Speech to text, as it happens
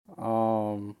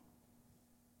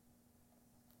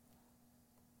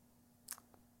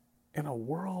in a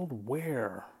world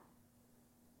where,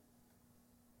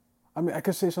 I mean, I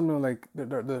could say something like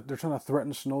they're trying to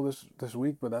threaten snow this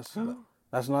week, but that's not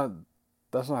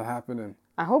happening.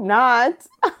 I hope not.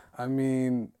 I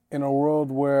mean, in a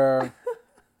world where,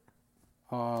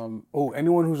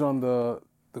 anyone who's on the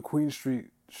Queen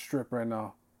Street strip right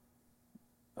now,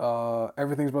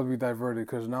 everything's about to be diverted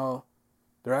because now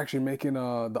they're actually making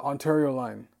the Ontario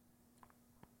line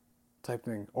type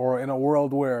thing. Or in a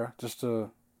world where, just to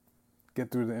get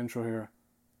through the intro here,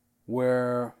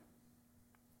 where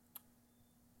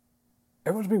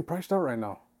everyone's being priced out right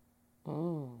now.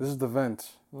 This is The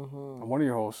Vent. I'm one of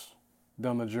your hosts,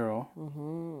 Del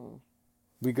Najero.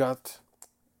 We got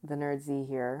The Nerd Z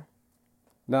here.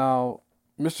 now.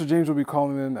 Mr. James will be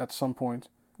calling in at some point.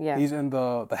 Yeah. He's in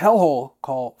the hellhole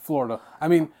called Florida. I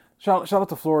mean, shout out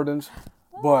to Floridans,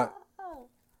 but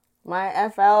My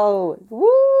FL. Woo!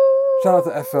 shout out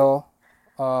to FL.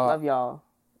 Love y'all.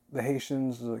 The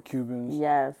Haitians, the Cubans.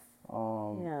 Yes.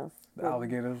 The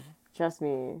alligators. Trust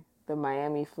me. The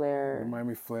Miami Flair. The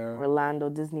Miami Flair. Orlando,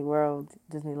 Disney World,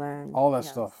 Disneyland. All that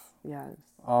stuff. Yes.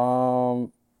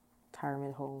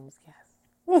 Retirement homes. Yes.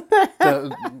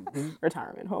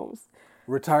 Retirement homes.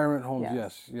 Retirement homes.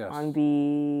 Yes. On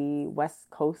the west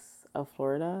coast of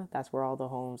Florida, that's where all the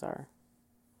homes are.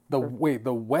 The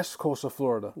west coast of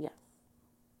Florida. Yeah.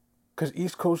 Because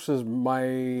East Coast is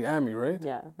Miami, right?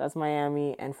 Yeah, that's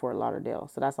Miami and Fort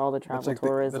Lauderdale. So that's all the travel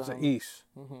tourism. That's the east.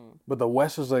 But the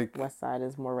west is like... West side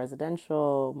is more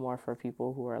residential, more for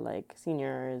people who are like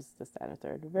seniors, this, that, and the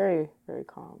third. Very, very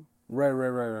calm. Right.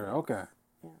 Okay.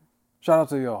 Yeah. Shout out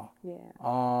to y'all. Yeah.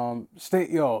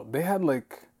 They had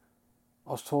like...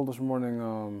 I was told this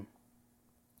morning,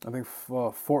 I think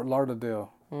Fort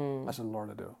Lauderdale. I said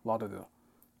Lauderdale.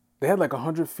 They had like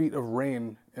 100 feet of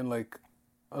rain in like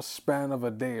a span of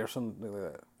a day or something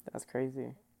like that. That's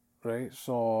crazy. Right?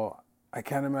 So I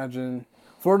can't imagine.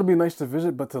 Florida would be nice to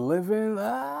visit, but to live in,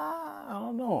 I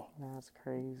don't know. That's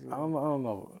crazy. I don't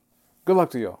know. Good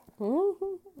luck to y'all.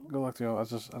 Good luck to y'all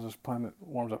as this planet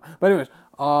warms up. But anyways,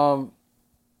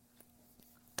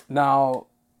 now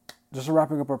just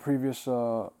wrapping up our previous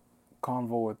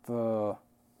convo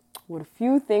with a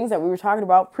few things that we were talking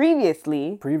about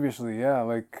previously. Yeah,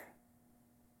 like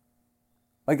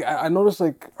I noticed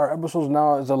like our episodes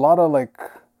now is a lot of like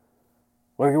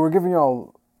we're giving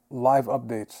y'all live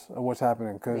updates of what's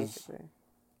happening because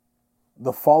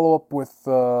the follow up with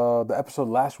the episode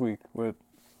last week with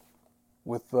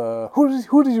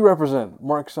who did you represent?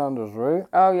 Mark Sanders, right?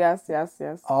 Oh yes.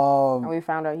 And we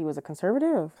found out he was a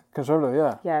conservative. Conservative,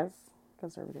 yeah. Yes,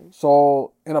 conservative.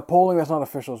 So in a polling that's not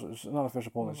official, it's not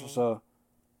official polling. It's just a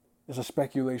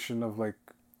speculation of like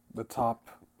the top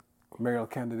mayoral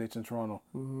candidates in Toronto.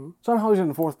 Somehow he's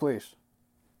in fourth place.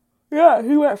 Yeah,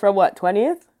 he went from what,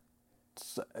 20th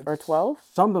or 12th?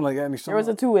 Something like that. There was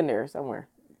a 2 in there somewhere.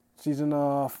 He's in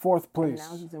fourth place. And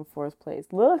now he's in fourth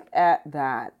place. Look at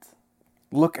that.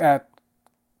 Look at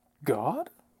God?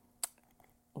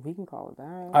 We can call it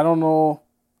that. I don't know.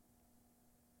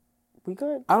 We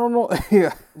could. I don't know.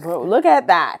 Yeah. Bro, look at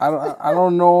that. I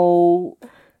don't know.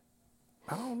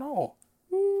 I don't know.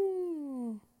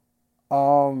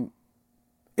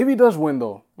 If he does win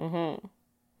though,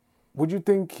 would you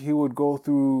think he would go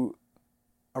through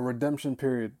a redemption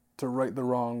period to right the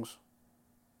wrongs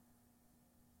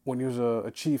when he was a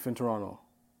chief in Toronto?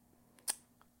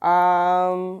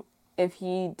 If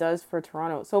he does for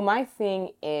Toronto. So my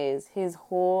thing is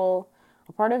from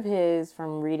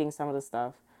reading some of the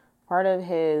stuff, part of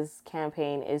his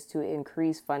campaign is to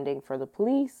increase funding for the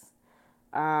police,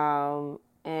 and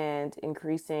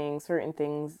increasing certain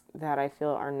things that I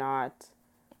feel are not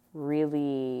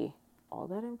really all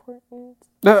that important.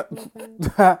 That's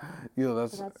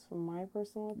my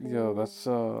personal opinion. Yo, that's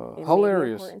it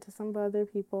hilarious. May be important to some other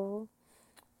people.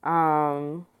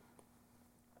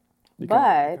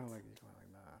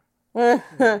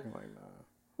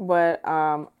 But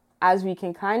as we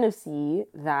can kind of see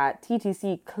that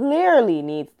TTC clearly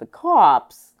needs the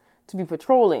cops to be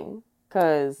patrolling,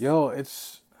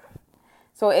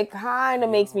 so it kind of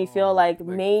makes me feel like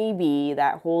maybe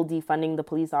that whole defunding the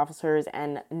police officers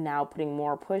and now putting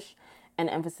more push and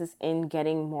emphasis in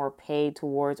getting more pay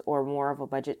towards or more of a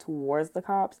budget towards the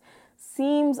cops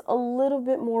seems a little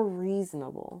bit more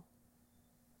reasonable.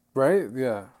 Right?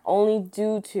 Yeah. Only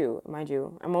due to, mind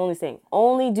you, I'm only saying,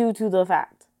 only due to the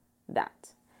fact that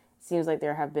it seems like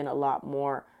there have been a lot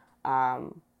more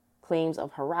claims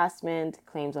of harassment,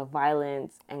 claims of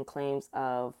violence, and claims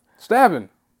of stabbing.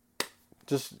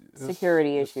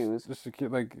 Security issues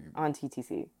like on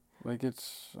TTC. Like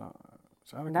it's out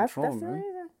of control, man.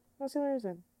 That's the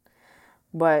reason.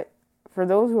 But for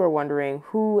those who are wondering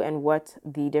who and what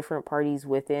the different parties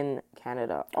within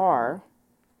Canada are,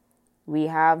 we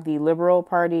have the Liberal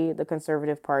Party, the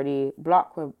Conservative Party,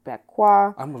 Bloc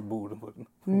Québécois, I almost booed, but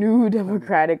New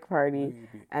Democratic Party,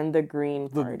 and the Green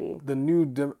Party. The New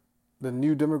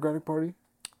Democratic Party.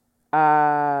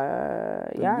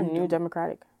 New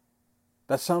Democratic.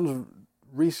 That sounds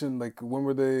recent. Like, when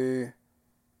were they?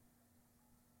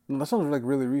 No, that sounds like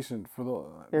really recent for the.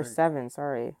 There's 7.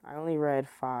 Sorry, I only read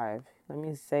 5. Let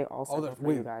me say all 7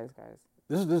 for you guys.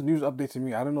 This news update to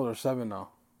me. I didn't know there's 7 now.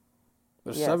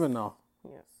 There's 7 now.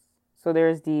 Yes. So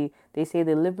there's they say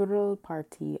the Liberal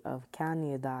Party of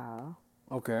Canada.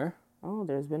 Okay. Oh,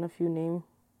 there's been a few name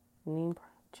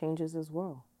changes as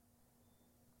well.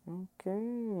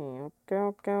 Okay.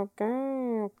 All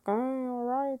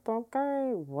right.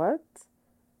 Okay.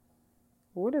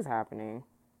 What is happening?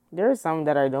 There's some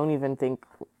that I don't even think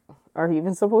are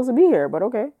even supposed to be here, but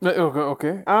okay.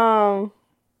 Okay.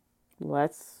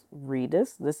 Let's read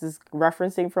this. This is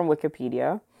referencing from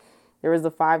Wikipedia. There was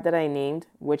the 5 that I named,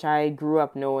 which I grew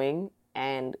up knowing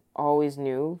and always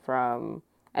knew from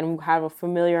and have a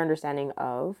familiar understanding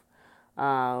of.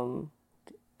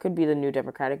 Could be the New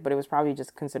Democratic, but it was probably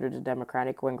just considered a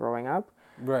Democratic when growing up.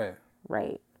 Right.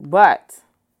 But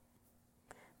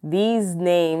these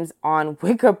names on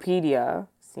Wikipedia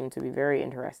seem to be very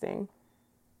interesting.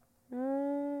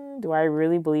 Do I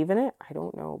really believe in it? I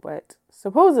don't know, but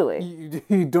supposedly.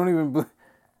 You don't even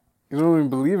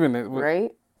believe in it.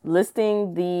 Right?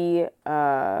 Listing the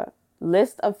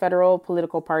list of federal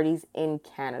political parties in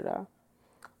Canada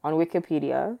on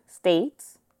Wikipedia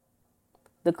states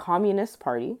the Communist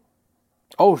Party.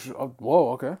 Whoa,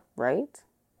 okay. Right?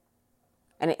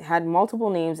 And it had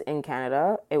multiple names in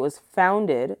Canada. It was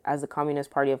founded as the Communist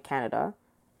Party of Canada.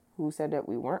 Who said that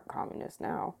we weren't communist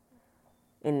now?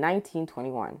 In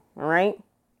 1921, all right?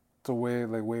 So way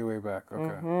back,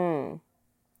 okay. Mm-hmm.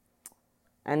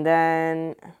 And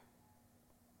then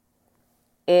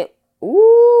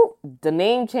the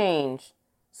name changed.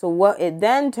 So what it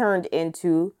then turned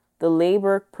into the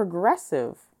Labor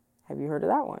Progressive. Have you heard of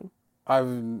that one?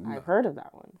 I've heard of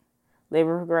that one.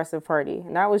 Labor Progressive Party.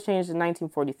 And that was changed in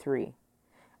 1943.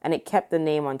 And it kept the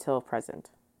name until present.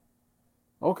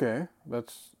 Okay,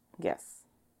 Yes.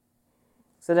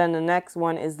 So then the next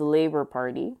one is the Labour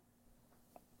Party.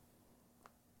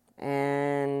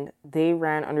 And they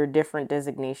ran under different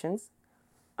designations.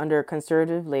 Under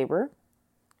Conservative Labour,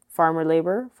 Farmer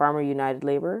United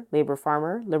Labour, Labour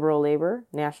Farmer, Liberal Labour,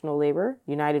 National Labour,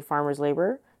 United Farmers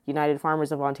Labour, United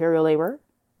Farmers of Ontario Labour.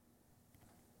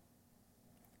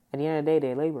 At the end of the day,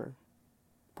 they Labour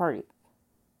Party.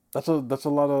 That's a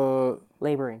lot of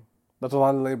laboring. That's a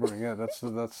lot of laboring. Yeah, that's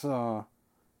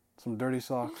some dirty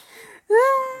socks,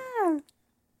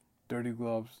 dirty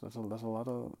gloves. That's a lot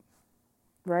of.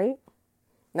 Right.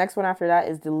 Next one after that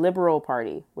is the Liberal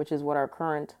Party, which is what our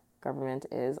current government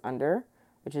is under,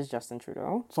 which is Justin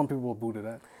Trudeau. Some people will boo to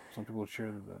that. Some people will cheer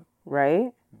to that.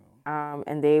 Right.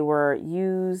 And they were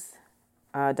used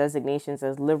designations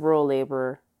as Liberal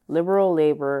Labor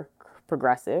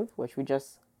Progressive, which we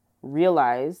just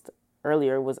realized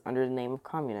earlier was under the name of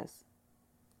Communist.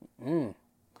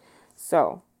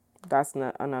 So that's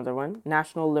another one.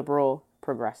 National Liberal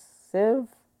Progressive.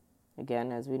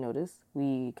 Again, as we noticed,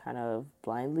 we kind of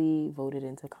blindly voted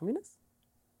into communists.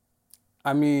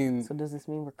 I mean... So does this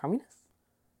mean we're communists?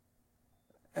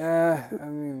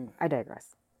 I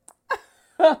digress.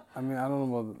 I mean, I don't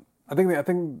know about... I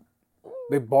think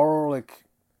they borrow, like,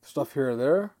 stuff here or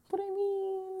there. But I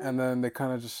mean... And then they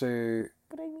kind of just say...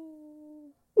 But I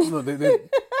mean...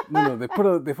 No, they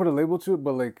put a label to it,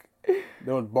 but, like,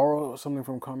 they would borrow something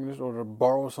from communist, or they'll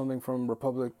borrow something from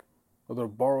republic, or they'll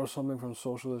borrow something from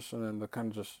socialists, and then they kind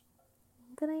of just...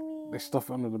 But I mean... They stuff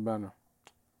it under the banner.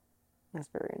 That's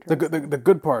very interesting. The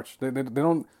good parts. They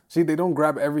don't... See, they don't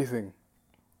grab everything.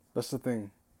 That's the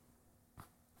thing.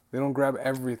 They don't grab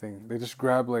everything. They just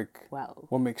grab, like,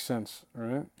 what makes sense,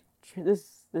 right?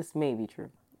 This may be true.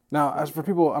 Now, as for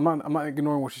people, I'm not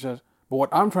ignoring what she says, but what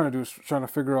I'm trying to do is trying to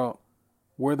figure out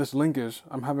where this link is.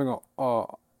 I'm having an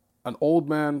old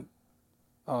man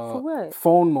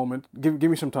phone moment. Give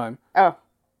me some time. Oh,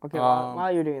 okay.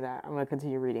 While you're doing that, I'm going to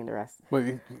continue reading the rest.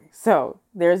 So,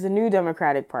 there's a New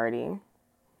Democratic Party,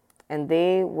 and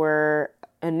they were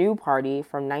a new party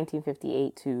from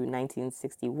 1958 to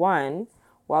 1961,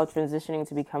 while transitioning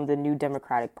to become the New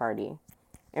Democratic Party.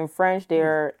 In French, they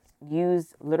are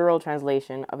used literal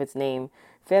translation of its name,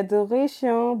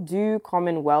 Fédération du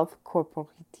Commonwealth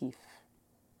Corporatif.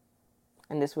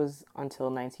 And this was until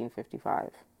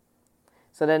 1955.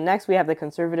 So then next we have the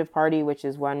Conservative Party, which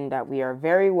is one that we are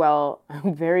very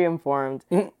informed.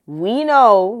 We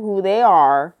know who they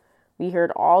are. We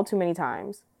heard all too many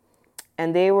times.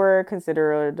 And they were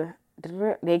considered,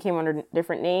 they came under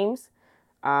different names,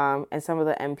 and some of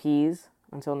the MPs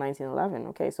until 1911.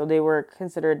 Okay, so they were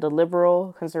considered the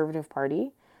Liberal Conservative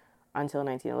Party until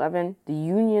 1911, the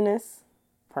Unionist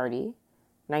Party,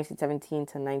 1917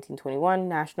 to 1921,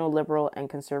 National Liberal and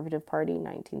Conservative Party,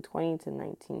 1920 to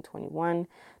 1921,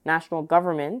 National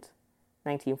Government,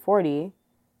 1940,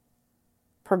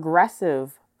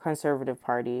 Progressive Conservative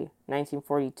Party,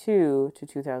 1942 to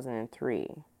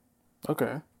 2003.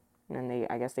 Okay. And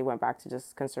I guess they went back to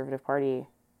just Conservative Party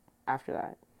after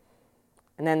that.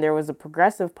 And then there was the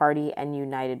Progressive Party and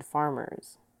United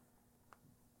Farmers.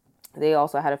 They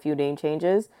also had a few name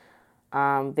changes.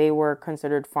 They were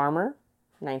considered Farmer,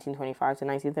 1925 to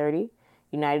 1930,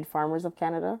 United Farmers of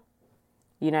Canada,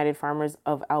 United Farmers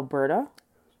of Alberta,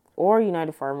 or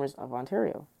United Farmers of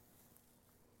Ontario.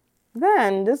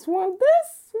 Then this one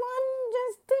just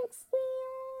takes me.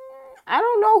 I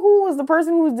don't know who was the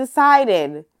person who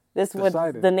decided this was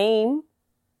the name.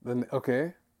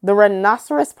 Okay. The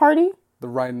Rhinoceros Party? The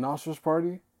Rhinoceros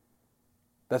Party?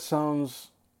 That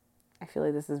sounds... I feel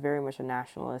like this is very much a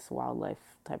nationalist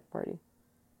wildlife type of party.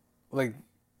 Like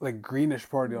greenish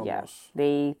party almost. Yes.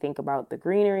 They think about the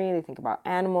greenery. They think about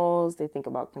animals. They think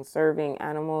about conserving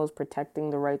animals, protecting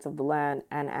the rights of the land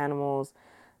and animals.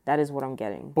 That is what I'm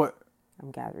getting. But I'm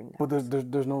gathering that. But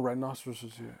there's no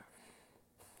rhinoceroses here.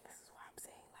 This is what I'm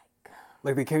saying.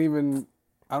 Like they can't even...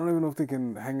 I don't even know if they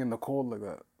can hang in the cold like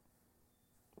that.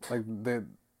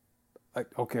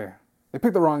 Okay. They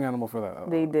picked the wrong animal for that.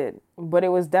 They did. But it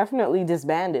was definitely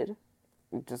disbanded.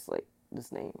 Just like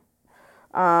this name.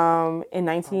 In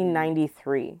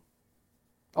 1993.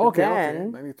 Okay.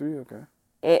 93, okay.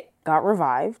 It got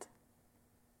revived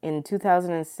in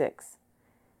 2006.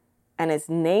 And its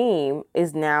name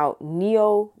is now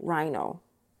Neo-Rhino.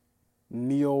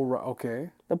 Okay.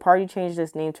 The party changed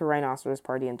its name to Rhinoceros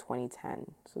Party in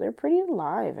 2010. So they're pretty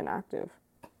alive and active.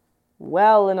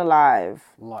 Well and alive.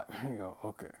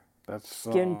 Okay. That's...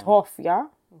 Skin tough, yeah?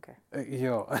 Okay.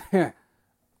 Yo.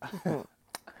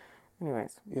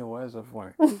 Anyways. Why is that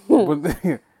funny?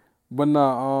 but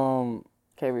no,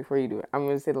 Okay, before you do it, I'm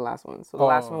going to say the last one. So the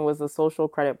last one was the Social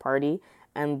Credit Party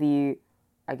and the,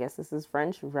 I guess this is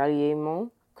French,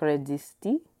 Ralliement Creditis.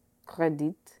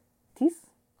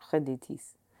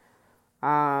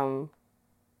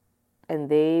 And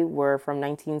they were from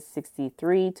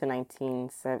 1963 to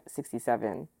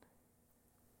 1967.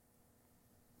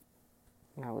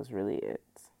 That was really it.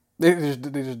 They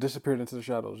just disappeared into the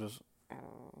shadows. I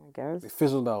guess. They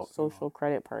fizzled out. Social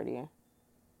Credit Party.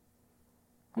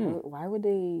 Why would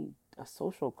they... A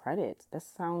social credit? That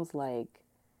sounds like...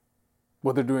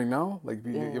 What they're doing now? Like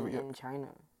in China.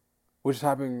 Which is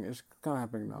happening... It's kind of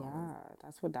happening now. Yeah,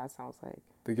 that's what that sounds like.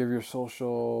 They give your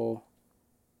social...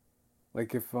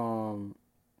 Like if...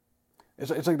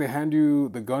 It's like they hand you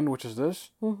the gun, which is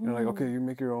this. Mm-hmm. You're like, okay, you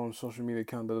make your own social media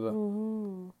account. Da, da, da.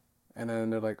 Mm-hmm. And then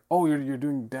they're like, oh, you're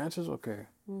doing dances? Okay.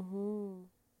 Mm-hmm.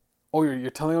 Oh, you're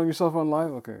telling on yourself on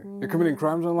live? Okay. Mm-hmm. You're committing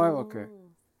crimes on live? Okay.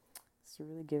 It's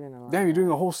really giving a lot. Damn, you're doing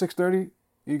a whole 6:30?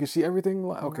 You can see everything?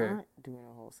 Okay. I'm not doing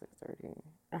a whole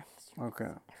 6:30.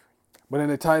 Okay. But then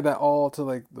they tied that all to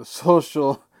like the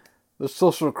social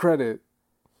credit.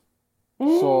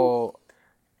 So...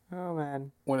 Oh,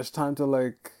 man. When it's time to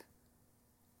like...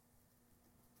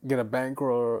 Get a bank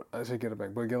or... I say get a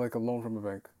bank, but get like a loan from a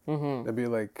bank. Mm-hmm. That'd be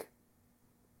like...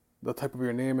 The type of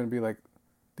your name and be like...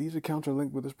 These accounts are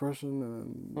linked with this person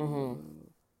and...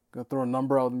 Gonna throw a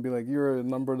number out and be like, your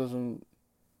number doesn't...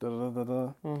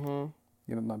 Da-da-da-da-da.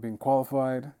 Mm-hmm. Not being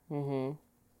qualified. Mm-hmm.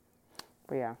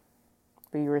 But yeah.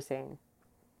 But you were saying...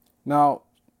 Now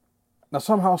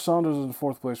somehow Saunders is in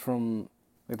fourth place from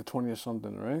like the 20th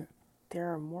something, right?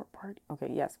 There are more parties. Okay,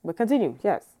 yes. But continue.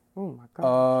 Yes. Oh my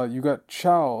God. You got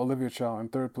Olivia Chow in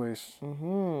third place.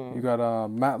 Mm-hmm. You got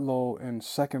Matt Lowe in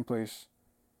second place.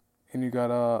 And you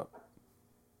got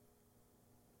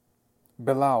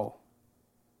Bilal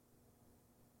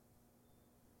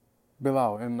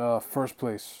in first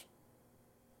place.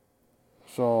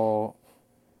 So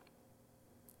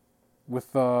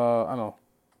with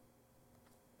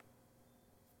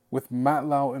with Matt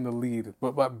Lau in the lead,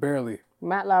 but barely.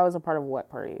 Matt Lau is a part of what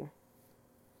party?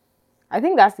 I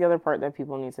think that's the other part that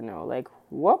people need to know. Like,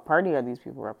 what party are these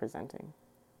people representing?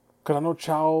 Because I know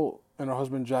Chow and her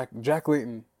husband Jack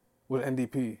Layton was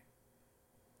NDP.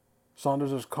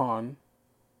 Saunders is Con.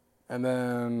 And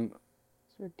then...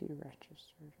 So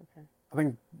deregistered, okay.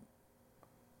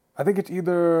 I think it's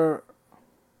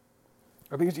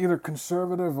either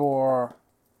conservative or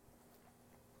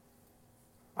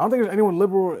I don't think there's anyone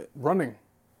liberal running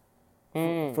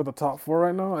for the top 4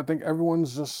 right now. I think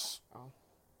everyone's just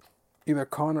either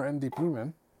con or NDP,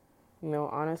 man. No,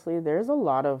 honestly, there's a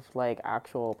lot of like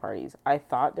actual parties. I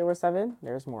thought there were 7.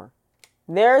 There's more.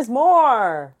 There's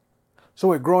more. So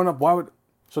wait, growing up, why would?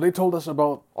 So they told us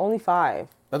about only 5.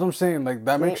 That's what I'm saying. Like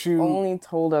that makes you only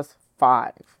told us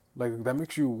 5. Like that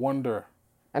makes you wonder.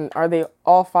 And are they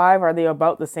all 5? Are they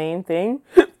about the same thing?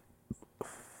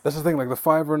 That's the thing. Like the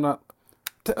 5 are not.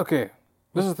 Okay,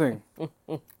 this is the thing.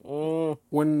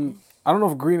 When I don't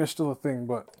know if green is still a thing,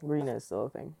 but green is still a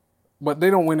thing. But they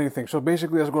don't win anything. So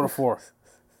basically, let's go to 4.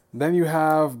 Then you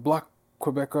have Black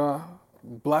Quebecois.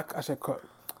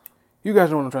 You guys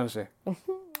know what I'm trying to say.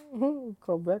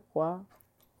 Quebecois.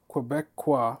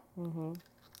 Mm-hmm.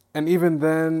 And even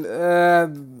then,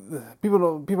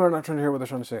 people are not trying to hear what they're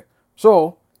trying to say.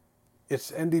 So,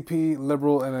 it's NDP,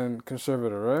 Liberal, and then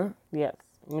Conservative, right? Yes.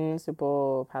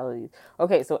 Municipalities.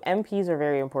 Okay, so MPs are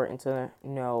very important to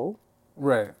know.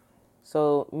 Right.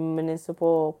 So,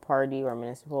 municipal party or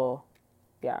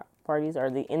parties are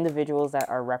the individuals that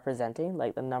are representing,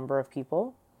 like the number of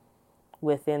people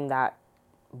within that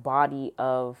body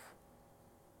of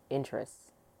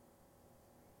interests.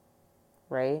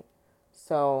 Right?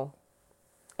 So,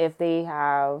 if they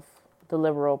have the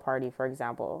Liberal Party, for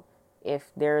example,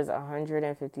 if there's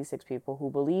 156 people who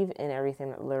believe in everything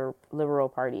that Liberal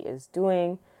Party is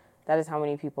doing, that is how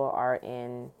many people are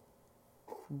in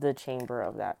the chamber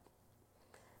of that.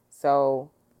 So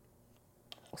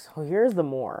here's the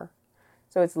more.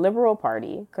 So it's Liberal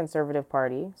Party, Conservative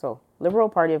Party. So Liberal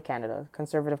Party of Canada,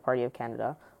 Conservative Party of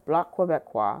Canada, Bloc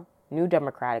Québécois, New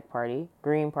Democratic Party,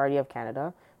 Green Party of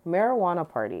Canada, Marijuana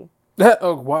Party.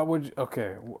 Why would you?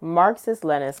 Okay.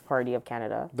 Marxist-Leninist Party of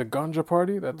Canada. The Ganja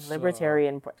Party? That's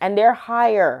Libertarian. And they're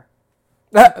higher.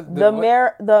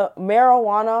 The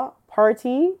Marijuana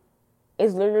Party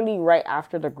is literally right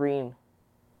after the Green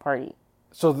Party.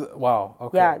 So, wow.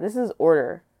 Okay. Yeah, this is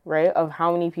order, right? Of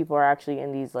how many people are actually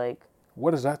in these, like...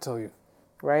 What does that tell you?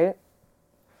 Right?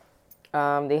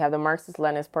 They have the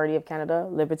Marxist-Leninist Party of Canada,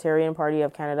 Libertarian Party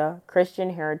of Canada,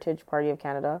 Christian Heritage Party of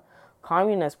Canada,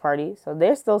 Communist Party, so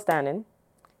they're still standing,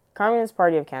 Communist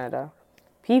Party of Canada,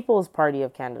 People's Party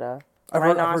of Canada,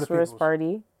 Rhinoceros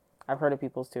Party, I've heard of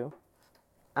People's too,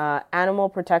 Animal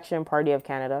Protection Party of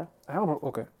Canada.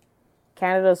 Okay.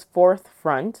 Canada's Fourth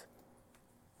Front.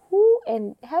 Who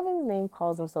in heaven's name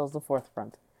calls themselves the Fourth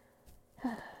Front?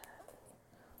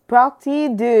 Parti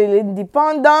de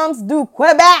l'Indépendance du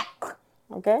Québec.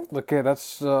 Okay. Okay, that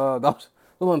was a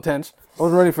little intense. I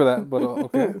wasn't ready for that, but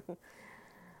okay.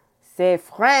 C'est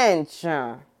French.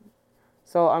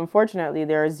 So unfortunately,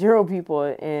 there are 0 people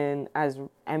in as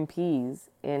MPs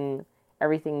in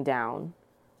everything down,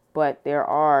 but there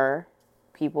are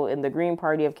people in the Green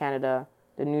Party of Canada,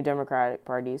 the New Democratic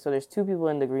Party. So there's 2 people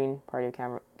in the Green Party of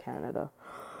Canada.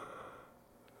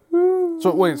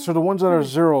 So wait, so the ones that are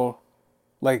 0,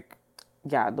 like...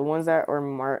 Yeah, the ones that are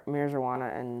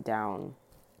marijuana and down.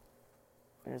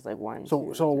 There's like 1, So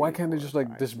 2, so 3, why can't 4, they just like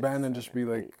 5, disband 6, and just be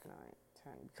 7, like... 8, 9,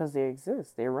 10. Because they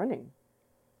exist. They're running.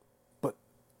 But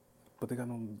they got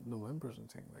no members and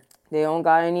things like... They don't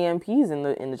got any MPs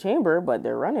in the chamber, but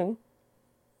they're running.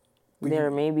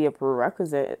 There may be a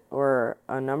prerequisite or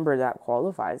a number that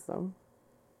qualifies them.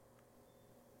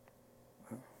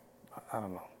 I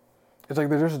don't know. It's like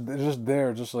they're just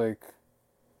there, just like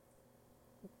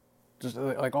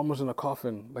almost in a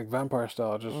coffin, like vampire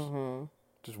style,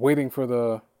 just waiting for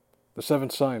the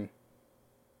 7th sign.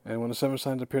 And when the 7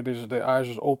 signs appear, their eyes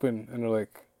just open and they're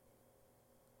like,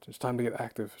 it's time to get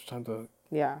active. It's time to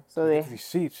So get these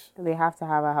seats. They have to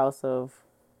have a house of...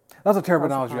 That's a terrible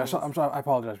analogy. I'm sorry. I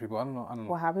apologize, people. I don't know.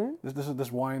 What happened?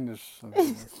 This wine is...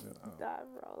 Like...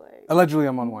 Allegedly,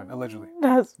 I'm on wine. Allegedly.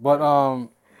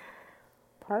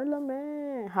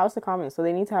 Parliament. House of Commons. So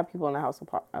they need to have people in the House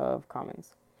of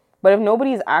Commons. But if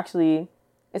nobody's actually...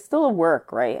 It's still a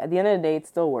work, right? At the end of the day, it's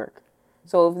still work.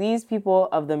 So if these people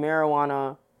of the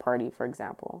marijuana party, for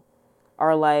example,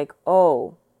 are like,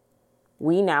 oh...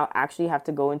 we now actually have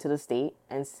to go into the state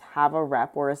and have a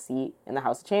rep or a seat in the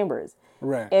House of Chambers.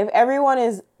 Right. If everyone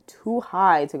is too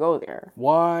high to go there.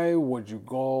 Why would you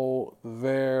go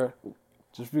there?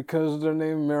 Just because they're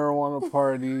named Marijuana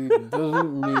Party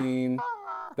doesn't mean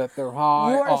that they're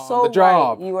high on the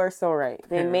job. Right. You are so right.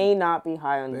 They may not be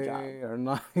high on the job. They are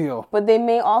not, yo. But they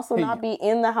may also not be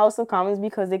in the House of Commons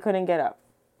because they couldn't get up.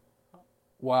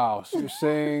 Wow. So you're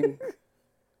saying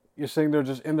they're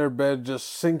just in their bed, just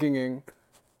sinking,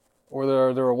 or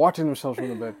they were watching themselves from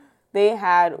the bed. They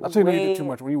had. That's when you did too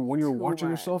much. When you're watching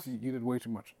yourself, you did way too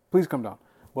much. Please come down.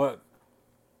 But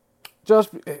just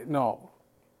no.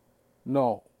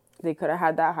 They could have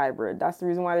had that hybrid. That's the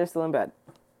reason why they're still in bed.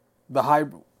 The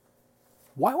hybrid.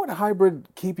 Why would a hybrid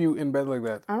keep you in bed like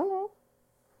that? I don't know.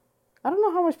 I don't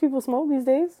know how much people smoke these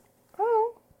days. I don't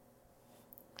know.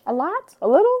 A lot? A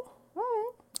little?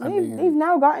 I don't know. They've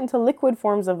now gotten to liquid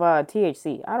forms of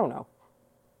THC. I don't know.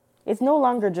 It's no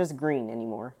longer just green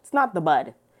anymore. It's not the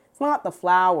bud. It's not the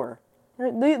flower.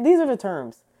 These are the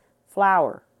terms.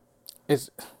 Flower. It's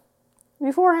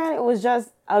Beforehand, it was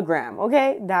just a gram.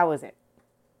 Okay, that was it.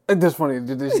 That's funny.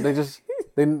 They just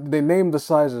they named the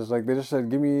sizes. Like they just said,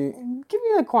 give me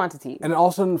the quantity. And all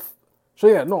of a sudden,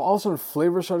 all of a sudden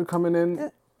flavors started coming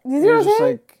in. You see what I'm saying?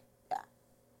 Like,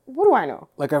 what do I know?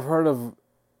 Like I've heard of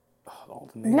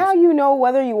all the names. Now you know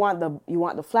whether you want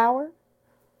the flower,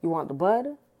 you want the bud,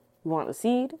 you want the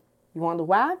seed, you want the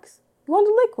wax, you want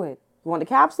the liquid, you want the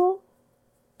capsule,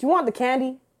 do you want the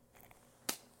candy?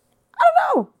 I don't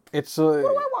know. It's what do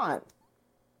I want?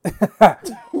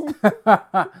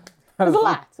 There's a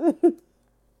lot.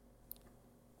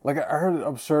 Like I heard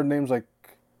absurd names like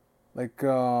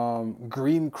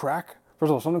green crack. First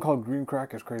of all, something called green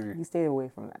crack is crazy. You stay away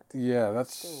from that. Yeah,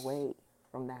 that's. Stay away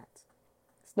from that.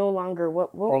 It's no longer what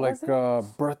or was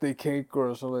like birthday cake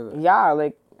or something like that. Yeah,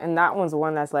 like, and that one's the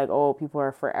one that's like, oh, people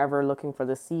are forever looking for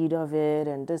the seed of it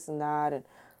and this and that. And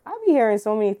I be hearing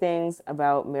so many things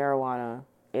about marijuana.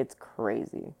 It's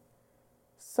crazy.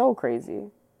 So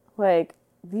crazy. Like,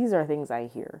 these are things I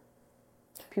hear.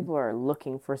 People are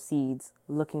looking for seeds,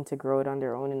 looking to grow it on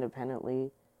their own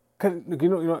independently. Cause you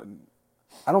know,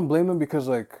 I don't blame them because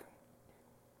like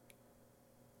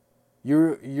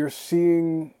you're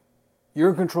in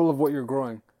control of what you're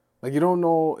growing. Like you don't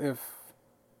know if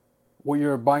what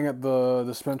you're buying at the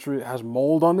dispensary has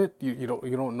mold on it. You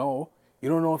don't know. You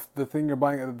don't know if the thing you're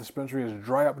buying at the dispensary is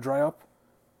dry up.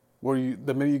 Where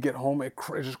the minute you get home, it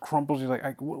just crumples. You're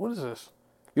like, what is this?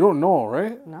 You don't know,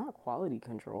 right? Not quality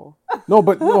control.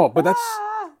 But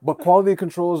quality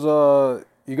control is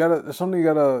it's something you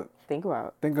gotta think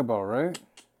about, right?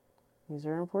 These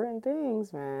are important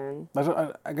things, man.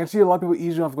 I can see a lot of people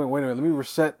easily off going, wait a minute, let me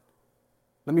reset.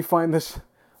 Let me find this.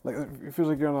 Like it feels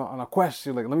like you're on a quest.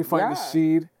 You're like, let me find this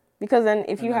seed. Because then,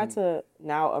 if you had to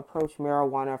now approach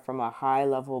marijuana from a high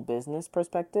level business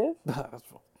perspective.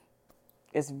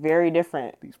 It's very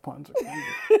different. These puns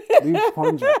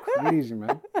are crazy,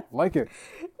 man. Like it.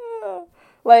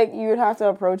 Like, you would have to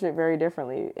approach it very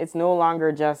differently. It's no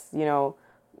longer just,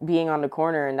 being on the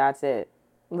corner and that's it.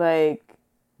 Like...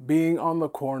 Being on the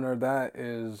corner, that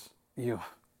is... people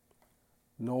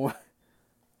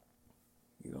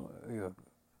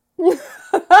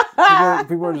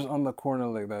are just on the corner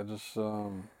like that. Just...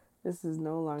 This is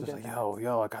no longer... Just like,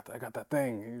 yo, I got that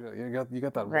thing. You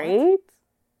got that... Right?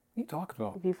 What are you talking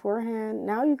about? Beforehand,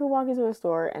 now you can walk into a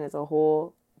store and it's a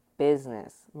whole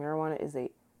business. Marijuana is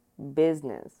a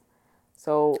business.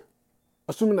 So,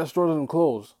 assuming that store doesn't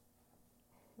close.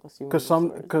 Because I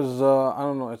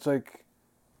don't know, it's like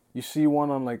you see one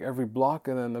on like every block,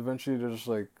 and then eventually they're just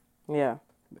like, yeah,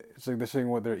 it's like they're saying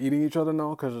what they're eating each other now,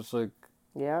 because it's like,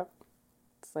 yep,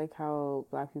 it's like how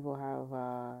black people have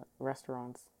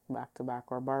restaurants back to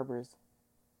back or barbers.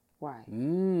 Why?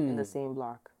 In the same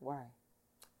block. Why?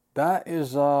 That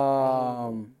is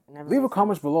leave a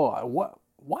comment below.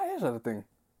 Why is that a thing?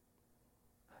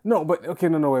 No, but okay,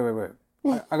 no, wait.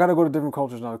 I gotta go to different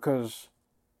cultures now because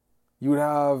you would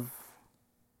have.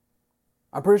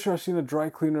 I'm pretty sure I've seen a dry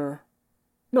cleaner.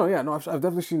 I've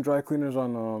definitely seen dry cleaners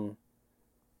on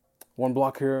one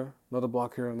block here, another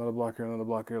block here, another block here, another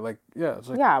block here. Like, yeah, it's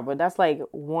like, yeah, but that's like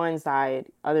one side,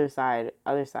 other side,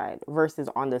 versus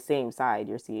on the same side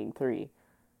you're seeing three.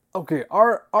 Okay,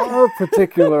 our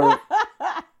particular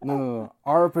no,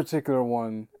 our particular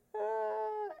one.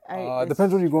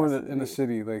 Depends when you go in the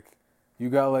city. Like, you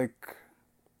got like.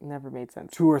 Never made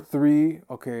sense. 2 or 3,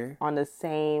 okay. On the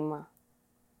same.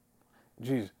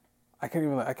 Jeez, I can't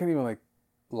even like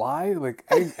lie. Like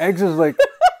eggs is like.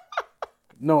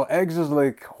 No, eggs is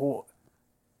like whole.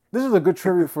 This is a good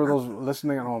trivia for those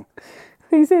listening at home.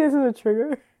 You say this is a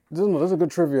trigger? This is a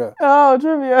good trivia. Oh,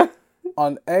 trivia.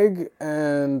 On egg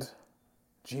and,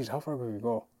 jeez, how far could we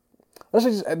go? Let's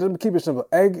just keep it simple.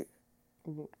 Egg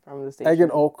from the station. Egg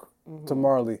and Oak to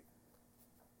Marley.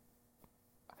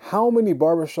 How many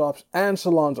barbershops and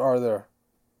salons are there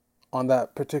on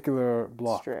that particular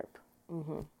block? Strip.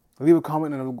 Leave a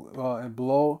comment and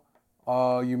below.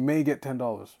 You may get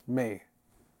 $10. May.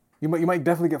 You might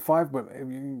definitely get 5, but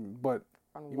you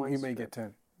may get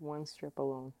 10. One strip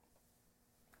alone.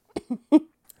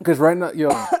 Because right now,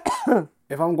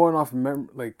 if I'm going off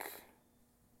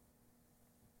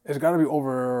it's got to be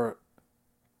over.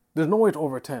 There's no way it's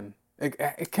over 10. It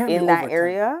can't be over 10. In that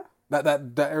area?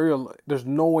 That area, there's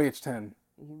no way it's 10.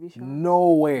 You'd be shocked.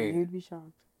 No way. You'd be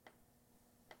shocked.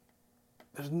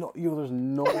 There's no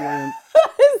way.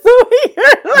 It's so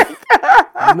weird.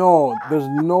 No, there's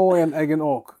no way an egg and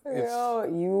oak. Yo,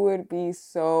 you would be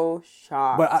so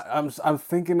shocked. But I'm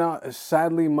thinking now, it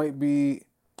sadly might be.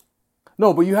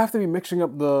 No, but you have to be mixing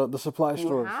up the supply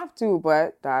stores. You have to,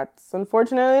 but that's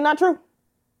unfortunately not true.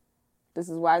 This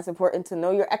is why it's important to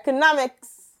know your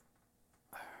economics.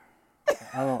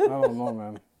 I don't know,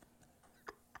 man.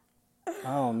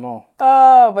 I don't know.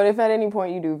 But if at any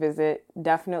point you do visit,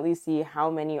 definitely see how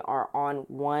many are on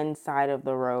one side of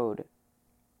the road.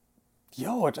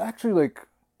 Yo, it's actually like...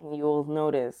 You'll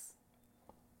notice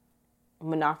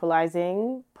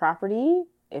monopolizing property.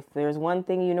 If there's one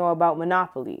thing you know about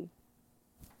monopoly,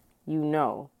 you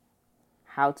know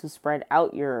how to spread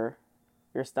out your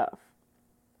stuff.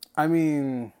 I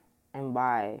mean... And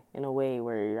buy in a way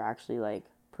where you're actually like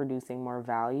producing more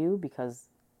value because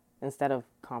instead of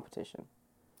competition.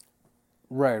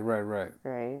 Right. Right?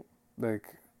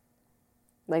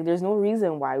 Like there's no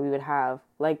reason why we would have,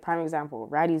 like, prime example,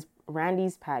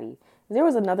 Randy's Patty. If there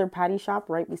was another patty shop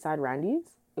right beside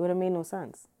Randy's, it would have made no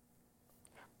sense.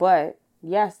 But,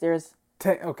 yes, there's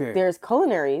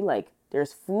culinary, like,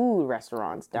 there's food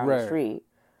restaurants down the street.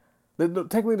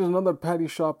 Technically, there's another patty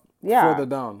shop further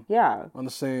down. Yeah. On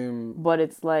the same... But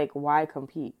it's like, why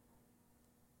compete?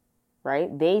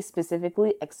 Right? They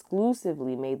specifically,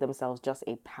 exclusively made themselves just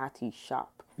a patty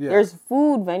shop. Yeah. There's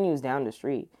food venues down the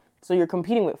street. So you're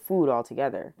competing with food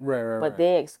altogether. Right. But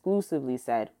they exclusively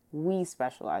said, we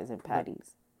specialize in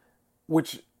patties.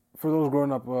 Which, for those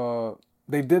growing up,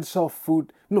 they did sell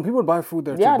food. No, people would buy food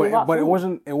there too. But it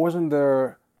wasn't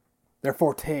their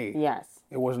forte. Yes.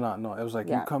 It was not. No, it was like,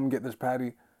 you come get this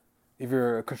patty. If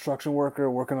you're a construction worker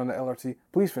working on the LRT,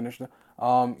 please finish.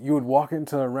 You would walk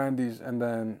into Randy's and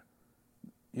then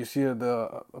you see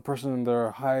a person in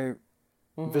their high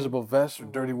visible vest or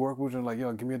dirty work boots and like,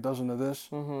 yo, give me a dozen of this,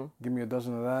 give me a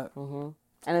dozen of that.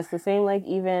 And it's the same like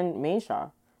even Main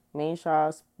Shaw. Main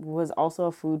Shaw was also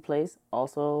a food place,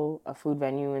 also a food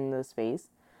venue in the space,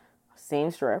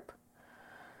 same strip,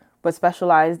 but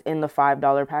specialized in the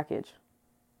 $5 package.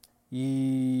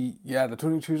 Yeah, the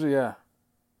Tuning Tuesday, yeah.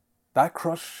 That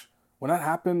crush, when that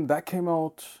happened, that came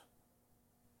out...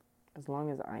 As long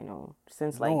as I know.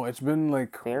 Since like... No, it's been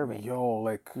like... Fairbanks.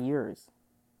 Years.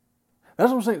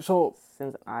 That's what I'm saying. So...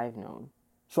 Since I've known.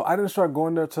 So I didn't start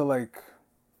going there till like...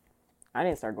 I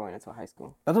didn't start going until high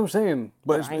school. That's what I'm saying.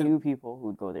 But I knew people who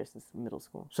would go there since middle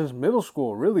school. Since middle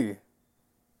school, really?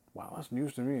 Wow, that's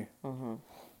news to me.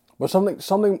 But something,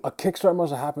 a kickstart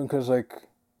must have happened because like...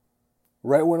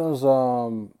 Right when I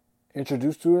was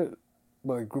introduced to it,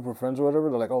 by a group of friends or whatever,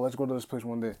 they're like, oh, let's go to this place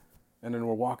one day. And then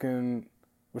we're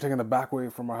taking the back way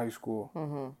from our high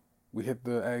school. We hit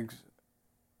the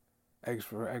eggs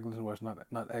for Eggless and West, not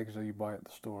eggs that you buy at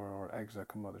the store or eggs that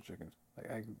come out of chickens.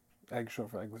 Like egg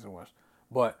short for Eggless and West.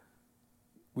 But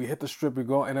we hit the strip, we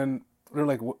go, and then they're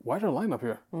like, why is there a line up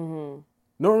here?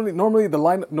 Normally the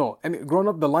line, no, and growing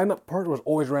up, the lineup part was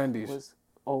always Randy's.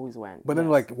 Always went. But then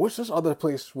like, what's this other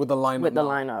place with the lineup? With the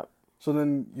lineup. So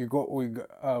then we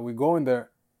go in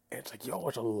there, and it's like, yo,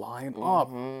 it's a line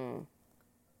up, and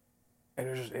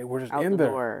we're just in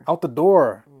there, out the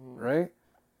door, right?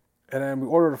 And then we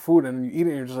order the food, and you eat it,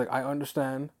 and you're just like, I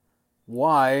understand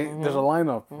why there's a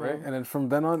lineup, right? And then from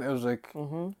then on, it was like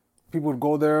people would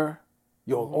go there,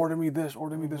 yo, order me this,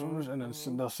 order this, and then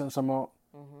they'll send some out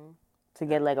to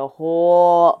get like a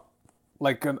whole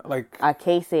a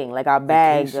casing, like a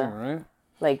bag, casing, right?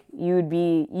 Like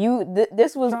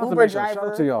this was Uber driver. Shout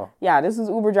out to y'all. Yeah, this was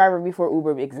Uber driver before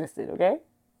Uber existed. Okay,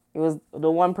 it was the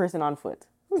one person on foot.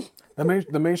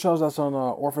 the main shows that's on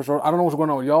Orpheus Road. I don't know what's going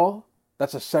on with y'all.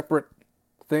 That's a separate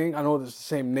thing. I know it's the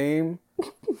same name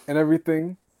and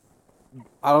everything.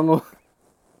 I don't know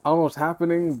what's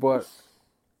happening, but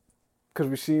because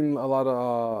we've seen a lot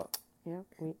of.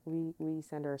 We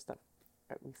send our stuff.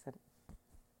 We send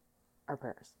our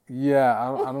prayers. Yeah,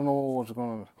 I don't know what's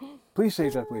going on. Please say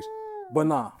that, please. But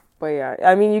nah. But yeah,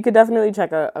 I mean, you could definitely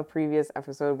check a previous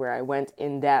episode where I went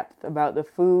in depth about the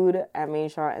food at Main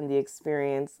Shaw and the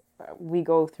experience. We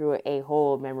go through a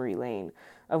whole memory lane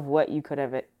of what you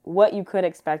could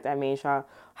expect at Main Shaw,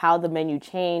 how the menu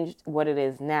changed, what it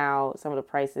is now, some of the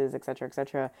prices, etc.,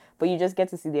 etc. But you just get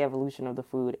to see the evolution of the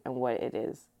food and what it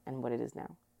is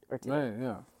now or today. Right,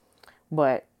 yeah.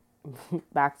 But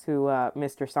back to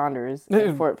Mr. Saunders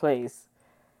in Fort Place.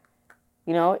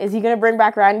 You know, is he gonna bring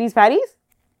back Randy's patties?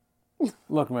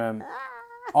 Look, man,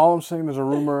 all I'm saying, there's a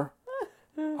rumor.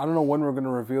 I don't know when we're going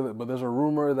to reveal it, but there's a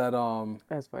rumor that...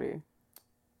 That's funny.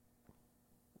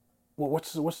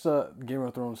 what's the Game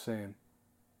of Thrones saying?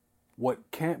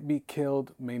 What can't be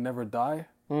killed may never die.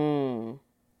 And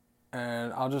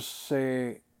I'll just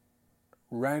say,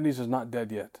 Randy's is not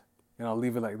dead yet, and I'll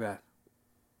leave it like that.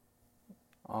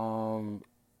 I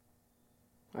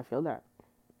feel that.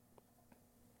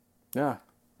 Yeah.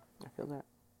 I feel that.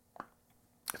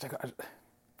 It's like, let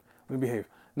me behave.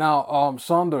 Now,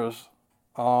 Saunders,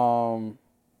 I don't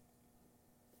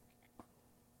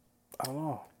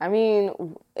know. I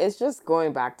mean, it's just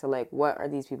going back to, like, what are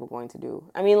these people going to do?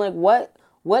 I mean, like, what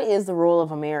is the role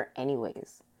of a mayor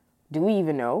anyways? Do we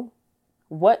even know?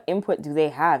 What input do they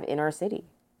have in our city?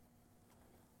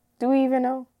 Do we even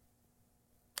know?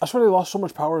 I swear they lost so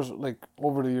much powers, like,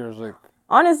 over the years. Like,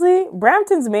 honestly,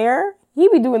 Brampton's mayor, he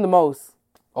be doing the most.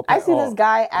 I see this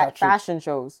guy at fashion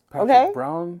shows. Patrick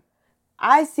Brown?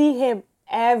 I see him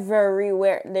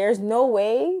everywhere. There's no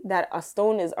way that a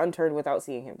stone is unturned without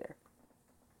seeing him there.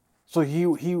 So he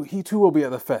too will be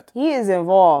at the fete. He is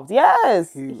involved.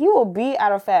 Yes. He will be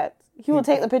at a fete. He will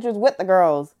take the pictures with the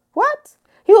girls. What?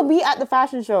 He will be at the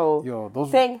fashion show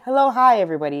saying, hello, hi,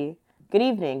 everybody. Good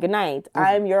evening. Good night.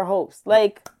 I'm your host.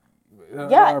 Like,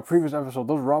 yeah. Our previous episode,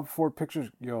 those Rob Ford pictures,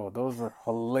 those were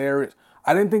hilarious.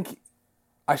 I didn't think...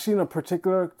 I seen a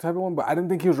particular type of one, but I didn't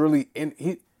think he was really in...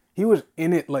 He was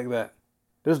in it like that.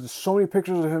 There's so many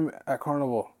pictures of him at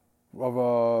Carnival of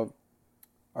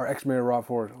our ex-mayor Rob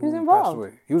Ford, who passed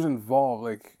away. He was involved,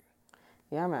 like...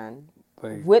 Yeah, man.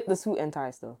 Like, with the suit and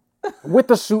tie still. With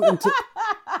the suit and tie.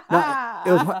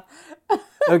 Now,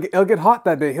 it'll get hot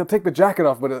that day. He'll take the jacket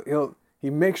off, but he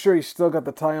makes sure he's still got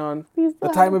the tie on. The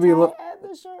tie may be a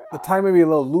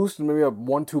little loose and maybe a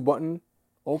 1-2 button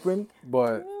open,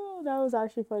 but... Oh, that was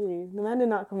actually funny. The man did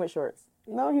not come with shorts.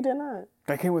 No, he did not.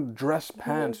 Guy came with dress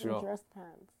pants, yo. Dress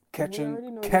pants.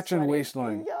 Catching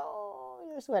waistline. Yo,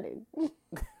 you're sweating.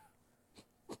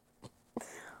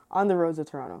 On the roads of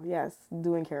Toronto, yes.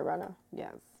 Doing Caravana,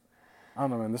 yes. I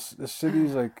don't know, man. This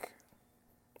city's like...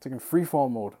 It's like in free fall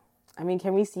mode. I mean,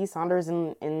 can we see Saunders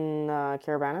in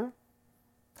Caravana?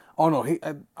 Oh no,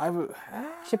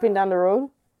 shipping down the road,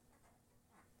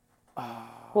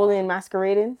 holding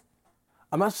masquerading.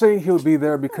 I'm not saying he'll be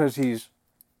there because he's,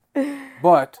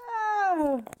 but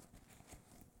I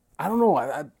don't know.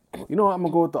 I'm gonna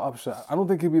go with the opposite. I don't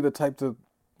think he'd be the type to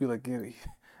be like to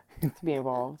be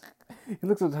involved. He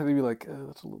looks like the type to be like,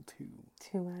 that's a little too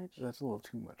much. That's a little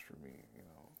too much for me.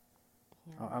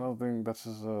 Yeah. I don't think that's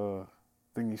his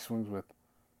thing he swings with.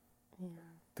 Yeah.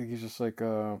 I think he's just like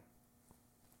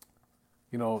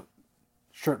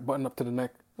shirt buttoned up to the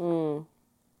neck,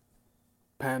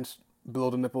 pants below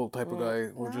the nipple type of guy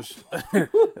who just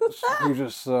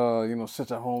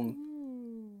sits at home,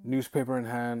 newspaper in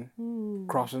hand,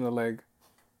 crossing the leg,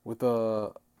 with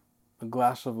a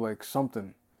glass of like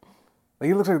something. Like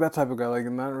he looks like that type of guy, like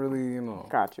not really,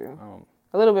 Got you.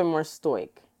 A little bit more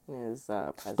stoic is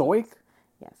stoic.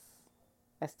 Yes,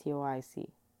 STOIC.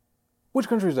 Which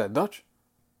country is that? Dutch?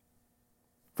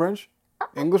 French?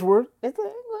 English word? It's an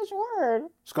English word.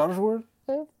 Scottish word?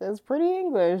 It's pretty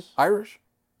English. Irish?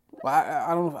 Well,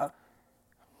 I don't know.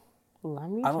 Let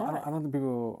me I don't think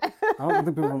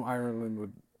people from Ireland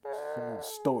would say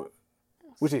stoic.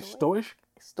 Would you say stoic?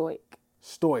 Stoic.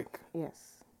 Stoic.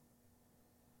 Yes.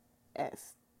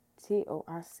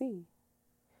 STOIC.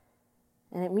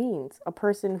 And it means a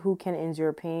person who can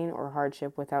endure pain or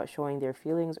hardship without showing their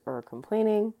feelings or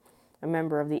complaining. A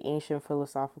member of the ancient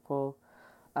philosophical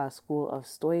school of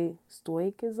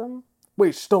Stoicism.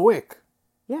 Wait, stoic?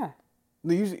 Yeah.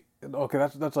 Okay,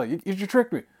 that's like you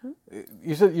tricked me.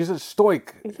 You said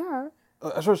stoic. Yeah.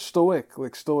 I said stoic,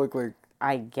 like.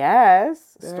 I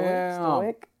guess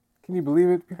stoic. Can you believe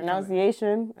it?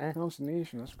 Pronunciation.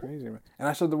 Pronunciation. That's crazy, man. And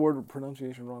I said the word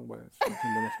pronunciation wrong, but it's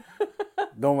 15 minutes.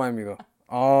 Don't mind me though.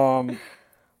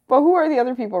 But who are the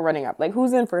other people running up? Like,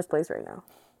 who's in first place right now?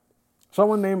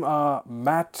 Someone named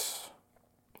Matt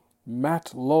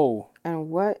Lowe. And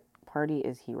what party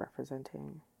is he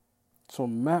representing? So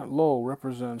Matt Lowe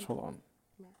represents. Hold on.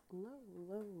 Matt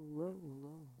Lowe.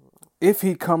 If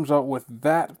he comes out with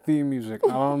that theme music,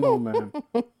 I don't know, man.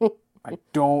 I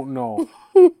don't know.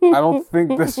 I don't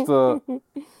think that's the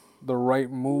right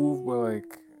move, but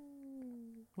like.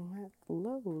 Matt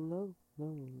Lowe.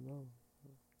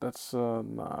 That's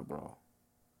nah, bro.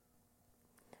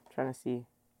 I'm trying to see.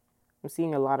 I'm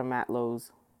seeing a lot of Matt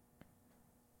Lowe's.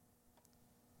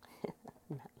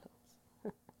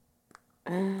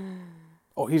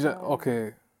 Oh, he's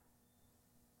okay.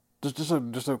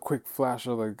 Just a quick flash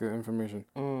of like information.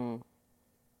 I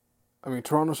mean,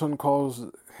 Toronto Sun calls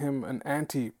him an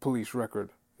anti-police record,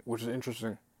 which is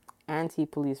interesting.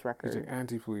 Anti-police record. He's like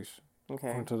anti-police. Okay.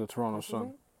 According to the Toronto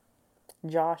Sun.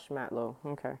 Josh Matlow.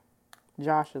 Okay.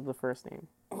 Josh is the first name.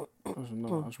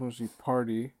 No, I just want to see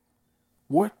party.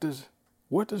 What does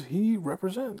he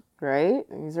represent? Right?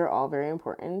 These are all very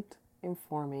important,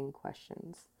 informing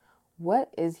questions.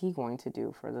 What is he going to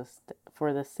do for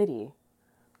the city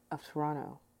of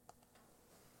Toronto?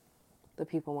 The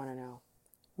people want to know.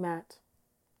 Matt,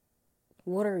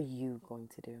 what are you going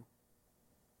to do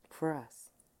for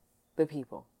us, the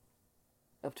people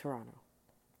of Toronto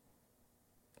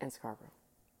and Scarborough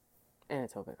and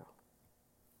Etobicoke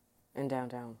and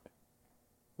downtown,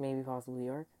 maybe possibly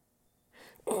York?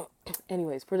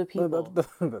 Anyways, for the people.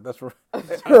 That's right.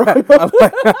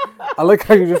 I like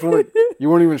how you just were like, you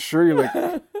weren't even sure. You're like,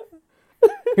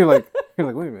 wait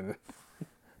a minute.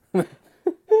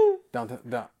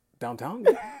 Downtown?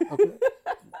 Okay.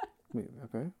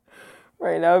 Okay.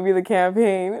 Right, that would be the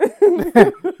campaign.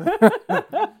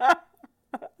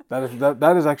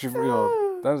 that is actually,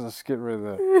 that is a skit right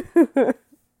there.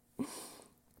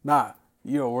 Nah,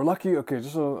 we're lucky. Okay,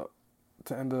 just to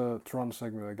end the Toronto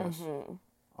segment, I guess.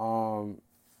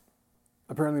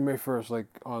 Apparently May 1st, like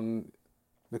on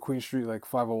the Queen Street, like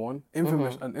 501,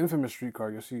 an infamous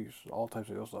streetcar. You'll see all types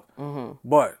of ill stuff.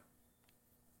 But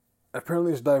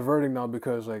apparently it's diverting now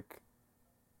because like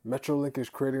Metrolink is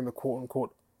creating the quote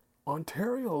unquote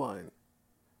Ontario line,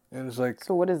 and it's like.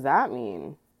 So what does that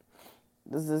mean?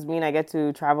 Does this mean I get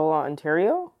to travel on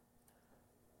Ontario?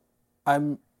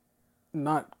 I'm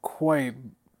not quite.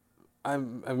 I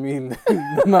mean,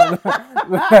 not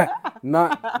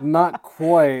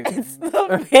quite. It's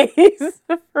the base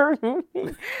for me.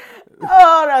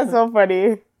 Oh, that's so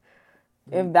funny.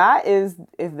 If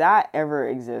that ever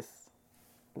exists,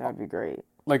 that'd be great.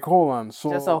 Like, hold on. So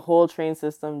just a whole train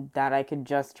system that I could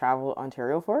just travel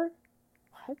Ontario for?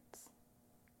 What?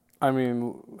 I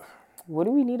mean, what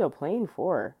do we need a plane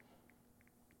for?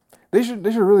 They should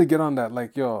really get on that.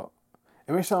 Like, yo,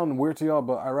 it may sound weird to y'all,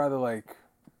 but I rather like.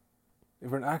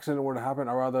 If an accident were to happen,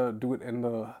 I'd rather do it in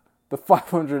the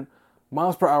 500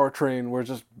 miles per hour train where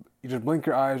you just blink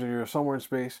your eyes and you're somewhere in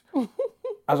space,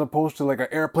 as opposed to like an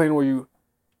airplane where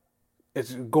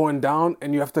it's going down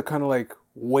and you have to kind of like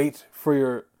wait for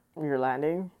your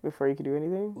landing before you can do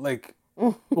anything. Like,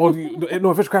 well,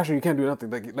 if it's crashing, you can't do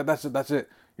nothing. Like that's it.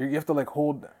 You have to like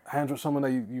hold hands with someone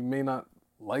that you may not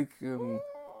like, and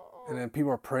then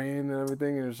people are praying and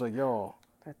everything, and it's like, yo.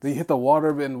 You hit the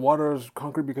water, and water is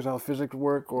concrete because of how physics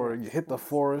work, or you hit the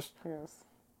forest. Yes.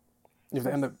 You have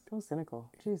to end up so cynical.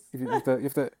 Jeez. You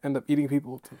have to end up eating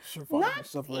people to survive. Not and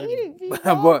stuff eating people.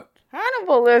 But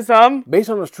cannibalism. Based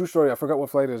on this true story, I forgot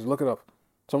what flight it is. Look it up.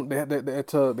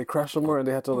 They crashed somewhere and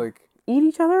they had to like eat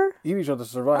each other to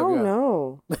survive. Oh yeah.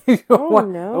 no.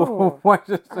 No. Why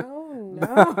just?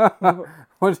 Oh no.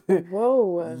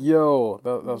 Whoa. Yo,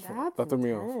 that threw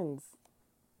me off.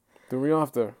 Threw me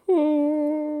off there.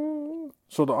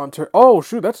 So the Ontario. Oh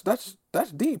shoot,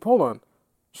 that's deep. Hold on.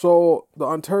 So the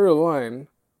Ontario line.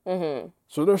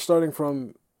 So they're starting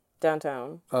from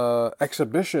downtown.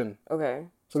 Exhibition. Okay.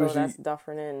 So that's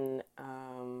Dufferin and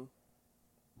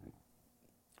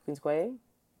Queensway.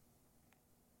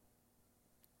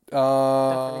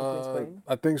 Dufferin and Queensway.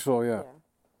 I think so. Yeah.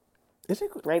 Is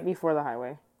it right before the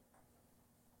highway?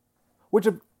 Which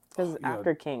because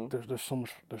after King. There's so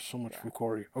much for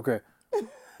Corey. Okay.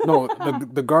 No,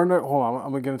 the Gardner. Hold on,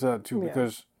 I'm gonna get into that too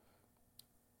because.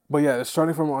 But yeah, it's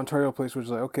starting from Ontario Place, which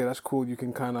is like, okay, that's cool. You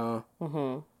can kind of,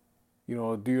 do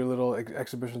your little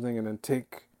exhibition thing, and then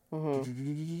take,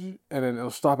 and then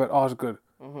it'll stop at. Oh, it's good.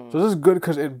 So this is good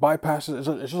because it bypasses.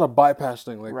 It's just a bypass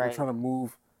thing. Like we're trying to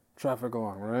move traffic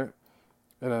along, right?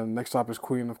 And then next stop is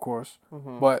Queen, of course.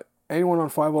 But anyone on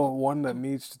 501 that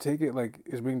needs to take it, like,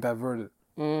 is being diverted.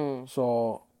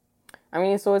 So, I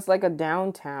mean, so it's like a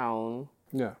downtown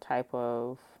type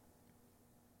of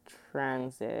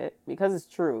transit, because it's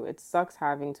true. It sucks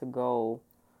having to go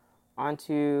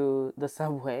onto the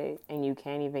subway and you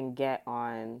can't even get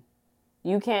on.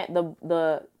 You can't.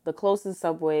 The closest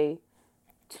subway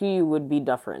to you would be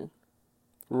Dufferin,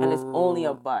 and it's only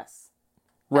a bus.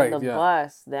 Right. And the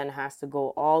bus then has to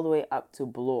go all the way up to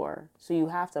Bloor, so you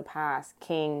have to pass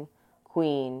King,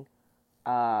 Queen,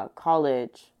 Dundas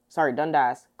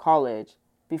College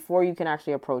before you can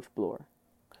actually approach Bloor.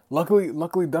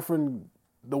 Luckily, Dufferin,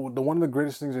 the one of the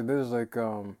greatest things they did is like,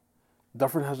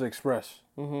 Dufferin has the express.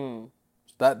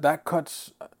 That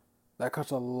cuts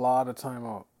a lot of time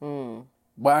out.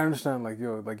 But I understand, like,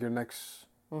 your next.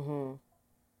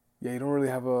 Yeah, you don't really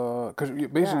have because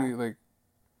basically like.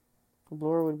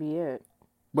 Bloor would be it.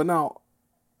 But now,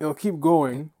 it'll keep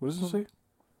going. What does it say?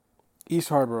 East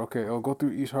Harbor. Okay, it'll go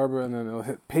through East Harbor and then it'll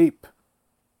hit Pape.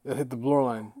 It'll hit the Bloor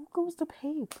line. Who goes to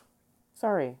Pape?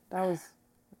 Sorry, that was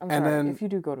I'm and sorry. then If you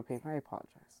do go to PAPE, I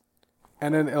apologize.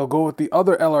 and then it'll go with the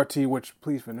other LRT, which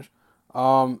please finish.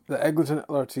 The Eglinton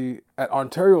LRT at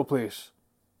Ontario Place,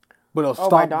 but it'll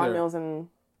stop by Don there. Mills and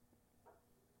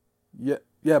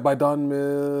Yeah, by Don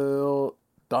Mills,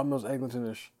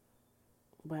 Eglinton-ish.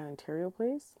 by Ontario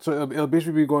Place. So it'll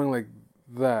basically be going like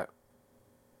that.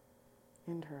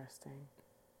 Interesting.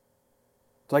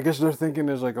 So I guess they're thinking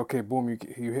is like, okay, boom,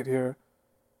 you hit here,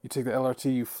 you take the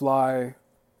LRT, you fly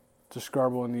to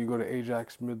Scarborough, and you go to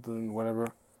Ajax, Midland, whatever,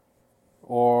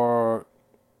 or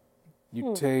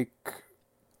you take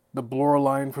the Bloor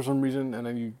line for some reason, and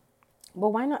then you. But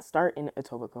why not start in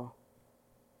Etobicoke?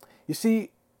 You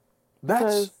see,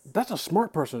 that's a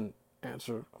smart person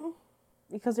answer.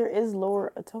 Because there is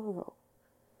Lower Etobicoke.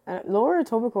 And Lower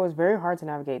Etobicoke is very hard to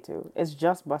navigate to. It's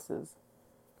just buses.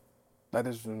 That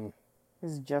is.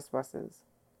 It's just buses.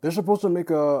 They're supposed to make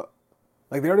a.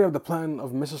 Like, they already have the plan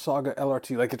of Mississauga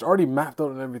LRT. Like, it's already mapped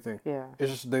out and everything. Yeah.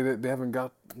 It's just they haven't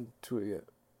got to it yet.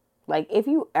 Like, if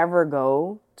you ever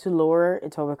go to Lower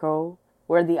Etobicoke,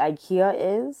 where the IKEA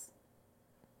is,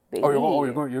 baby.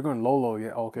 You're going Lolo, yeah,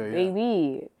 okay, yeah.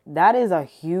 Baby, that is a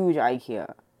huge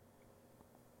IKEA.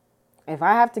 If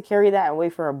I have to carry that and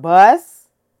wait for a bus,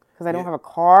 because I don't have a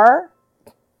car,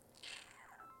 I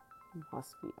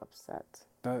must be upset.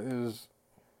 That is...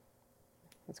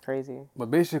 It's crazy. But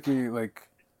basically, like,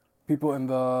 people in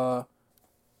the...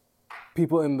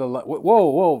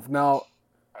 Whoa, now...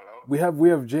 Hello? We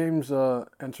have James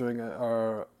entering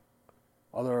our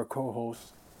other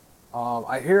co-host.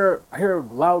 I hear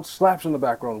loud slaps in the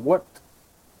background. What's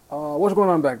going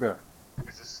on back there?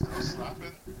 Is this still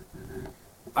slapping?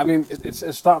 I mean, it's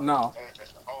stopped now.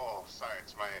 Oh, sorry.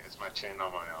 It's my chain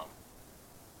on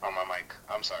my mic.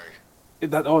 I'm sorry.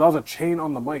 That was a chain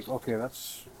on the mic. Okay,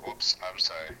 that's. Oops. I'm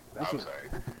sorry. Sorry.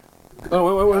 No,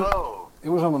 wait. Hello. It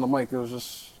wasn't on the mic. It was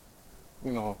just,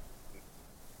 Hello,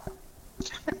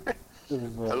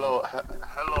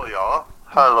 y'all.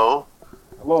 Hello.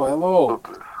 Hello.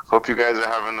 Hope you guys are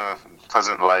having a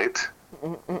pleasant light.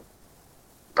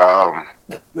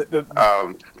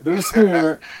 This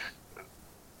here.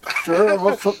 Sure.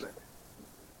 What's up?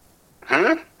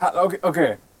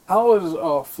 Okay. How is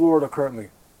Florida currently?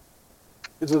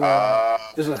 Is it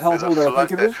helpful that I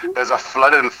think it is? There's a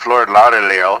flood in Fort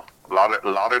Lauderdale.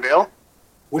 Lauderdale?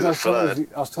 Which I was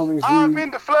telling you. I'm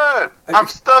in the flood. I'm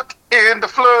stuck in the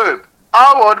flood.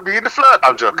 I want to be in the flood.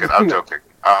 I'm joking. You don't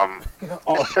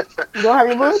have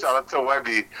your boots? Shout out to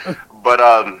Webby. But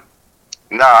I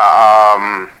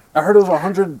heard it was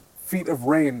 100 feet of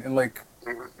rain in like.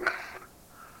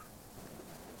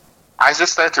 I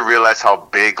just started to realize how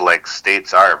big like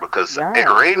states are because it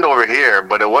rained over here,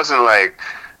 but it wasn't like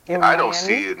I don't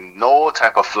see no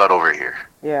type of flood over here.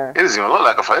 Yeah. It doesn't even look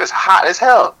like a flood. It's hot as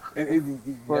hell.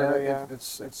 It's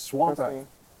swamp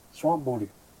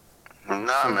booty.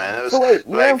 Nah, man. It was, so wait,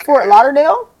 you're in Fort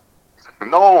Lauderdale?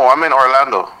 No, I'm in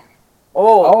Orlando.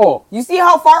 Oh. You see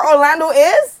how far Orlando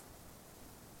is?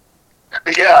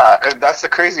 Yeah, that's the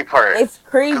crazy part. It's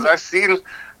crazy. Because I've seen.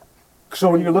 So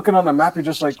when you're looking on the map, you're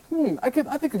just like, I think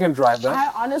I can drive that.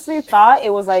 I honestly thought it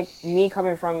was like me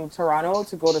coming from Toronto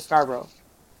to go to Scarborough.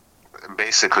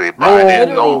 Basically, but I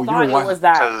didn't know. Thought it was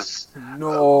that.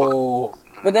 No.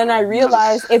 But then I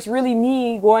realized it's really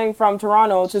me going from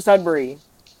Toronto to Sudbury.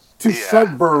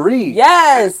 Sudbury?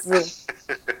 Yes!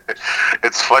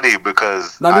 It's funny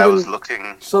because I was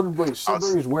looking...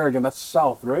 Sudbury's where again? That's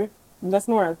south, right? That's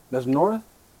north. That's north?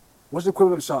 What's the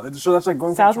equivalent of south? So that's like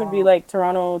going south from would be like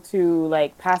Toronto to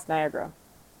like past Niagara.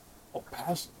 Oh,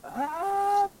 past...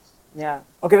 Yeah.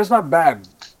 Okay, that's not bad.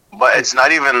 But it's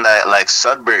not even that, like,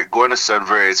 Sudbury, going to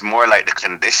Sudbury, it's more like the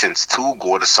conditions to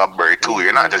go to Sudbury, too.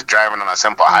 You're not just driving on a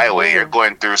simple highway. You're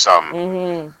going through some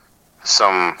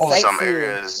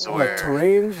areas where... Like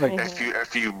terrains? Like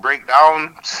if you break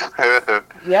down...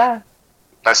 Yeah.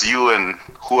 That's you and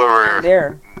whoever...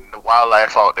 There. The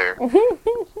wildlife out there.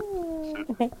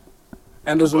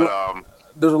 And there's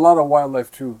a lot of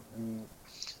wildlife, too.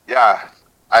 Yeah.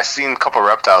 I seen a couple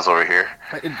reptiles over here.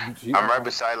 I'm right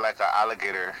beside like an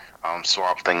alligator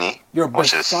swamp thingy. You're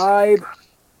beside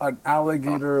an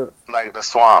alligator. Like the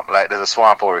swamp. Like there's a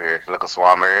swamp over here, like a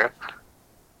swamp area.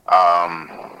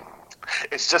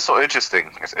 It's just so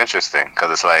interesting. It's interesting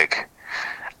because it's like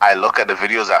I look at the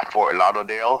videos at Fort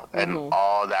Lauderdale and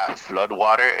all that flood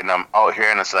water, and I'm out here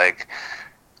and it's like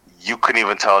you couldn't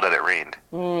even tell that it rained.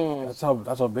 That's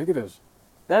how big it is.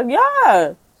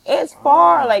 Yeah. It's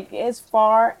far, it's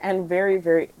far and very,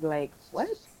 very, what?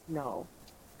 No.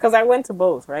 Because I went to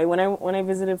both, right? When I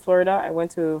visited Florida, I went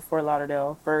to Fort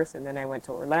Lauderdale first, and then I went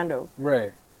to Orlando.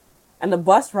 Right. And the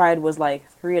bus ride was like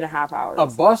 3.5 hours. A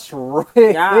bus ride?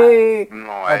 Yeah.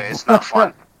 No, it's not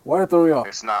fun. Why did it throw me off?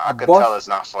 It's not. I A can bus, tell it's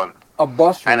not fun. a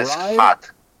bus And it's ride? hot.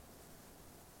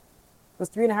 It was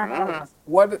 3.5 hours.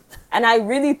 What? And I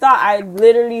literally thought,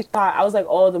 I was like,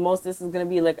 oh, the most this is going to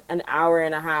be like an hour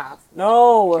and a half.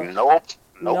 No. Nope.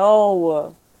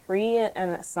 No. 3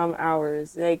 and some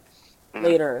hours. Like,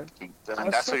 later.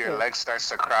 And that's where your leg starts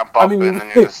to cramp up, I mean, and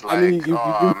then you're just like, you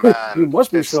man,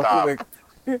 must be it so stopped.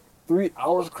 like 3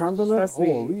 hours cramped in that. Trust me.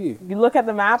 Holy. You look at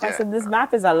the map, I Yeah. said, this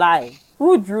map is a lie.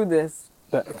 Who drew this?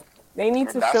 That They need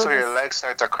to That's show where your this. legs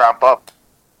start to cramp up.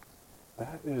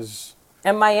 is.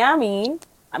 And Miami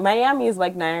is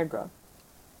like Niagara.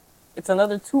 It's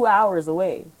another 2 hours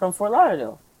away from Fort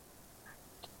Lauderdale.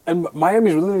 And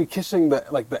Miami's literally kissing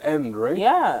the end, right?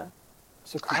 Yeah.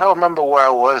 I don't remember where I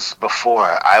was before.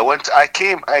 I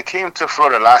came to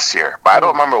Florida last year, but I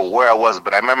don't remember where I was.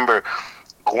 But I remember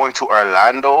going to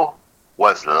Orlando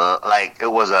was like it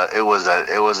was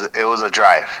a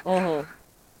drive. Mm-hmm.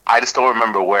 I just don't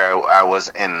remember where I was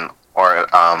in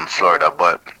Florida,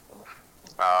 but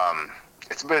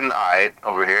it's been alright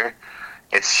over here.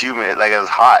 It's humid, like it's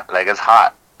hot.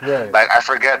 Right. Like I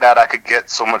forget that I could get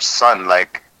so much sun,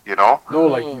 like, you know. No,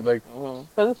 like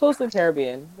Because it's close to the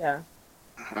Caribbean. Yeah.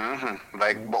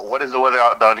 Like, but what is the weather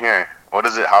out down here? What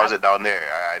is it? How is it down there?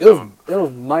 I it was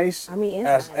don't. nice I mean,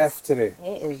 as it's nice. F today.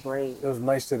 It is great. It was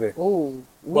nice today. Ooh.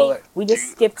 Well, like, We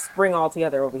just skipped spring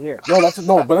altogether over here. No, that's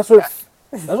what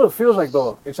it feels like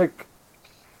though. It's like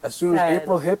as soon as Sad.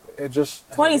 April hit, it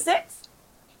just 26?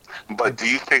 But do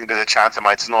you think there's a chance it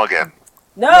might snow again?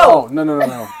 No.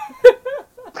 No.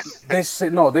 They say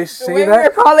no. They The say way we're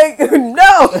that. calling,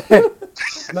 no.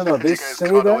 No. They You guys say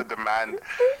caught up that. with demand.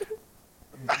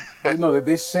 No,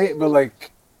 they say it, but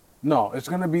like, no, it's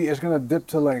gonna dip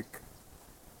to like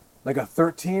a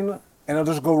 13, and it'll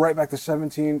just go right back to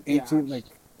 17, 18, like.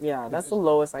 Yeah, that's the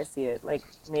lowest I see it. Like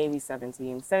maybe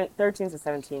 17. 13 to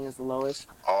 17 is the lowest.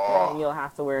 Oh, And you'll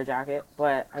have to wear a jacket,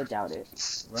 but I doubt it.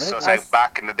 so it's like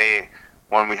back in the day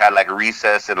when we had like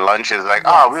recess and lunches, like,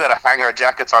 oh, we gotta hang our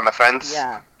jackets on the fence.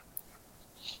 Yeah.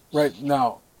 Right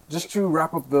now, just to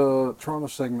wrap up the Toronto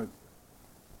segment,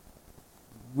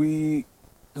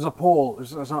 there's a poll.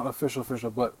 It's not official,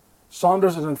 but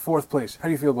Saunders is in 4th place. How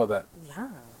do you feel about that? Yeah.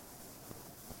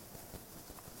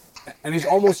 And he's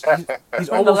almost. He's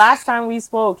From almost. the last time we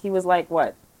spoke, he was like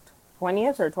what,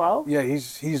 20th or 12th? Yeah,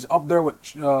 he's up there with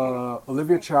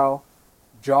Olivia Chow,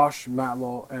 Josh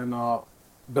Matlow, and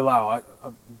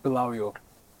Bilalio.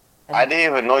 I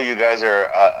didn't even know you guys are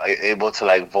able to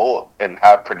like vote and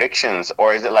have predictions,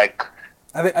 or is it like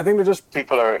I think they're just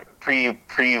people are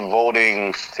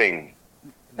pre-voting thing?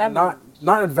 not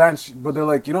advanced, but they're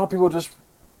like, you know how people just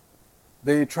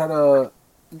they try to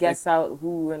Guess out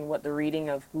who and what the reading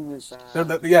of who is. they're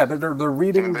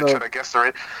reading They're trying to guess the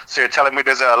rate. So you're telling me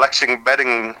there's an election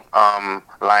betting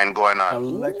line going on?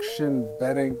 election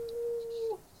betting.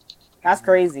 That's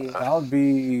crazy. That would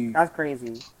be. That's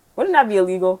crazy. Wouldn't that be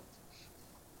illegal?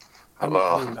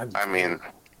 Well, I mean,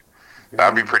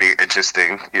 that'd be pretty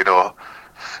interesting. You know,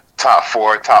 top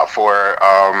four.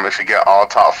 If you get all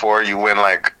top 4, you win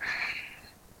like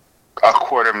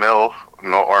 $250,000,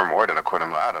 no, or more than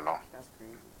 $250,000. I don't know. That's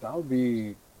crazy. That would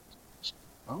be.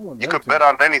 I don't want You that could to- bet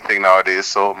on anything nowadays,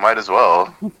 so might as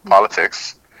well.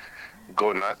 Politics,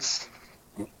 go nuts.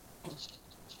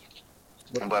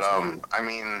 But I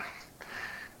mean,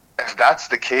 if that's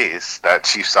the case, that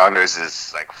Chief Saunders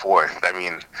is like 4th. I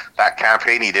mean, that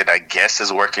campaign he did, I guess,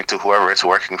 is working to whoever it's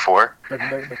working for.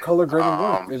 The color grading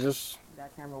work. It just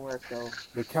That camera work though.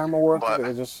 the camera work. But-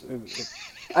 It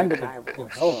Undeniable.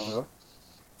 helps. You know?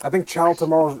 I think Chow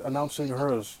tomorrow's announcing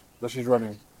hers that she's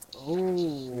running.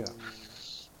 Ooh. Yeah.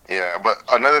 Yeah, but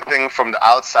another thing from the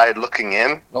outside looking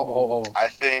in, Oh. I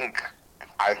think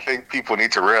people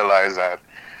need to realize that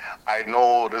I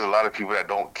know there's a lot of people that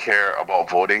don't care about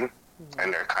voting,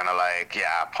 and they're kind of like,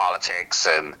 yeah, politics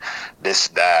and this,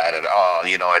 that, and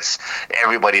it's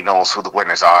everybody knows who the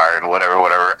winners are and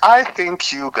whatever. I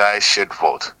think you guys should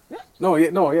vote.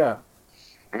 Yeah.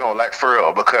 No, like for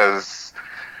real, because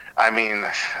I mean,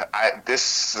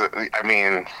 just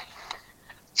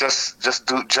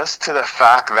to the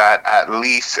fact that at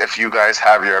least if you guys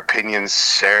have your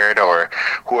opinions shared or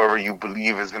whoever you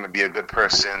believe is going to be a good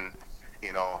person,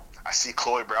 I see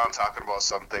Chloe Brown talking about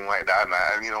something like that, and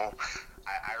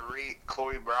I rate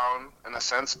Chloe Brown in a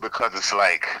sense because it's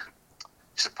like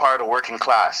she's a part of the working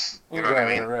class. You know what I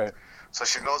mean? Right. So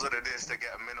she knows what it is to get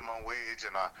a minimum wage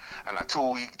and a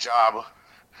 2-week job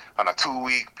on a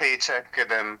 2-week paycheck, and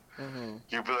then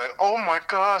you'd be like, oh my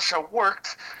gosh, I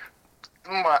worked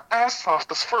my ass off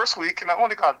this first week, and I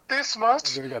only got this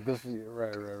much. You got this.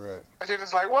 Right. And you're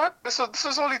just like, what? This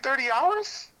is only 30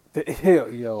 hours?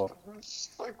 Yo.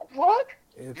 Like, what?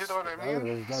 It's, You know what I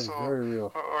mean? That's very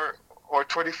real. Or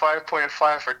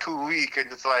 25.5 for 2 weeks,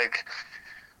 and it's like,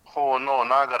 oh no,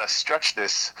 now I gotta stretch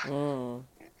this. Mm.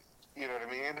 You know what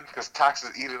I mean? Because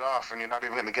taxes eat it off, and you're not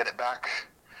even gonna get it back.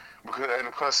 And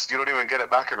of course, you don't even get it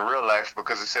back in real life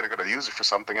because they say they're gonna use it for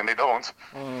something, and they don't.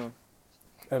 Mm.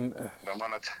 And the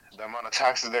amount of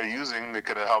taxes they're using, they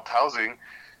could have helped housing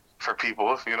for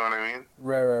people. You know what I mean?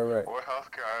 Right. Or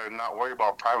healthcare, and not worry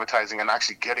about privatizing and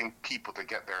actually getting people to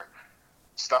get their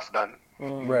stuff done.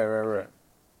 Mm. Right.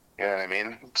 You know what I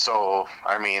mean? So,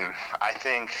 I mean, I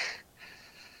think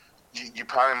you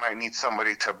probably might need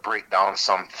somebody to break down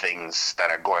some things that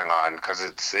are going on because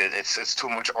it's too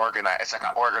much organized. It's like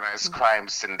an organized crime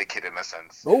syndicate in a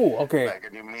sense. Oh, okay. Like,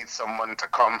 and you need someone to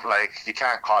come. Like, you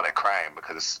can't call it crime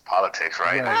because it's politics,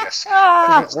 right? Right. I guess.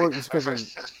 It's because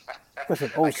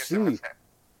an OC.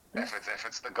 If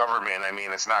it's the government, I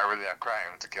mean, it's not really a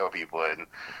crime to kill people and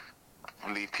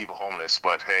leave people homeless.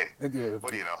 But hey,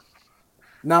 what do you know?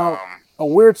 Now, a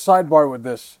weird sidebar with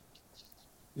this.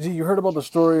 You heard about the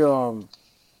story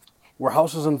where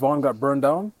houses in Vaughan got burned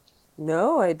down?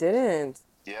 No, I didn't.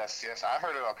 Yes, I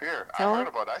heard it up here. Tell I heard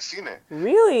about it. I seen it.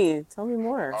 Really? Tell me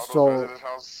more. So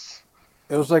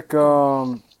it was like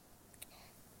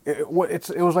it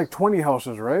was like 20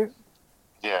 houses, right?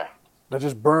 Yeah. That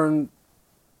just burned,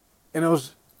 and it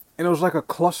was like a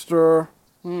cluster.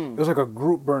 It was like a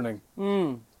group burning.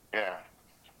 Yeah.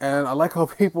 And I like how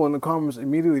people in the comments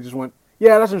immediately just went,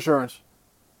 "Yeah, that's insurance."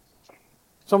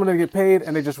 Someone didn't get paid,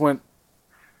 and they just went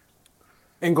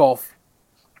engulf.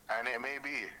 And it may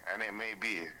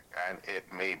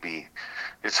be.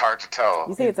 It's hard to tell.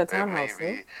 You say it's a townhouse,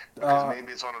 right? Because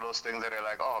maybe it's one of those things that are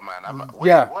like, oh man,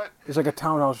 what? It's like a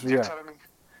townhouse. You're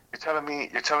telling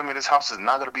me this house is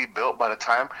not gonna be built by the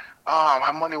time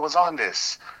my money was on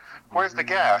this. Where's the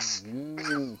gas?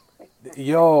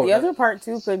 Yo. The other part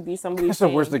too could be somebody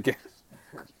saying, where's the gas?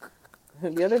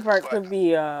 The other part could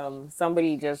be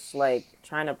somebody just like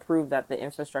trying to prove that the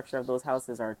infrastructure of those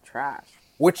houses are trash.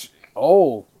 That's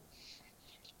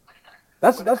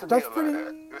pretty.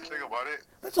 The thing about it.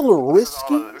 That's a little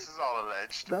risky. This is all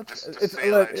alleged. It's say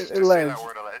alleged. Just say that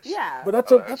word alleged. Yeah. But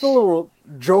that's a little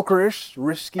jokerish,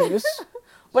 riskiness.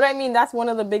 But I mean, that's one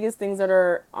of the biggest things that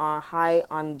are high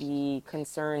on the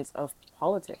concerns of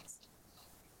politics.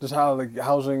 Just how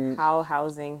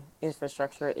housing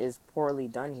infrastructure is poorly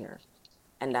done here,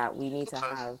 and that we need to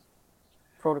have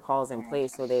protocols in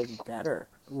place so they're better.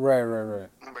 Right.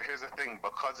 But here's the thing: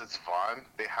 because it's Vaughan,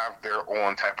 they have their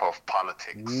own type of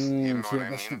politics. You know what I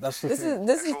mean? This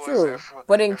is true.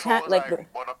 But in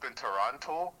one up in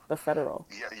Toronto, the federal.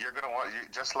 Yeah, you're gonna want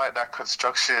just like that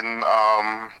construction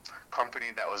company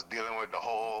that was dealing with the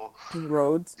whole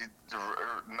roads.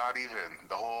 Not even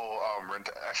the whole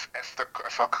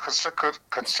if a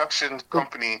construction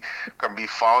company can be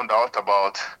found out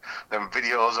about them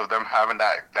videos of them having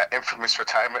that infamous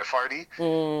retirement party.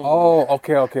 Oh,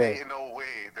 okay. Ain't no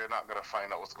way they're not gonna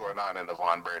find out what's going on in the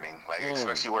Vaughan burning, like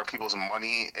especially where people's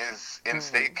money is in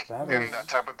stake and that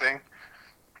type of thing.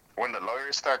 When the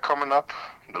lawyers start coming up,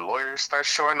 the lawyers start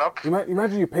showing up.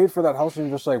 Imagine you paid for that house and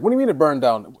you're just like, what do you mean it burned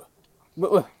down?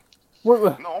 What?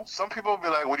 No, some people will be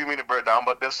like, what do you mean it burned down?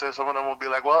 But some of them will be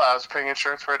like, well, I was paying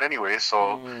insurance for it anyway,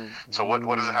 so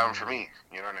what does it have for me?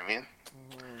 You know what I mean?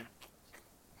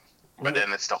 But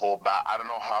then it's the whole I don't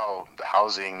know how the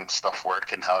housing stuff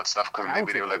work and how it's stuff, because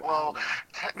maybe they were like, well,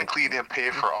 technically you didn't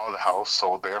pay for all the house,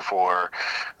 so therefore,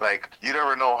 like, you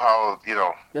never know how,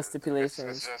 the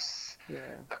stipulations. It's just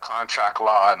the contract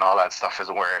law and all that stuff is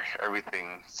where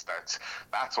everything starts.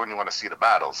 That's when you want to see the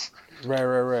battles.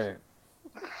 Right.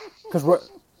 Because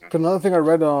another thing I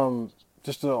read,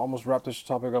 just to almost wrap this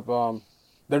topic up,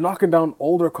 they're knocking down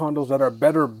older condos that are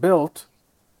better built.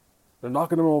 They're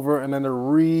knocking them over and then they're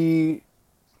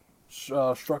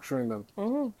structuring them.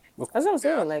 Mm-hmm. That's what I'm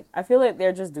saying. Like, I feel like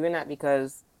they're just doing that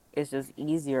because it's just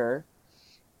easier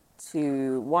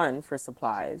to, one, for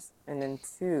supplies, and then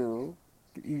two,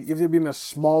 if you've been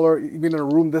you've been in a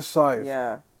room this size.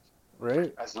 Yeah.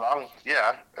 Right? It's like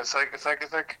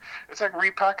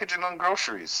repackaging on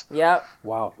groceries. Yep.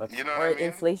 Wow. You know or what I mean?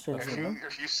 Inflation.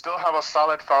 If you still have a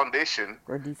solid foundation,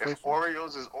 or deflation. If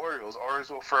Oreos is Oreos, Oreos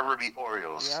will forever be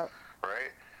Oreos. Yep.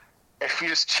 Right? If you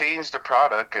just change the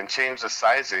product and change the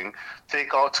sizing,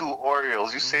 take out 2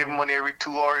 Oreos, you save money every 2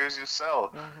 Oreos you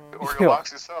sell. The Oreo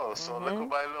box you sell. So little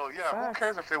by little, who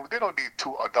cares if they don't need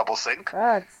a double sink?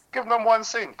 Facts. Give them 1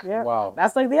 sink. Yeah. Wow.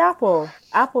 That's like the Apple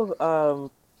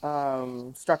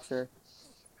structure.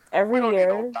 every We don't need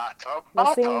year. no bathtub.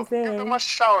 The same Bathtub. Give them thing. a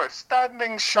shower. Standing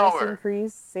Price shower.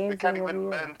 increase, They same can't thing every even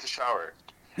year. bend to shower.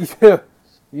 Yeah,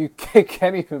 you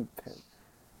can't even.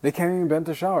 They can't even bend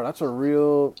to shower. That's a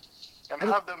real. And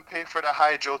have them pay for the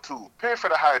hydro too. Pay for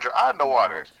the hydro and the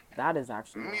water. That is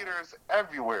actually Meters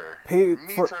everywhere. Pay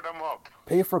Meter for them up.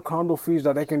 pay for condo fees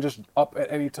that they can just up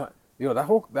at any time. Yo, that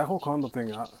whole condo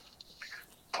thing.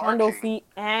 condo Parking. fee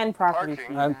and property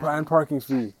Parking. fee And parking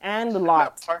fee. and the Let,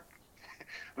 lot.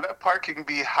 let parking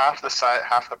be half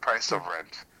the price of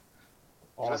rent.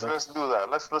 Let's do that.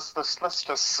 Let's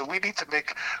just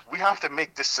we have to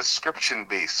make this subscription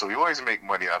based, so we always make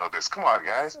money out of this. Come on,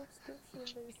 guys.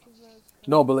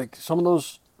 No, but like some of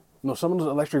those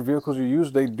electric vehicles you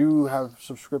use, they do have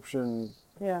subscription.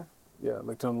 Yeah. Yeah,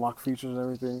 like to unlock features and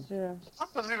everything. Yeah. I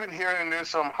was even hearing there's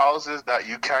some houses that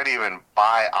you can't even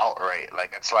buy outright.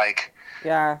 Like it's like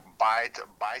Yeah. buy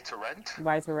to rent.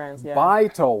 Buy to rent. Yeah. Buy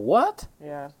to what?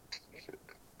 Yeah.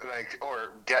 Like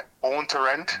or get own to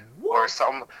rent or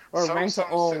some Or some, rent to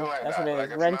something own. like That's that. what it is. Like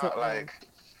it's Rent to not own. like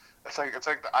it's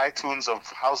like the iTunes of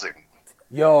housing.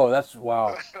 Yo, that's wow.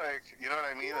 Like you know what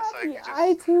I mean? It's like The you just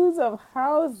iTunes of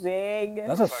housing.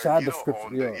 That's a it's like sad you don't description.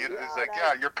 own Yeah. it's like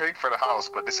yeah, you're paying for the house,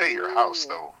 but this ain't your house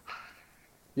though.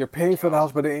 You're paying for the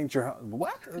house, but it ain't your house.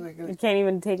 What? You can't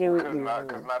even take it with Because you.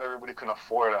 not everybody can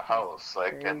afford a house,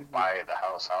 like and buy the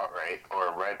house outright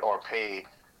or rent or pay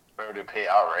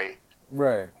outright.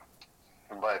 Right.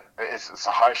 But it's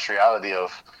a harsh reality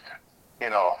of, you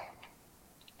know,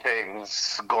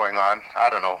 things going on. I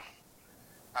don't know.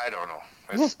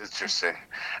 It's interesting,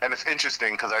 and it's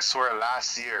interesting because I swear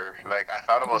last year, like I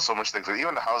thought about so much things, like,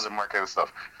 even the housing market and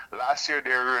stuff. Last year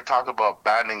they were talking about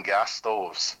banning gas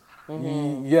stoves.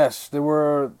 Yes, they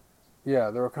were.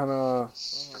 Yeah, they were kind of.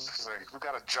 It's like we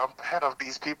gotta jump ahead of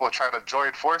these people trying to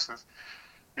join forces.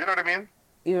 You know what I mean?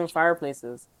 Even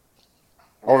fireplaces.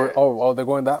 Oh, they're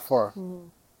going that far. Mm-hmm.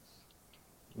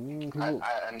 People,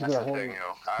 And that's the thing, you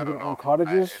know. I people don't own know.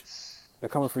 cottages. They're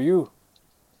coming for you.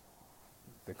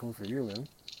 They're coming for you, man.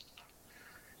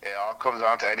 It all comes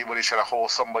down to anybody trying to hold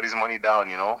somebody's money down,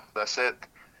 you know? That's it.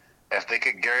 If they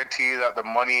could guarantee that the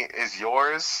money is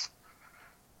yours,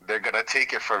 they're going to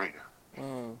take it from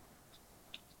you.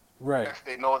 Right. If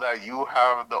they know that you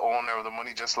have the owner of the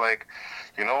money, just like,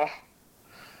 you know,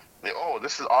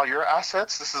 this is all your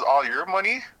assets? This is all your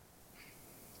money?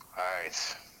 All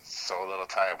right. So little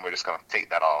time, we're just going to take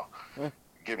that all.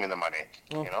 Give me the money,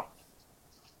 you know?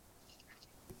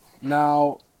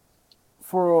 Now,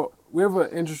 we have an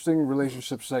interesting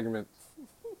relationship segment.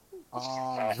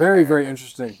 Very, very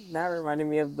interesting. That reminded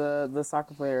me of the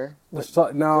soccer player.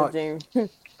 Now, James.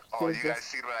 Oh, you guys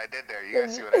see what I did there? You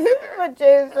guys see what I did there? But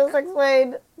James just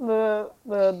explained the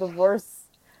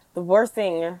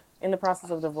divorcing in the process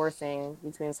of divorcing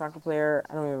between a soccer player.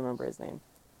 I don't even remember his name.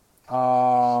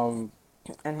 And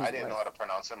his I didn't know how to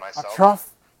pronounce it myself. Atraf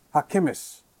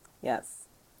Hakimis. Yes.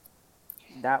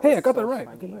 That Hey, was I got so that right.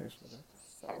 funny. Nice.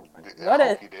 So funny. I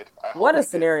hope you did. I hope What you a did.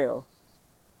 scenario.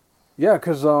 Yeah,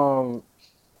 because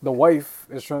the wife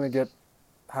is trying to get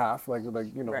half, like you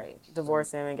know. Right.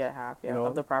 Divorce him and get half You know?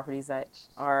 of the properties that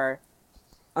are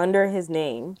under his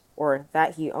name or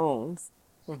that he owns.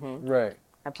 Right.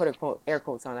 I put air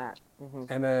quotes on that.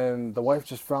 And then the wife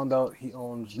just found out he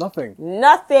owns nothing.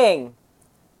 Nothing.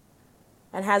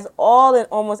 And has all and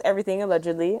almost everything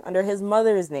allegedly under his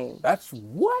mother's name. That's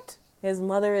what? His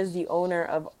mother is the owner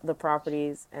of the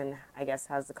properties and I guess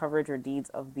has the coverage or deeds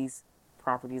of these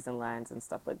properties and lands and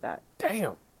stuff like that.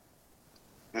 Damn.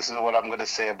 This is what I'm going to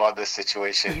say about this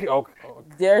situation. Okay.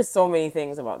 There's so many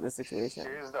things about this situation.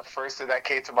 Here's the first thing that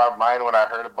came to my mind when I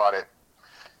heard about it.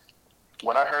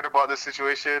 When I heard about this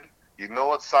situation, you know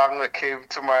what song that came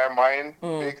to my mind?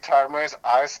 Big Timers,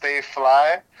 I Stay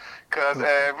Fly. Because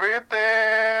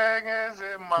everything is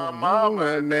in my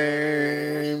mama's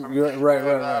name. Right.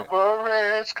 I'm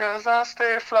rich because I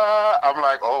stay fly. I'm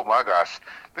like, oh my gosh,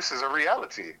 this is a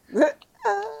reality.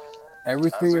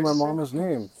 Everything in my mama's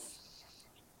name.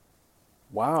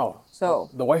 Wow. So.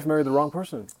 The wife married the wrong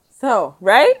person. So,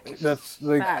 right? That's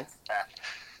like. Facts.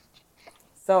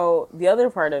 So, the other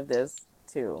part of this,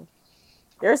 too.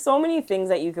 There are so many things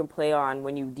that you can play on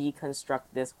when you deconstruct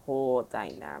this whole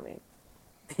dynamic.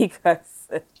 Because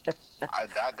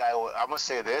that guy, I'm going to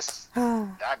say this.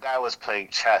 That guy was playing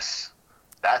chess.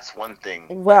 That's one thing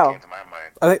Well, that came to my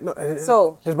mind. I think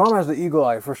so his mom has the eagle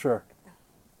eye for sure.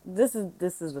 this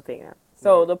is the thing now.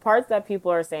 So the parts that people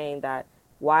are saying that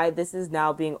why this is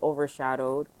now being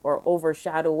overshadowed or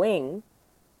overshadowing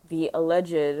the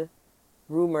alleged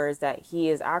rumors that he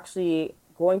is actually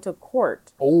going to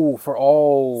court Oh, for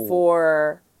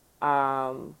for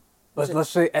let's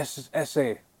say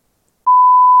SA.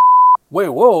 Wait,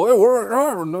 whoa,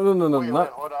 no, Wait, not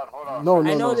hold on. no, So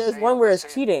I no, know no. there's one where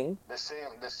it's cheating. The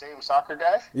same soccer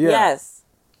guy. Yeah. Yes.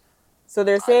 So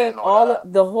they're I saying didn't know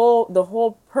that. the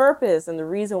whole purpose and the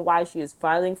reason why she is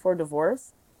filing for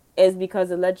divorce is because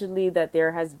allegedly that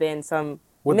there has been some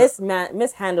With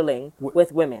mishandling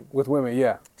with women. with women,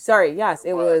 yeah. Sorry, yes,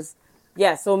 it What? was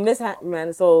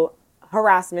so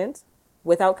harassment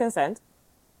without consent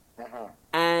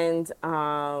and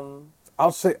I'll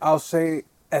say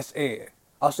SA.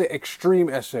 I'll say extreme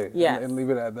SA Yes. and leave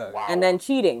it at that. Wow. and then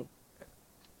cheating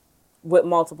with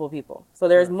multiple people. So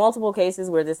there's multiple cases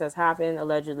where this has happened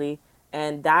allegedly,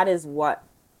 and that is what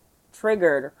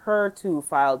triggered her to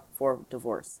file for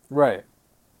divorce. Right.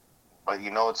 But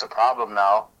you know it's a problem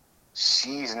now.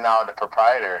 She's now the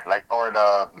proprietor, like, or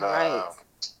the Right.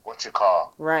 what you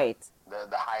call Right.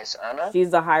 the highest earner.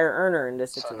 She's the higher earner in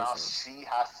this So situation. now she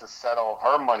has to settle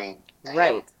her money to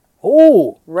Right. him.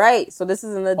 Oh. Right. So this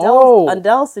is an Oh.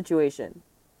 Adele situation.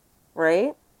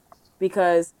 Right?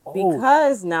 Because Oh.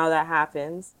 now that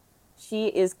happens, she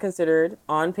is considered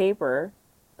on paper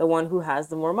the one who has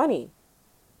the more money.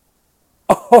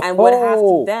 And would have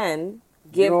to then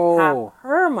give half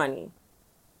her money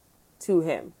to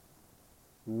him.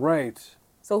 Right.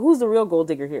 So who's the real gold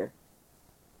digger here?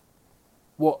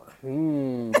 Well,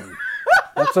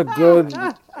 that's a good.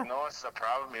 You know what's the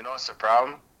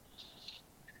problem?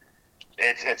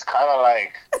 It's kind of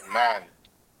like, man.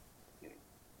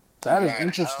 That is man,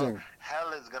 interesting.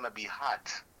 Hell is gonna be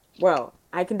hot. Well,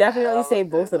 I can definitely say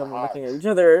both of them are hot. looking at each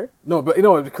other. No, but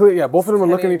it's clear. Yeah, both of them are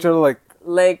looking at each other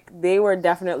like They were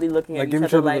definitely looking at Like, each give other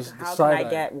each other like, the how can side I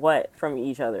eye. get what from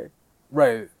each other?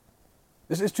 right.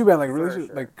 It's too bad. Like sure.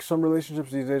 like some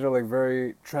relationships these days are like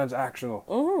very transactional.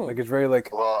 Mm-hmm. Like it's very like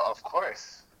Well, of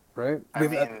course. right. I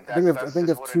mean, that's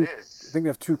just what two. it is. I think they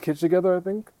have two kids together. I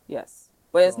think. Yes.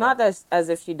 But it's not as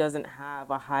if she doesn't have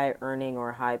a high earning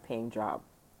or high paying job.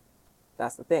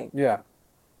 That's the thing. Yeah.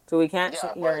 So we can't Yeah,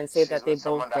 sit here but and say she's that they with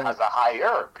someone both that don't. has a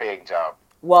higher paying job.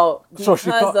 Well, So because she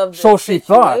thought- of the so she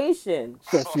thought. situation.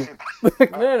 So So she,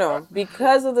 No.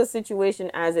 Because of the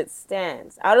situation as it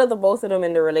stands. Out of the both of them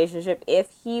in the relationship, if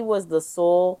he was the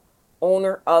sole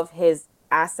owner of his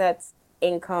assets,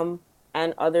 income,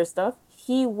 and other stuff,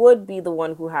 he would be the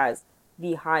one who has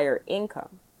the higher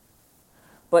income.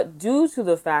 But due to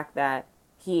the fact that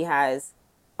he has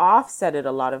offsetted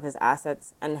a lot of his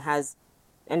assets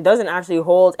and doesn't actually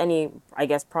hold any, I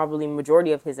guess probably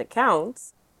majority of his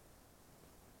accounts,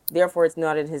 therefore it's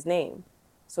not in his name.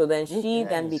 So then she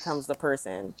then becomes the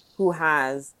person who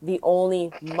has the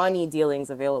only money dealings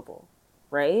available,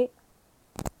 right?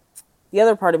 The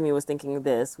other part of me was thinking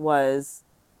this was,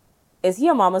 is he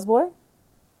a mama's boy?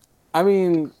 I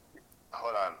mean,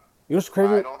 Hold on. you know what's I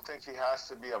crazy? don't think he has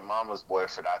to be a mama's boy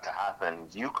for that to happen.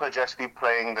 You could just be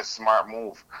playing the smart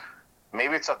move.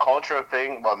 Maybe it's a cultural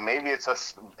thing, but maybe it's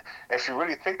if you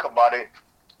really think about it,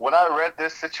 when I read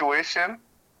this situation,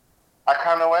 I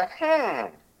kind of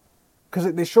went,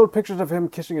 Because they showed pictures of him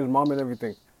kissing his mom and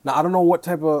everything. Now I don't know what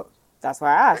type of. That's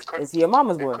why I asked, is he a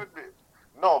mama's boy?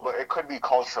 No, but it could be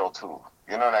cultural too.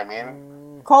 You know what I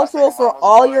mean? Cultural I think for mama's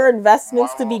all boy, your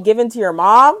investments to be mama- given to your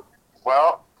mom?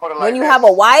 Well, put it like When you this. have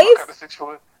a wife? Look at the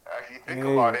situation. If you think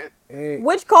about it, Hey,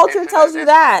 Which culture tells you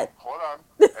that? Hold on.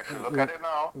 If you look at it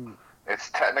now, it's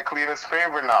technically in his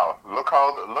favor now. Look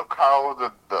how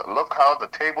the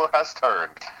table has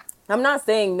turned. I'm not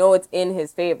saying no, it's in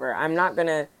his favor. I'm not going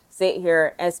to sit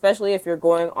here, especially if you're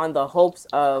going on the hopes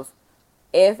of,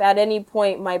 if at any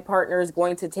point my partner is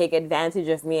going to take advantage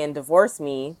of me and divorce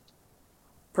me,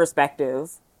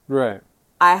 perspective, right.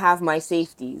 I have my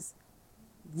safeties.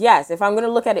 Yes, if I'm going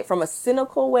to look at it from a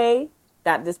cynical way,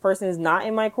 that this person is not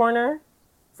in my corner,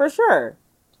 for sure,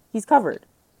 he's covered.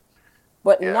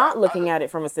 But Yeah, not looking at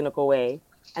it from a cynical way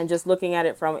and just looking at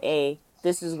it from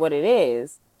this is what it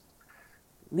is,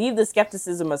 leave the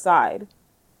skepticism aside.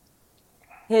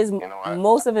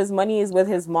 Most of his money is with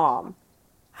his mom.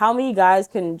 How many guys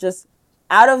can just,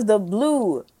 out of the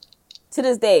blue, to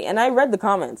this day, and I read the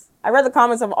comments. I read the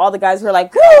comments of all the guys who are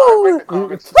like, woo!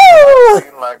 Woo!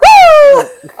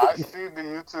 I see the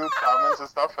YouTube comments and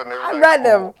stuff, and they're I like, read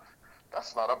them.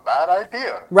 that's not a bad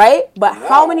idea. Right? But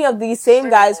how Whoa. many of these same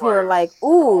guys who are Boys like,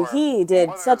 ooh, or he did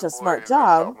mother's such a smart boys or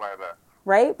job, something like that.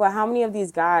 right? But how many of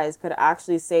these guys could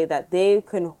actually say that they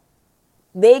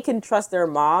can trust their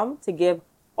mom to give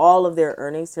all of their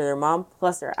earnings to their mom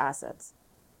plus their assets?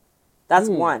 That's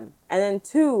one. And then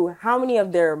two, how many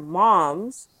of their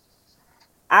moms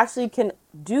actually can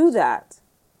do that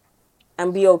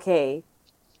and be okay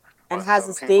and But has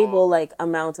some a stable people-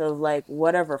 amount of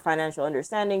whatever financial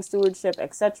understanding, stewardship,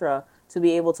 etc., to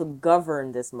be able to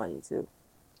govern this money too?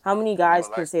 How many guys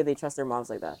But could like say they trust their moms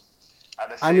like that? at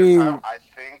the I same time, mean, I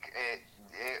think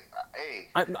hey,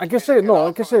 I can it say could no. all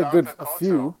I can come say down to a cultural.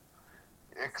 few.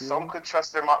 Some could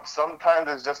trust their mom.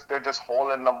 Sometimes they're just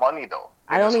holding the money though.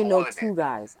 They're I just only know holding 2 it.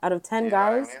 guys. Out of 10 You know what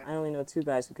I guys, mean? I only know 2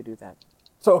 guys who could do that.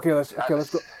 So I let's just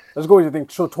go. Let's go with your thing.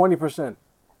 So 20%,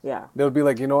 Yeah. they'll be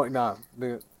like, you know what? Nah.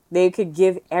 They could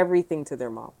give everything to their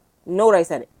mom. Know what I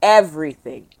said?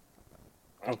 Everything.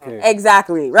 Okay.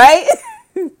 Exactly, right?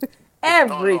 no.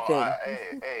 Everything.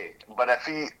 But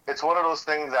if it's one of those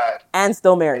things that And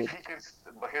still if married. he could.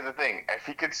 But here's the thing: if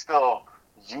he could still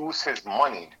use his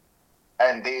money,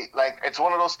 and they like, it's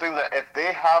one of those things that if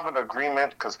they have an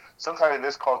agreement, because sometimes it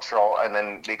is cultural, and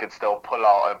then they could still pull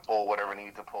out and pull whatever they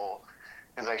need to pull.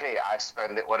 It's like, hey, I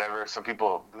spend it, whatever. Some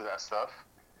people do that stuff.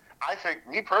 I think,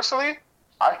 me personally,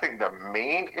 I think the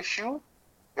main issue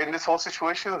in this whole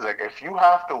situation is like if you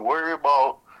have to worry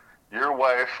about your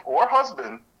wife or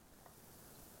husband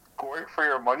going for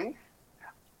your money,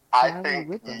 I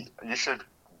think you should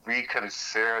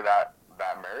reconsider that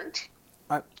marriage.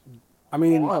 I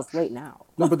mean, Well, it's late now.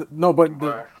 but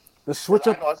the switch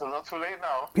I up. know it's a little too late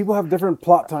now. People have different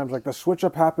plot times. Like the switch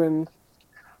up happened.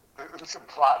 Some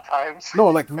plot times. No,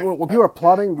 like when people are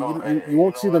plotting, No, you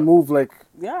won't know see the what? move like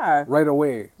Yeah. right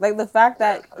away. Like the fact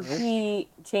that he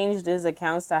changed his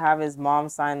accounts to have his mom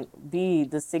be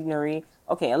the signatory.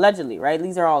 Okay, allegedly, right?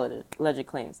 These are all alleged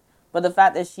claims. But the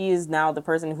fact that she is now the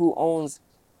person who owns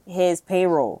his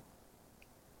payroll.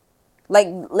 Like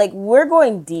we're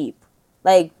going deep.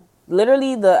 Like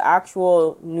literally the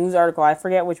actual news article, I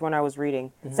forget which one I was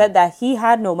reading, said that he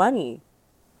had no money.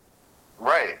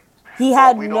 Right. He But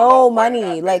had we don't know no when money.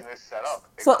 that Like business set up.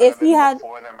 It so could if have he been had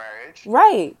before the marriage.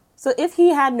 right. So if he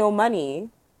had no money,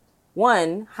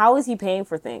 one, how is he paying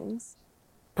for things?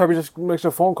 Probably just makes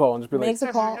a phone call and just be Makes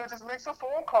a call. Just makes a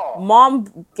phone call.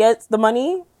 Mom gets the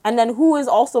money, and then who is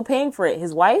also paying for it?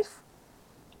 His wife?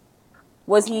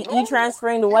 Was he No,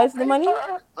 e-transferring the you wife the pay money?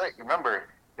 for it. Like, remember,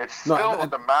 it's no. still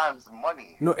the man's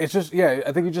money. No, it's just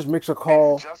I think he just makes a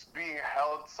call. It's just being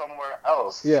held somewhere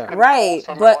else. Yeah. He could Right,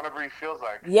 pull from it but whenever he feels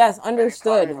like. yes,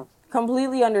 understood. Anytime.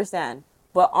 Completely understand.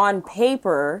 But on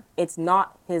paper, it's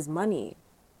not his money.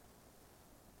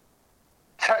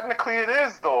 Technically, it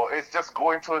is though. It's just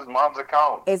going to his mom's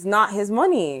account. It's not his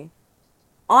money.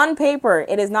 On paper,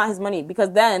 it is not his money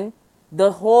because then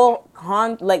the whole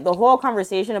the whole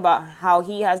conversation about how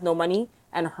he has no money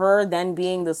and her then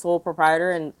being the sole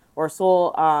proprietor and or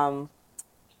sole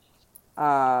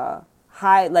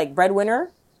high like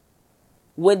breadwinner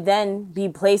would then be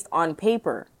placed on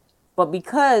paper. But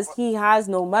because he has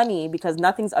no money, because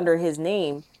nothing's under his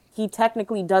name, he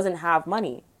technically doesn't have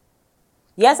money.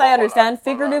 Yes, I understand.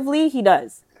 Figuratively, he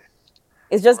does.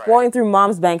 It's just going through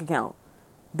mom's bank account.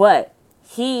 But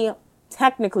he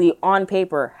technically, on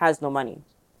paper, has no money.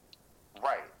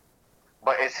 Right.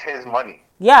 But it's his money.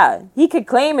 Yeah, he could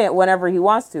claim it whenever he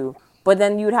wants to, but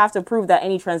then you'd have to prove that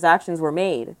any transactions were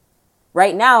made.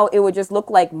 Right now, it would just look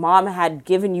like mom had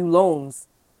given you loans.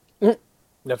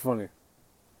 That's funny.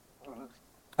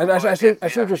 I see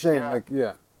what you're saying. Yeah. Like,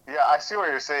 yeah. Yeah, I see what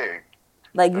you're saying.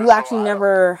 Like, you So actually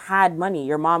never had money.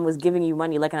 Your mom was giving you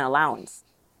money like an allowance.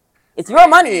 It's your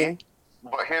money,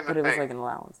 But here's the but it was thing. like an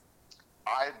allowance.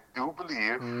 I do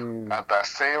believe at the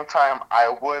same time,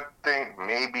 I would think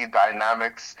maybe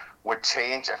dynamics would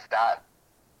change if that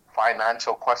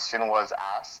financial question was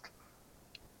asked.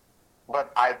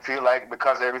 But I feel like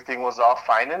because everything was all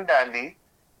fine and dandy,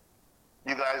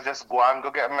 you guys just go out and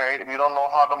go get married. If you don't know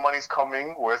how the money's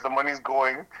coming, where's the money's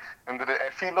going, and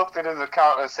if he looked at his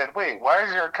account and said, wait, why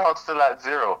is your account still at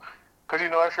zero? Because,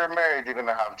 if you're married, you're going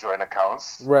to have joint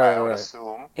accounts. Right, I would right.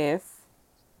 assume.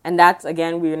 And that's,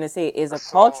 again, we're going to say is a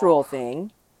cultural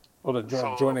thing. Oh, the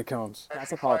joint accounts.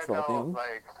 That's a cultural thing.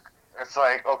 Like, it's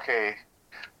like, okay,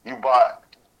 you bought,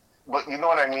 but you know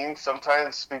what I mean?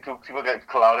 Sometimes people get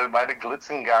clouded by the glitz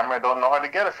and glamour, don't know how to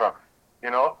get it from.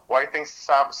 Why do you think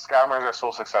scammers are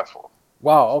so successful?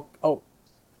 Wow. Oh,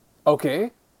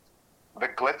 okay. The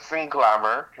glitz and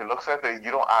glamour, it looks like you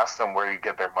don't ask them where you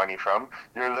get their money from.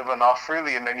 You're living off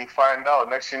freely, and then you find out,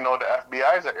 next you know, the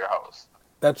FBI's at your house.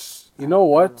 That's, you know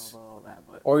what?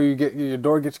 Or you get your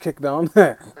door gets kicked down.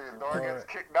 Your door gets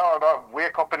kicked down,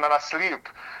 wake up in a sleep.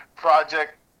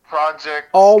 Project,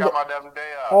 scammer them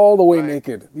there. All the way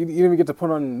naked. You didn't even get to put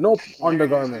on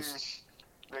undergarments.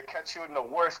 They catch you in the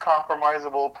worst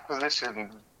compromisable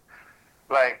position.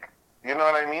 Like, you know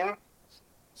what I mean?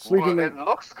 Sleeping. Well, it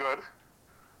looks good.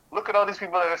 Look at all these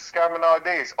people that are scamming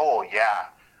nowadays. Oh yeah,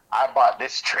 I bought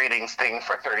this trading thing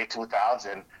for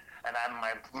 $32,000, and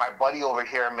my buddy over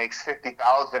here makes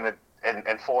 $50,000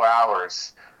 in 4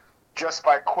 hours just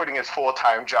by quitting his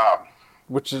full-time job.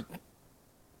 Which is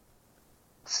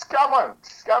scamming.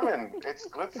 It's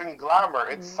glitz and glamour.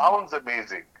 It sounds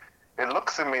amazing. It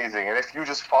looks amazing. And if you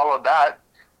just follow that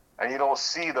and you don't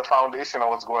see the foundation of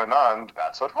what's going on,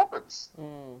 that's what happens.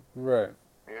 right.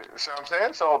 You see what I'm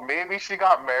saying? So maybe she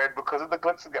got married because of the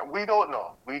glitz and glamour. We don't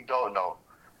know.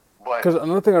 But Because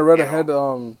another thing I read ahead,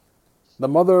 the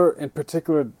mother in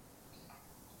particular,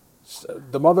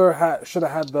 the mother should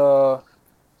have had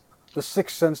the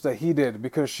sixth sense that he did,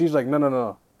 because she's like,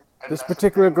 no. This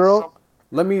particular girl,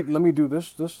 let me do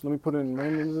this. Let me put in.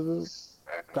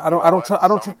 I don't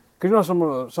trust. Because you know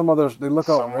some others, they look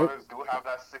out, right? Others do have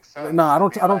that sixth sense. Nah, I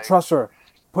don't trust her.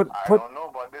 I don't know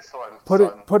about this one.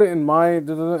 Put it in my,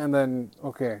 and then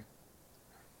okay.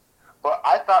 But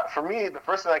I thought, for me, the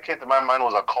first thing that came to my mind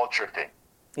was a culture thing.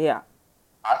 Yeah.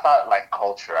 I thought like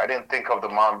culture. I didn't think of the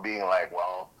mom being like,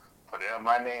 well, put it in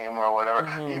my name or whatever.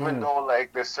 Even though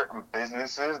like there's certain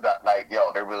businesses that like,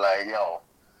 yo, they'll be like, yo,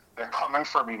 they're coming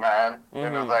for me, man.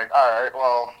 And it's like, all right,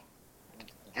 well,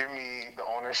 give me the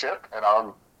ownership and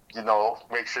I'll,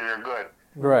 make sure you're good.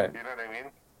 Right. You know what I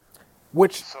mean?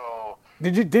 Which, so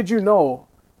did you know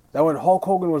that when Hulk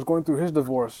Hogan was going through his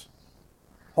divorce,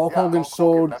 Hulk Hogan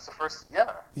sold. That's the first.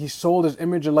 He sold his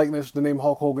image and likeness, the name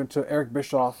Hulk Hogan, to Eric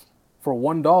Bischoff for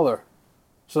 $1,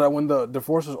 so that when the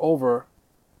divorce was over,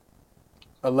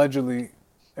 allegedly,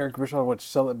 Eric Bischoff would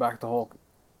sell it back to Hulk,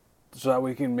 so that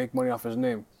way he can make money off his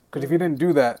name. Because if he didn't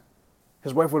do that,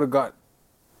 his wife would have got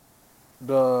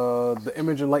the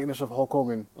image and likeness of Hulk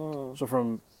Hogan. So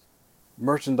from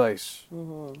merchandise.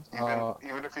 Even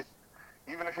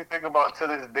if you think about to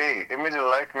this day, image and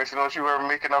likeness, you know what you were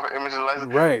making off of image and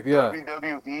likeness? Right, yeah.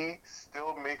 WWE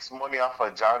still makes money off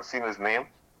of John Cena's name.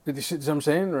 Did you see what I'm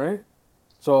saying, right?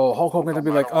 So Hulk Hogan would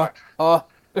be like,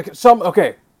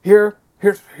 here,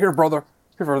 brother,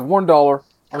 here for $1.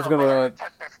 I'm just gonna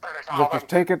just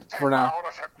take it for now.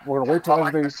 We're gonna wait till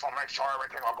everything. Make sure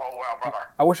everything will go well, brother.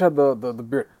 I wish I had the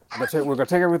beard. We're gonna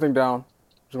take everything down.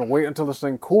 Just gonna wait until this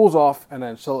thing cools off and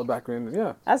then sell it back in.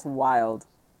 Yeah. That's wild.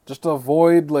 Just to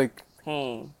avoid like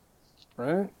pain.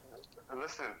 Right?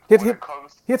 Listen, he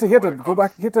had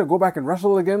to go back and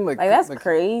wrestle again. Like that's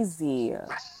crazy.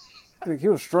 Like he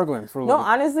was struggling for a little bit.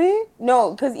 Honestly,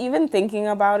 no, because even thinking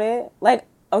about it, like,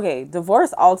 okay,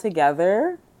 divorce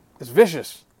altogether. It's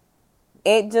vicious.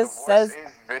 It just says,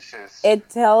 it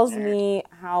tells me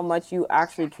how much you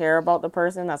actually care about the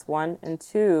person. That's one. And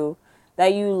two,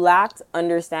 that you lacked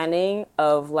understanding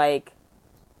of like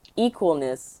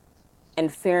equalness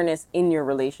and fairness in your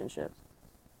relationship.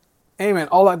 Hey man,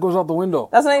 all that goes out the window.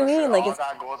 That's what I mean. Like, all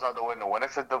that goes out the window when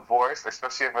it's a divorce,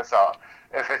 especially if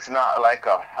it's not like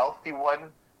a healthy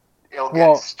one. It'll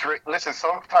get strict. Listen,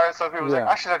 sometimes some people like,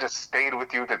 I should have just stayed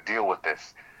with you to deal with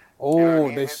this. Oh, you know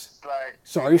what I mean?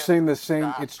 So are you saying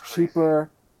it's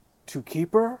cheaper to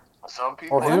keep her? Some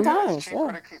people, or him? Sometimes, it's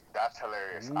cheaper to keep. That's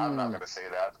hilarious. I'm not gonna say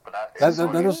that, but that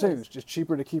doesn't say it's just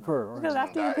cheaper to keep her. Because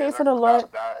after you pay for the lawyer,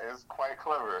 that is quite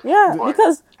clever. Yeah,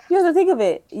 because you have to think of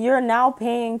it. You're now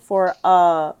paying for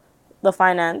the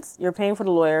finance. You're paying for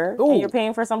the lawyer, and you're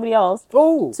paying for somebody else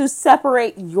to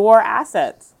separate your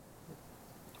assets.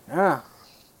 Yeah.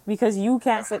 Because you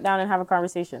can't sit down and have a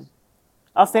conversation,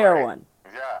 a fair one.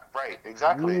 Yeah, right.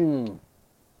 Exactly.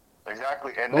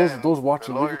 Exactly. And those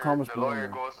watching, leave your comments below. The lawyer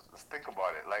goes, think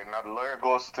about it. Like, now the lawyer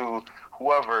goes to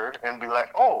whoever and be like,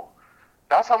 oh,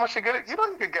 that's how much you get it? You know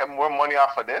you could get more money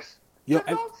off of this? Don't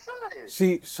say.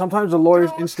 See, sometimes the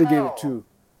lawyers instigate it too.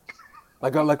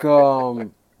 Like a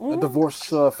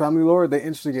divorce family lawyer, they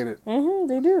instigate it. Mm-hmm,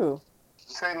 they do.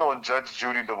 This ain't no Judge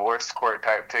Judy divorce court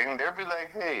type thing. They'll be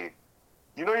like, hey,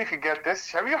 you know you could get this.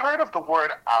 Have you heard of the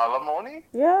word alimony?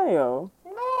 Yeah, yo.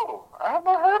 No, I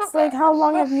haven't heard of It's like, how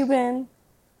long have you been?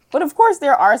 But of course,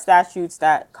 there are statutes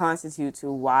that constitute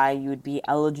to why you would be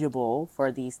eligible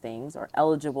for these things or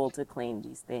eligible to claim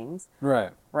these things.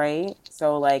 Right. Right?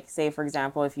 So, like, say, for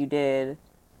example, if you did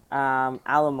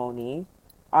alimony,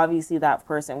 obviously that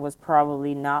person was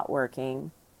probably not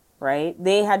working, right?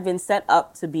 They had been set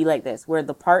up to be like this, where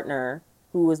the partner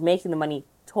who was making the money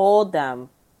told them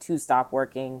to stop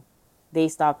working. They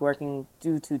stopped working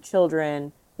due to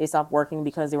children. They stopped working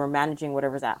because they were managing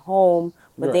whatever's at home,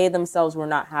 but they themselves were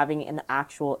not having an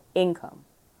actual income.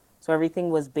 So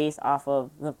everything was based off of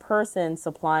the person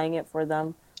supplying it for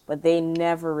them, but they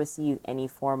never received any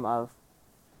form of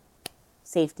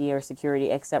safety or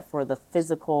security except for the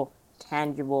physical,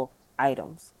 tangible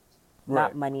items,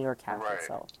 not money or cash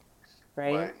itself.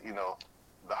 Right? But,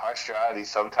 the harsh reality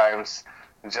sometimes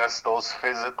just those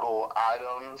physical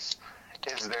items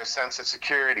is their sense of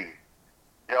security.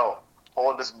 Yo,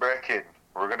 hold this bracket.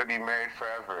 We're going to be married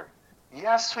forever.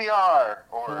 Yes, we are.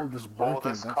 Or Hold this hold bracket.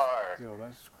 this car. Yo,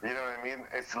 that's You know what I mean?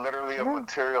 It's literally a Yeah.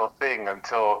 material thing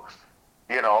until,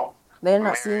 you know, They're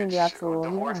not seeing the marriage or actual.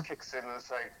 divorce Yeah. kicks in and it's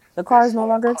like, The car this is no phone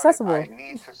longer call that I accessible.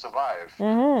 need to survive.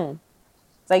 Mm-hmm.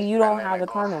 It's like you And don't then have the it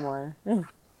car goes, no more.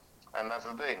 and that's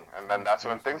the thing. And then that's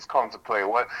when things come to play.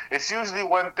 What it's usually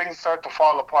when things start to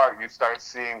fall apart, you start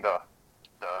seeing the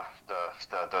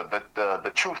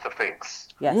truth of things.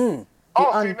 Yes. Mm.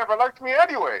 Oh, so you never liked me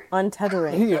anyway.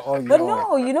 Untethering. yo. But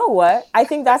no, you know what? I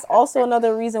think that's also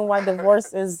another reason why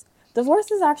divorce is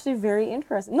actually very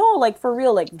interesting. No, like for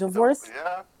real, like divorce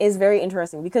Yeah. is very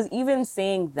interesting because even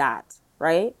saying that,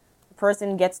 right? The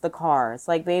person gets the car. It's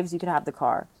like, babes, you can have the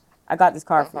car. I got this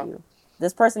car for you.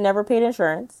 This person never paid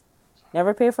insurance,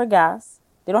 never paid for gas.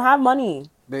 They don't have money.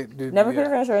 They did. Never paid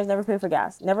for insurance, never paid for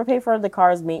gas, never paid for the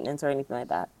car's maintenance or anything like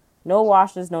that. No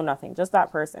washes, no nothing. Just that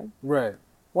person. Right.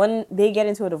 When they get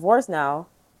into a divorce now,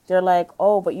 they're like,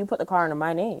 oh, but you put the car under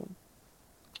my name.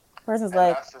 Person's And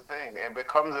like, that's the thing. It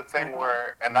becomes a thing my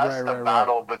where, and that's the Right.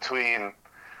 battle between,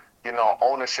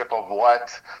 ownership of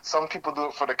what. Some people do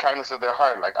it for the kindness of their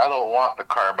heart. Like, I don't want the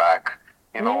car back.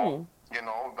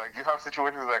 Like you have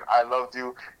situations like, I loved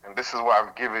you, and this is why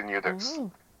I'm giving you this.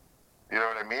 You know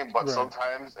what I mean? But Right.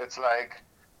 sometimes it's like,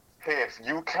 hey, if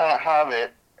you can't have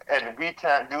it and we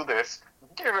can't do this,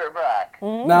 give it back. Now,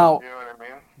 You know what I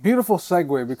mean? beautiful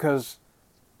segue because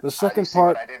the You second see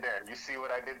part, what I did there? You see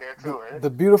what I did there too, right? the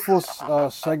beautiful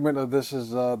segment of this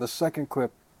is the second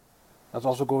clip that's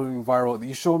also going viral.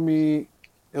 You showed me.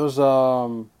 It was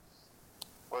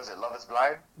Was it Love is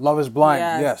Blind? Love is Blind.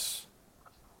 Yes. Yes.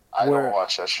 I Where- don't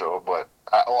watch that show, but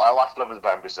I watched Love is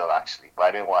Blind Brazil actually, but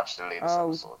I didn't watch the latest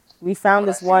episode. we found But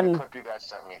this I seen the one. clip you guys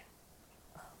sent me.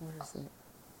 Where is it?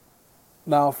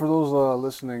 Now, for those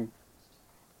listening,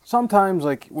 sometimes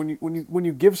like when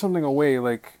you give something away,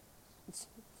 like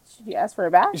Should you ask for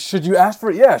it back? should you ask for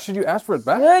it? Yeah, should you ask for it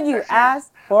back? Should you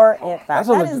ask for it back? That's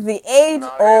That a is the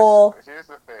age-old Here's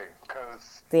the thing,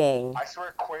 because thing. I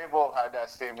swear Quavo had that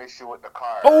same issue with the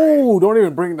car. Oh, don't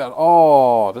even bring that.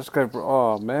 Oh, this guy.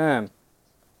 Oh man,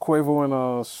 Quavo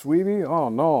and Sweetie. Oh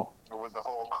no. With the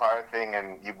whole car thing,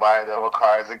 and you buy the whole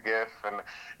car as a gift, and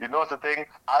you know what's the thing?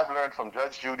 I've learned from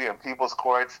Judge Judy and people's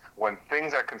courts, when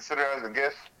things are considered as a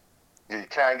gift, you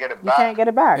can't get it You back. can't get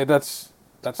it back. Yeah, that's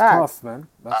Facts. tough, man.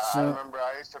 That's I remember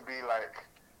I used to be like,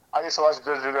 I used to watch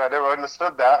Judge Judy, I never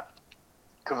understood that,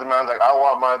 because the man's like, I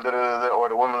want my da-da-da-da, or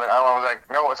the woman like, I was like,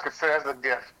 no, it's considered as a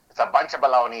gift. It's a bunch of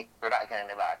baloney. You're not getting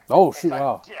it back. Oh It's shoot! a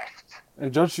Wow. gift.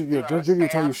 And Judge Judy will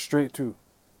tell you straight too.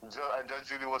 Judge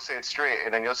Judy will say it straight,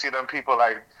 and then you'll see them people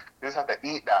like, you just have to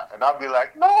eat that, and I'll be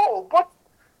like, no, but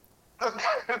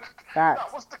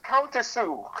that was the counter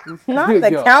sue. Not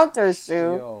the Yo. counter sue.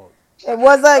 Yo. It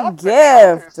was a Not the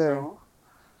counter gift. sue.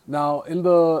 Now in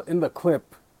the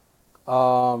clip,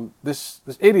 this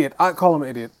idiot, I call him an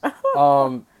idiot.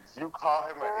 You call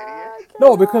him an idiot?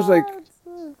 No, because like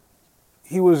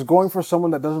he was going for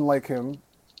someone that doesn't like him,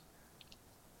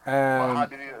 But how and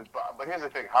did he? But here's the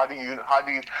thing: how did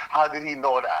he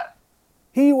know that?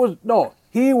 he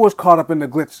was caught up in the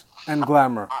glitz and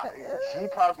glamour. He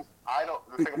probably. I don't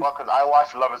think about, because I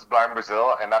watch Love Is Blind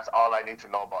Brazil, and that's all I need to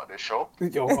know about this show.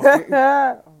 Yo, okay.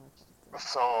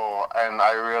 So, and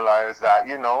I realized that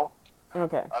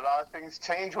Okay. a lot of things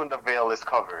change when the veil is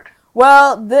covered.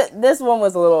 Well, this one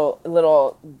was a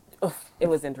little. It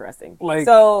was interesting. Like-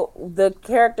 so the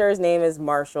character's name is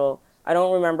Marshall. I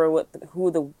don't remember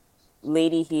who the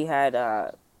lady he had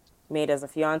made as a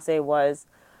fiance was.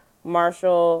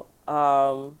 Marshall,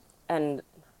 and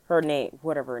her name,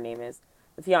 whatever her name is,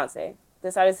 the fiance,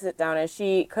 decided to sit down and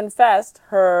she confessed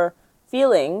her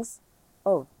feelings.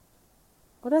 Oh,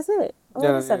 that's it. Oh,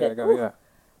 I just said it. Ooh. Yeah.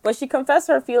 But she confessed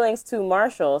her feelings to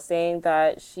Marshall, saying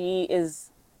that she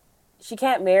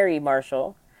can't marry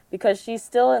Marshall because she's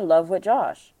still in love with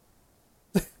Josh.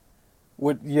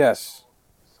 Yes.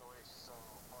 So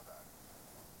hold on.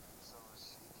 So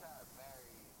she can't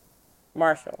marry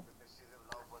Marshall. because she's in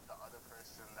love with the other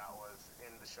person that was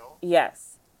in the show.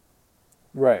 Yes.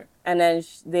 Right. And then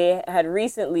they had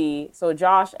recently, so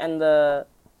Josh and the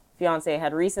fiance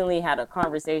had recently had a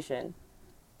conversation,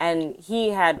 and he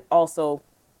had also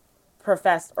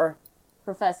professed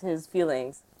his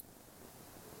feelings.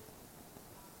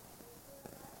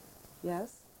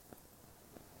 Yes.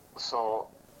 So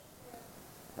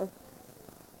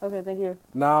Okay, thank you.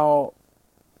 Now,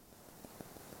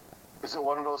 is it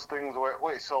one of those things where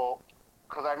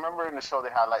because I remember in the show they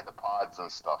had like the pods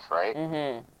and stuff, right?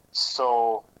 Mm-hmm.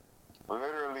 So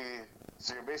literally,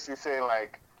 so you're basically saying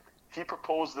like he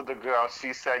proposed to the girl.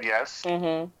 She said yes.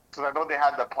 Mm-hmm. So I know they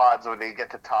had the pods where they get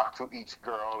to talk to each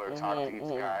girl or talk to each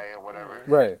guy or whatever.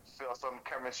 Right. Feel some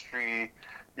chemistry,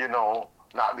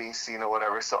 not being seen or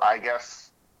whatever. So I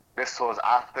guess this was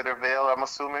after the veil, I'm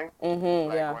assuming. Mm-hmm.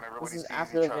 Like when everybody This is sees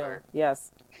after each the veil. other.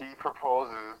 Yes. He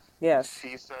proposes. Yes.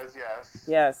 She says yes.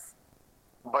 Yes.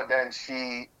 But then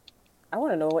she I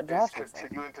want to know what is Josh was like.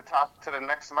 continuing to talk to the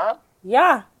next man.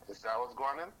 Yeah. Is that what's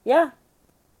going on? Yeah.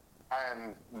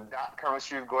 And that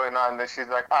chemistry is going on. Then she's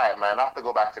like, all right, man, I have to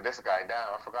go back to this guy. Damn,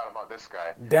 I forgot about this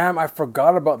guy. Damn, I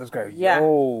forgot about this guy. Yeah.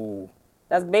 Yo.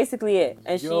 That's basically it.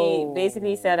 And she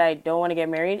basically said, I don't want to get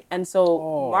married. And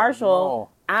so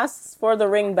Marshall asks for the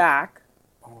ring back.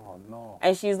 Oh, no.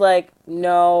 And she's like,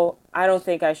 no, I don't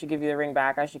think I should give you the ring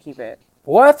back. I should keep it.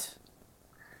 What?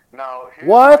 Now, here's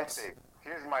What? my thing.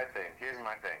 Here's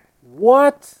my thing.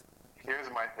 What? Here's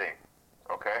my thing.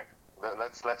 Okay?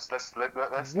 Let's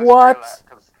What?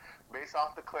 Because based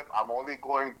off the clip, I'm only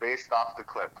going based off the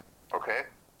clip. Okay?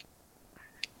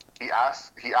 He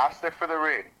asked her for the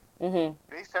ring. Mm-hmm.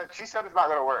 She said it's not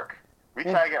gonna work. We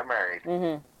try to get married.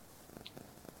 Mm-hmm.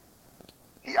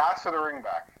 He asked for the ring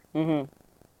back. Mm-hmm.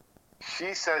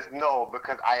 She says no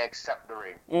because I accept the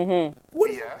ring. Mm-hmm.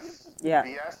 BS. Yeah.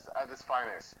 BS at its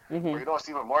finest. Mm-hmm. Where you don't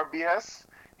see even more BS.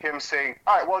 Him saying,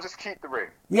 all right, well, just keep the ring.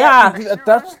 Yeah.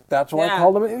 That's why I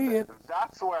called him an idiot.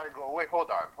 That's where I go, wait, hold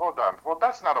on. Well,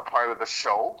 that's not a part of the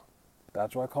show.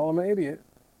 That's why I call him an idiot.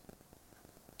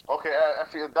 Okay,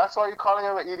 if that's why you're calling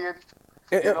him an idiot.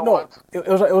 It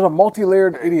was a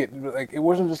multi-layered idiot. Like it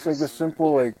wasn't just like this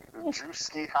simple like.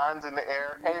 Drewski hands in the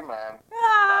air. Hey man.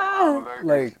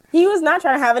 Like he was not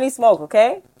trying to have any smoke.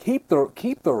 Okay. Keep the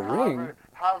ring.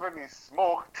 Have any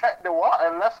smoke? Take the what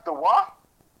and left the what?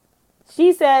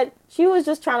 She said she was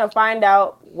just trying to find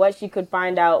out what she could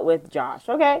find out with Josh.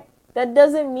 Okay. That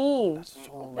doesn't mean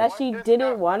that she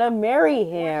didn't want to marry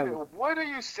him. What are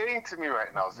you saying to me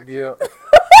right now, Zaki? Yeah.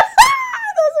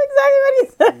 That's exactly what he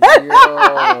said. Yo.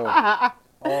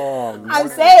 Oh, I'm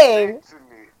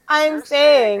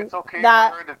saying it's okay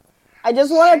that for her to, I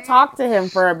just want to talk to him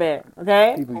for a bit,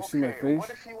 okay? People, you see my face? What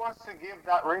if he wants to give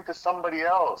that ring to somebody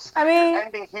else? I mean, you're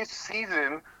ending his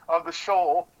season of the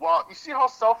show. Well, you see how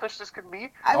selfish this can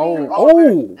be.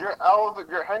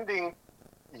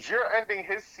 You're ending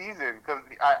his season because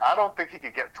I don't think he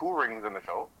could get 2 rings in the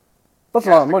show. That's a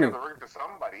lot of money. Give the ring to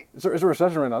somebody. It's a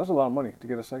recession right now. That's a lot of money to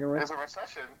get a second ring. It's a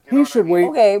recession. He should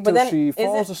wait but till she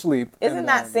falls asleep. Isn't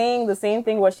that saying the same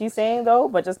thing what she's saying though,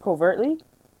 but just covertly?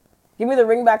 Give me the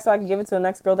ring back so I can give it to the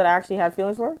next girl that I actually had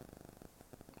feelings for.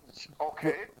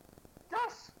 Okay.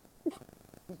 Yes.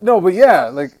 No, but yeah,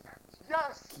 like.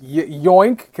 Yes.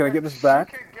 Yoink! Can I get this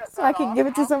back? So I can give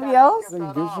it to somebody else? Then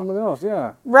give it to somebody else,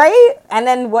 yeah. Right? And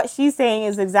then what she's saying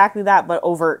is exactly that, but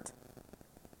overt.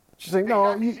 She's like,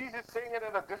 no. She's just saying it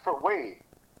in a different way.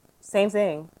 Same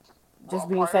thing. Just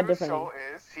being said differently. Part of the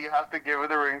show is he has to give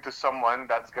the ring to someone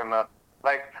that's gonna,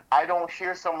 like, I don't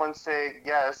hear someone say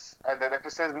yes, and then if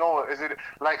it says no, is it,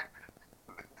 like,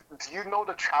 do you know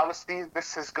the travesty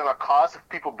this is gonna cause if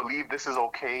people believe this is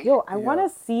okay? Yo, I want to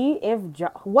see if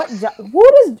what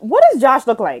does Josh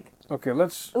look like? Okay,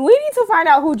 let's. We need to find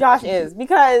out who Josh is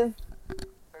because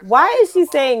why is she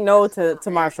saying no to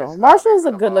Marshall? Marshall's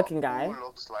a good-looking guy. Who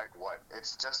looks like what?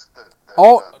 It's just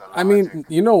I mean,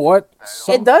 you know what?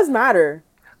 It does matter.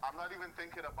 I'm not even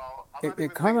thinking about.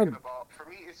 For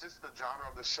me, it's just the genre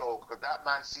of the show because that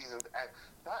man's season and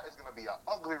that is gonna be an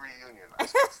ugly reunion.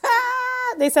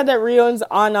 They said that reunion's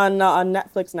on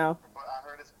Netflix now. But I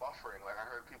heard it's buffering. Like I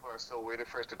heard people are still waiting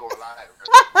for it to go live.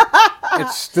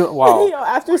 It's still wow. Yo,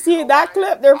 after seeing that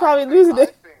clip, they're probably losing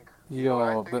it.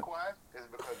 I think why is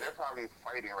because they're probably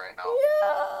fighting right now.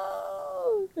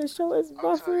 Yo, the show is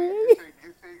buffering. You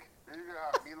think you're gonna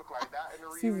have me look like that in the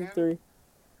reunion? Season 3.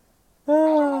 I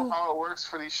don't know how it works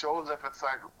for these shows if it's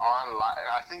like on live.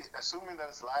 I think, assuming that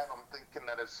it's live, I'm thinking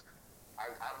that it's. I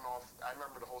don't know if I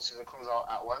remember the whole season comes out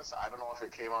at once. I don't know if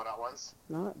it came out at once.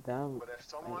 Not them. But if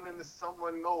someone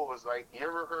knows, like you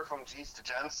ever heard from G's to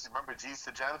Gents? Remember G's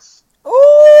to Gents? Ooh,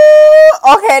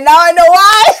 okay, now I know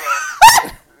why.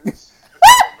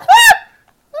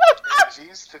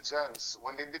 G's to Gents,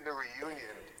 when they did the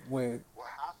reunion, what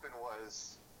happened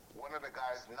was one of the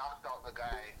guys knocked out the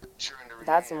guy during the reunion.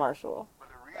 That's Marshall. But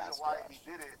the reason why he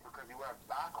did it because he went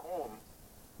back home,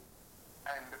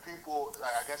 and the people,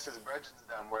 like, I guess his brethren to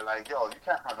them were like, "Yo, you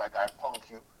can't have that guy punk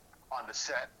you on the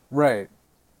set." Right.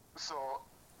 So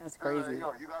That's crazy.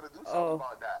 Yo, you got to do something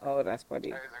about that. Oh, that's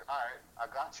funny. And he's like, all right,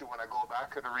 I got you when I go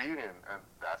back to the reunion. And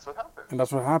that's what happened. And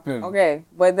that's what happened. Okay,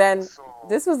 but then So,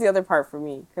 this was the other part for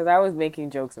me because I was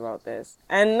making jokes about this,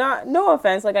 and no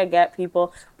offense, like I get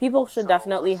people should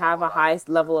definitely have a high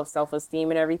level of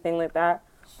self-esteem and everything like that,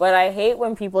 but I hate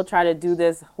when people try to do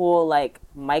this whole like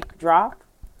mic drop,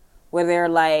 where they're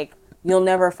like, "You'll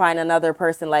never find another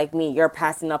person like me. You're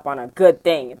passing up on a good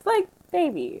thing." It's like,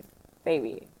 baby.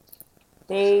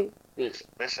 Listen. In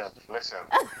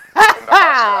the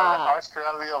harsh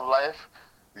reality of life,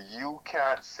 you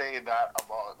can't say that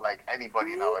about like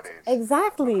anybody nowadays.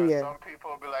 Exactly. Because some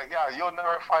people will be like, yeah, you'll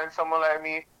never find someone like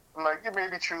me. I'm like, it may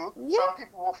be true. Yeah. Some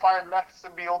people will find less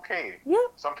and be okay. Yeah.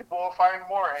 Some people will find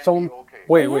more and be okay.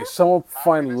 Wait, some will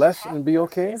find less and be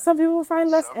okay? Some people will find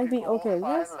less Some and be people okay. will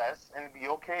find Yes. less and be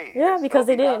okay. Yeah, And because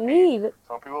still they be didn't happy. need.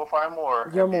 Some people will find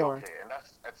more You're and be more. okay. And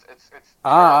that's it's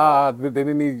They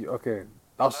didn't need. Okay,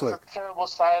 that's that's slick. a terrible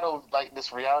side of like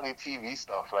this reality TV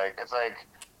stuff. Like it's like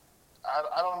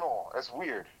I don't know. It's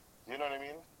weird. You know what I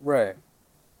mean? Right.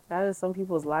 That is some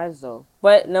people's lives though.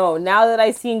 But no, now that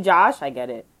I've seen Josh, I get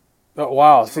it. Oh,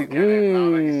 wow. See, You get it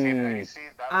now that you see that. You see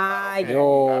that. I get it.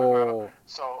 Yo.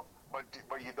 So, but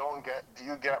you don't get. Do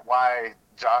you get why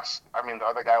the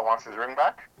other guy wants his ring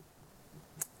back?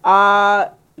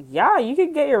 Yeah, you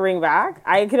could get your ring back.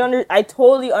 I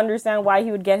totally understand why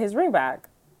he would get his ring back.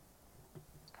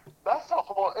 That's the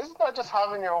whole. Isn't that just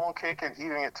having your own cake and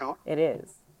eating it too? It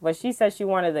is. But she said she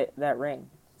wanted that ring.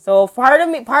 So part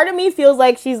of me feels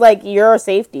like she's like your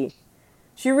safety.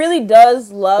 She really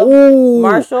does love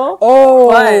Marshall.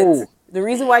 But the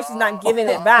reason why she's not giving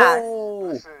it back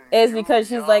is because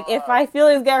she's like, if my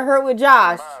feelings get hurt with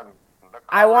Josh,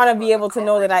 I want to be able to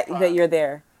know that you're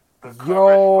there.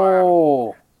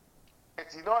 Yo.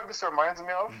 You know what this reminds me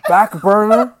of? Back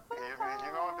burner?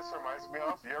 You know what this reminds me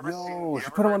of? You ever Yo, seen? she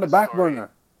put him on the back burner.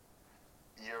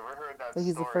 You ever heard that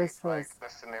He's the story? first Like choice. the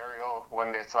scenario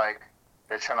when it's like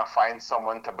they're trying to find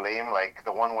someone to blame, like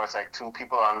the one where it's like two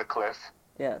people on the cliff,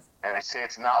 Yes. and they say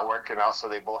it's not working out, so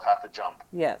they both have to jump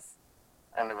Yes.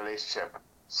 in the relationship.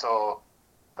 So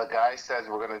the guy says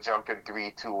we're gonna jump in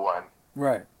 3, 2, 1.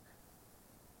 Right.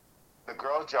 The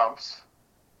girl jumps.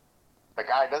 The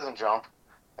guy doesn't jump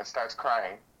and starts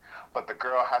crying, but the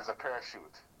girl has a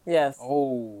parachute. Yes.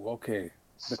 Oh, okay.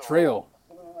 So Betrayal.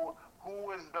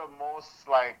 who is the most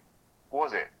like, what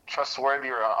was it, trustworthy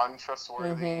or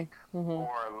untrustworthy, or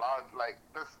a lot like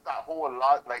that whole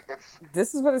lot like it's.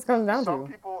 This is what it's coming down Some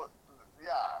to. people, yeah.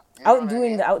 You know what I Outdoing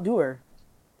mean? the outdoor.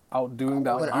 Outdoing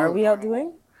that. What are we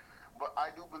outdoing? But I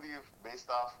do believe, based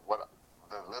off what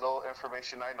the little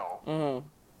information I know, Mm-hmm.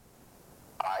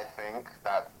 I think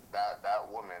that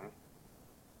woman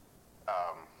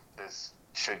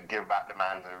should give back the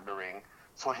man the ring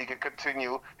so he can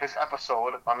continue his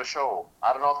episode on the show.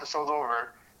 I don't know if the show's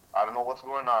over. I don't know what's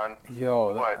going on.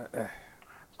 Yo. But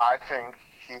I think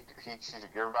he should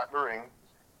give back the ring.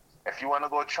 If you want to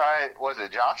go try it, was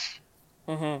it Josh?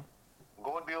 Mm-hmm.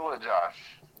 Go deal with Josh.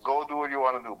 Go do what you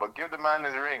want to do. But give the man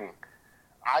his ring.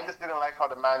 I just didn't like how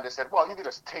the man just said, well, you can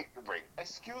just take the ring.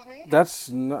 Excuse me? That's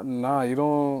nah, you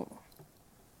don't.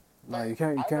 Nah, you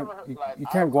can't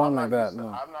go on like that. No.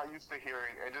 I'm not used to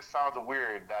hearing. It just sounds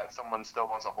weird that someone still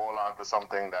wants to hold on to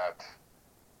something that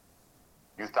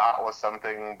you thought was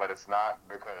something, but it's not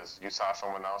because you saw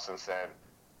someone else and said,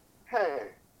 "Hey,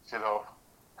 you know."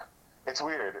 It's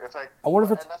weird. It's like. I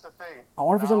wonder if and that's the thing. I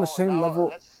wonder if it's on the same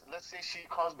level. Let's say she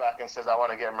comes back and says, "I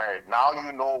want to get married." Now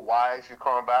you know why she's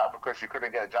coming back, because she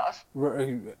couldn't get Josh.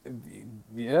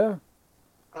 Yeah.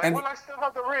 Like, well, I still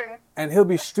have the ring. And he'll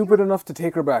be stupid enough to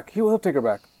take her back. He'll take her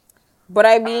back. But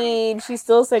I mean, she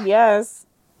still said yes.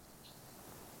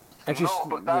 And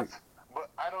but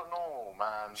I don't know,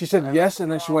 man. She said yes,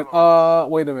 and then she went,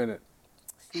 wait a minute.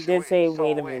 She did say,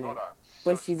 wait a minute. Hold on.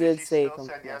 But she did say she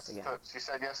said yes again. she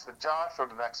said yes to Josh or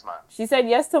the next man? She said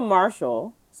yes to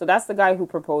Marshall. So that's the guy who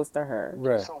proposed to her.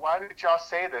 Right. So why did y'all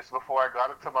say this before I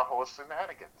got into my whole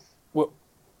shenanigans? Well,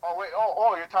 oh, wait.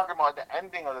 You're talking about the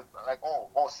ending of the, like,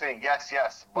 saying yes.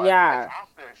 But Yeah. it's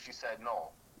after she said no.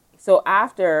 So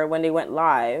after, when they went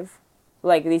live,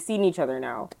 like, they seen each other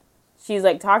now. She's,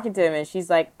 like, talking to him, and she's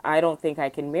like, I don't think I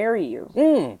can marry you.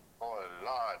 Mm. Oh,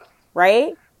 Lord.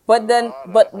 Right? But then,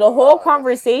 but the whole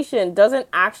conversation doesn't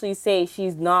actually say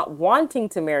she's not wanting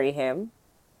to marry him.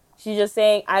 She's just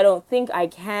saying, I don't think I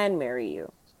can marry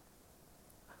you.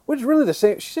 Which is really the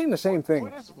same. She's saying the same thing.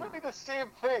 It is really the same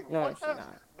thing. No, what she's does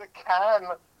not. the can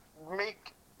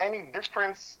make any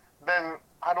difference than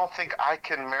I don't think I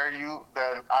can marry you,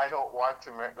 then I don't want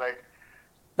to marry, like...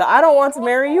 The I don't want to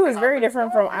marry you is very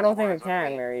different from I don't think I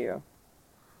can marry you.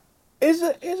 Is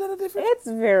it a difference? It's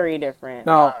very different.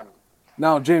 Now,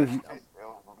 James.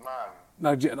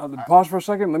 Pause for a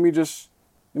second. Let me just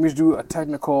do a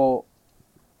technical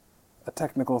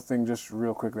thing just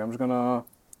real quickly. I'm just gonna.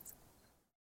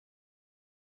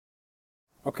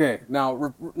 Okay, now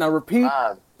repeat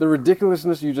the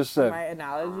ridiculousness you just said. My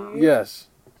analogy? Yes.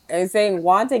 I'm saying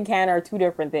want and can are two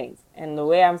different things. And the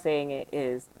way I'm saying it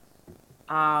is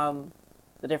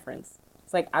the difference.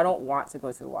 It's like I don't want to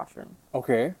go to the washroom.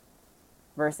 Okay.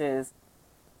 Versus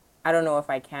I don't know if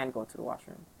I can go to the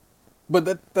washroom.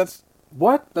 But that's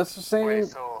what? That's the same. Wait,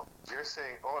 so you're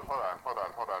saying, hold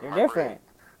on. You're different.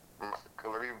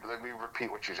 Let me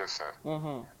repeat what you just said.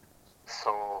 Mm-hmm.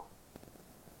 So,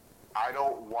 I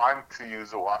don't want to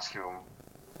use the washroom.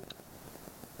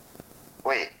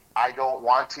 Wait, I don't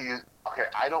want to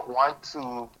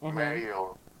marry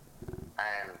you,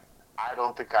 and I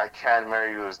don't think I can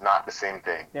marry you is not the same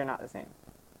thing. They're not the same.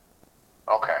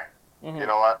 Okay. Mm-hmm. You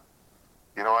know what?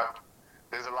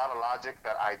 There's a lot of logic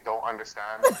that I don't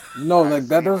understand. No, like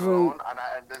that doesn't. And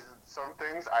there's some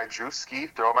things I drew ski,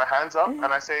 throw my hands up, and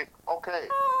I say, okay.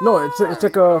 No, it's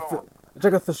like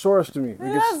a thesaurus to me.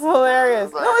 That's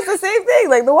hilarious. No, it's the same thing.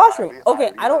 Like the washroom.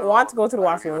 Okay, I don't want to go to the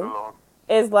washroom.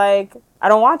 It's like I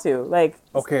don't want to. Like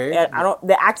okay, I don't.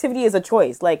 The activity is a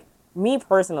choice. Like me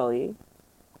personally,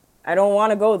 I don't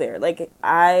want to go there. Like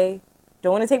I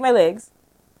don't want to take my legs,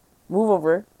 move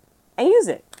over, and use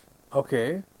it.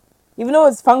 Okay. Even though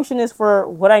its function is for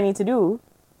what I need to do,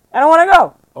 I don't want to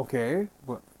go. Okay.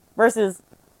 But versus,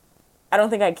 I don't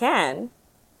think I can.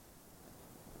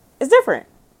 It's different.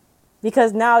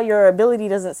 Because now your ability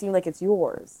doesn't seem like it's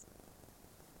yours.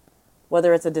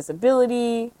 Whether it's a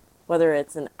disability, whether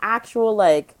it's an actual,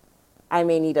 like, I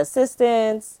may need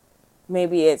assistance,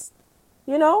 maybe it's,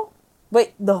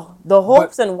 but the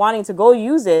hopes and wanting to go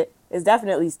use it is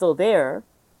definitely still there,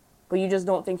 but you just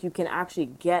don't think you can actually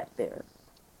get there.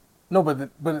 No, but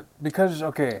because,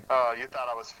 okay. You thought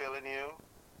I was feeling you?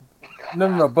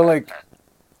 No, but like,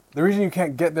 the reason you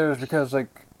can't get there is because,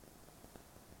 like,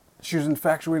 she was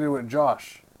infatuated with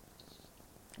Josh,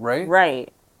 right?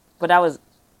 Right, but that was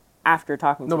after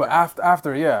talking to her. No, but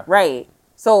after, yeah. Right.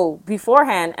 So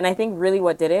beforehand, and I think really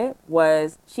what did it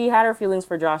was she had her feelings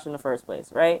for Josh in the first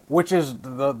place, right? Which is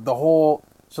the whole.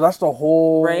 So that's the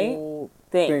whole right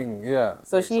thing. Yeah.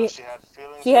 So she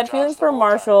had feelings for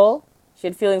Marshall. She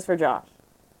had feelings for Josh.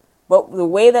 But the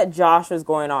way that Josh was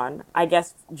going on, I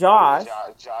guess Josh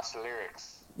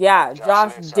lyrics. Yeah,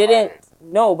 Josh didn't.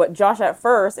 No, but Josh at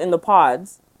first in the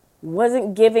pods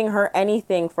wasn't giving her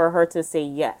anything for her to say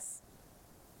yes.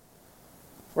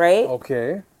 Right?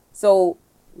 Okay. So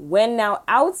when now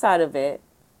outside of it,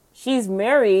 she's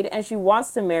married and she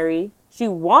wants to marry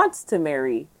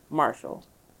Marshall.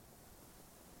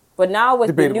 But now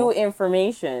with the new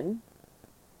information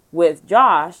with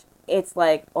Josh, it's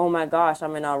like, oh my gosh,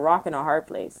 I'm in a rock and a hard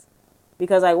place.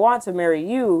 Because I want to marry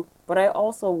you, but I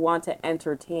also want to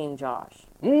entertain Josh.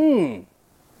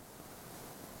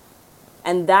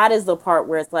 And that is the part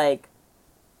where it's like,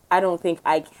 I don't think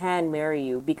I can marry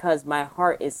you because my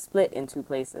heart is split in two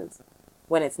places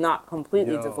when it's not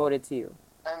completely devoted to you.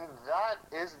 And that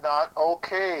is not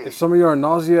okay. If some of you are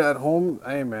nausea at home,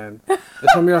 hey man. If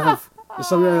some of you have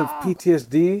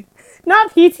PTSD.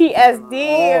 Not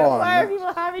PTSD. Why are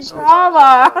people having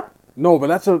trauma? No, but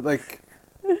that's like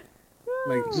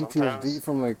PTSD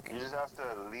from like. You just have to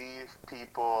leave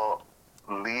people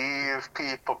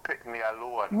pick me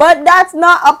alone. But that's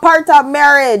not a part of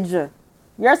marriage.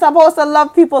 You're supposed to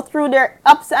love people through their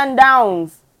ups and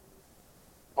downs.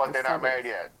 But they're not married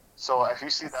yet. So if you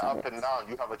see the up and down,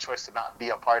 you have a choice to not be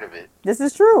a part of it. This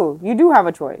is true. You do have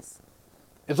a choice.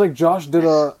 It's like Josh did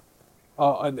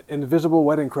an invisible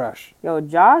wedding crash. Yo,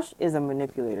 Josh is a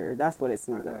manipulator. That's what it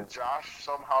seems like. Josh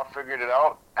somehow figured it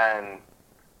out, and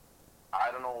I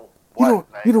don't know what.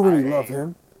 You don't really love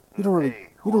him. You don't really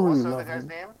love him.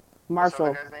 Name? Marshall.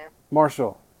 What's the guy's name?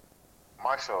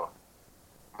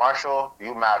 Marshall,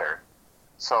 you matter.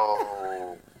 So.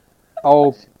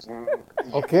 Oh.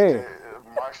 Okay.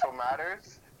 Marshall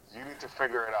matters. You need to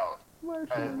figure it out.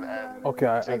 Okay,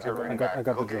 I got the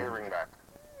Get your ring back.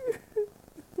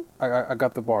 I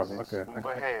got the bars. Okay.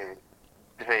 But hey,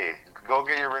 go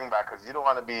get your ring back because you don't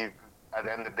want to be at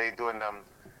the end of the day doing them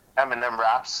Eminem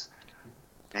raps.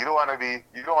 You don't want to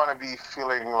be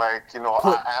feeling like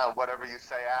I am whatever you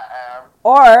say I am.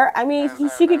 Or I mean,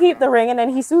 she could keep the ring and then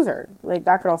he sues her. Like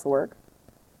that could also work.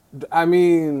 I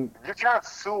mean, you can't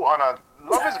sue on a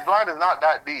Love is Blind is not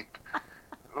that deep.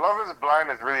 Love is Blind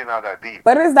is really not that deep.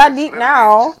 But it's that deep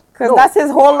now because that's his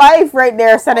whole life right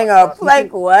there setting up.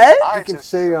 Like what? He can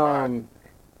say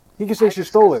she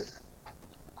stole it.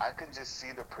 I could just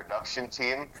see the production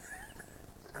team.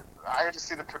 I could just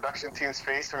see the production team's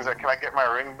face. And he's like, "Can I get my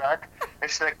ring back?" And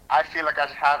she's like, "I feel like I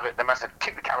should have it." Then I said,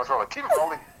 "Keep the cameras rolling. Keep it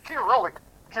rolling. Keep it rolling.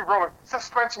 Keep rolling.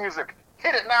 Suspense music.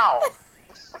 Hit it now."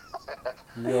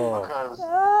 Yo. Because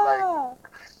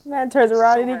man turns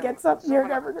around and he gets up. You're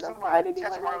never gonna find anyone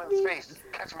catch like Marlon's me. face.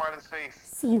 Catch Marlon's face.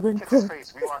 See you in Catch his court.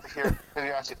 face. We want to hear his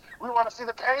reaction. We want to see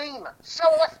the pain. Show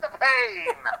us the pain.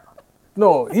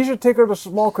 No, he should take her to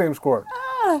small claims court.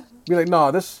 Be like,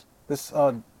 nah, this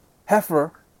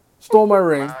heifer stole my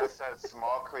ring. I said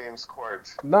small claims court.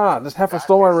 Nah, this heifer That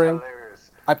stole my is ring.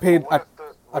 hilarious. I paid But I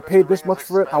what if paid the this ring much is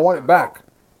for it. I want it expensive, back.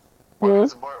 though?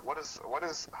 What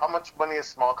is how much money is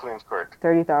small claims court?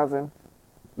 30,000.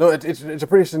 No, it's a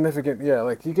pretty significant. Yeah,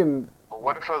 like he can. But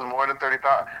what if it was more than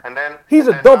 30,000? And then He's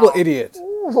a double idiot.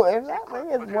 Ooh, if that ring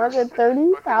is more than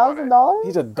 $30,000.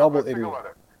 He's a double Think idiot. about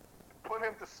it. Put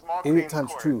him to small Idiot claims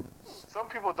times court. 2. Some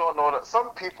people don't know that. Some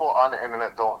people on the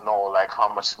internet don't know like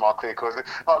how much small claims court is.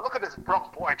 Oh, look at this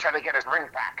broke boy trying to get his ring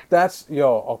back. That's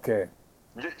okay.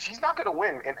 She's not gonna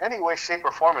win in any way, shape,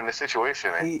 or form in this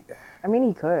situation. Eh? I mean,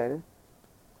 he could.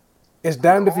 It's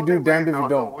damned if you Only do, damned way- if you no,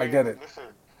 don't. no, I get it. Listen,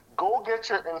 go get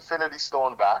your Infinity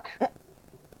Stone back.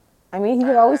 I mean, he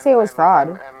could always say it was fraud.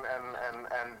 And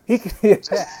He could,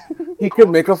 he could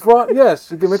make a fraud. Yes,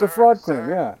 he could make a fraud claim.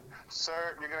 Yeah. Sir,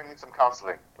 you're gonna need some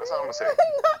counseling. That's all I'm gonna say.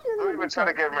 Don't even try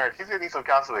to get married. He's gonna need some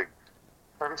counseling.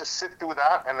 For him to sit through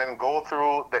that and then go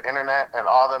through the internet and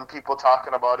all them people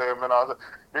talking about him and all that,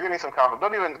 you're gonna need some counseling.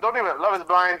 Don't even. Love is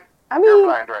blind. I You're mean,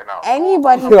 blind right now.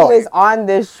 anybody who is on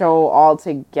this show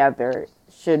altogether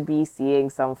should be seeing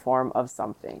some form of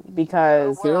something,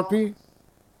 because Therapy.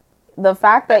 the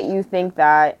fact that you think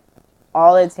that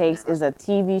all it takes is a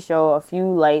TV show, a few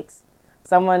lights,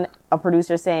 a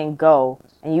producer saying go,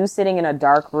 and you sitting in a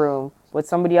dark room with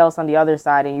somebody else on the other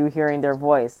side and you hearing their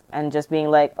voice and just being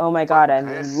like, oh my God, I'm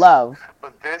in love.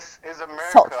 But this is America.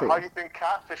 Sultry. How do you think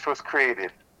Catfish was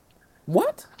created?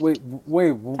 What? Wait,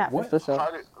 Catfish what? the show.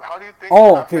 How do you think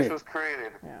Catfish okay. was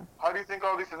created? Yeah. How do you think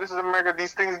all these? This is America.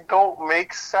 These things don't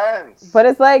make sense. But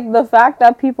it's like the fact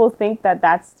that people think that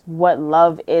that's what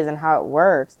love is and how it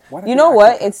works. Why did You they know act what?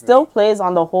 like It Catfish? still plays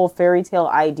on the whole fairy tale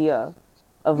idea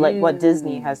of like what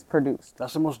Disney has produced.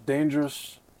 That's the most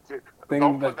dangerous thing.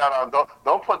 Don't put that on.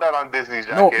 Don't put that on Disney's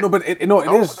No, jacket. no, but it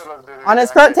Don't is. put it on Disney's On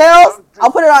his jacket. curtails?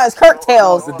 I'll put it on his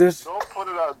curtails. Don't put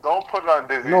it on. Don't put it on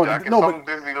Disney's No, jacket. no, Some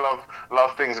Disney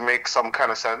love things make some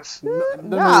kind of sense.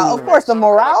 Yeah, of course, the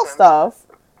morale stuff.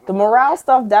 The morale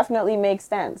stuff definitely makes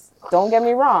sense. Don't get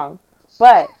me wrong.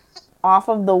 But off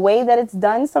of the way that it's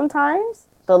done sometimes,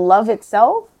 the love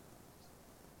itself,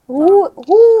 who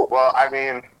Well, I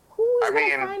mean, who's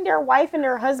gonna find their wife and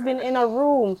their husband in a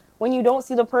room when you don't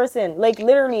see the person? Like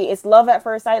literally, it's love at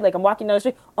first sight. Like I'm walking down the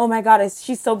street, oh my God,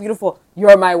 she's so beautiful.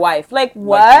 You're my wife. Like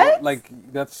what? Like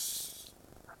that's.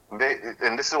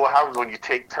 and this is what happens when you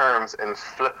take terms and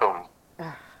flip them.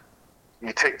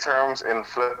 You take terms and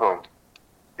flip them.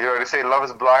 You know, they say love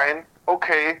is blind.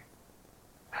 Okay.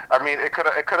 I mean, it could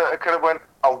have went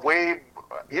away.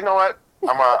 You know what?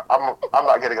 I'm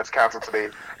not getting us canceled today,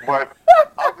 but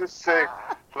I'll just say,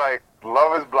 like,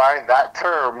 love is blind. That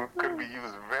term could be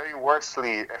used very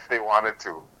worsely if they wanted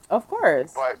to. Of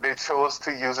course. But they chose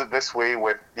to use it this way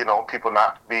with, people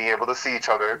not being able to see each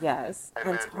other. Yes, and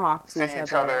then talk to see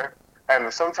each other.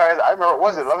 And sometimes, I remember,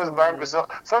 was it Love is Blind Brazil?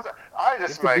 Sometimes, I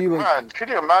just like, be like- man, could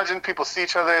you imagine people see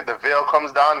each other, the veil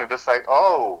comes down, and just like,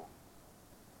 oh,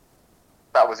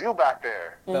 that was you back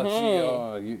there. That's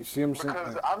you see him saying.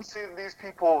 Because I'm seeing these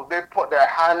people, they put their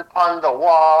hand on the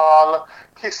wall,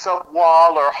 kiss up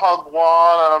wall, or hug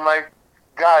wall, and I'm like,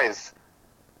 guys,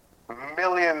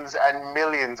 millions and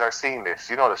millions are seeing this.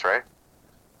 You know this, right?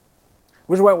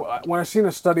 Which is why when I seen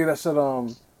a study that said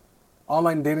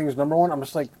online dating is number one, I'm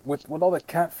just like with all the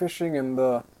catfishing and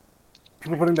the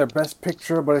people putting their best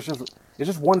picture, but it's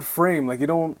just one frame. Like you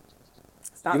don't.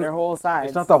 It's not their whole side.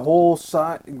 It's not the whole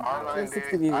side. Online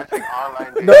 360 dating, I think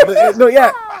online dating. No,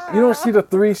 yeah. You don't see the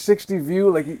 360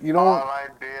 view. Like you don't. Online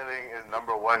dating is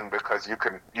number one because you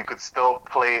could still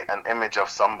play an image of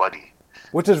somebody.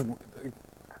 Which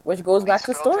goes back to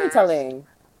These filters- storytelling.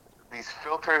 These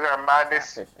filters are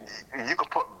madness. You could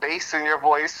put bass in your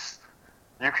voice.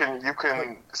 You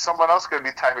can. Someone else could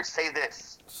be typing. Say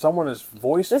this. Someone is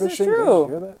voice This is fishing. true.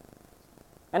 Did you hear that?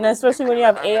 And especially when you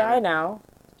have AI now.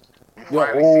 You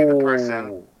finally see the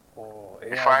person. Oh,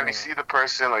 You finally see the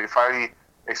person, or you finally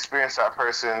experience that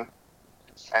person,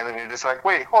 and then you're just like,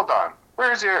 wait, hold on.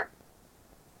 Where's your?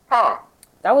 Huh?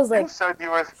 That was like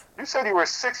You said you were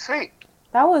 6 feet.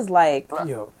 That was like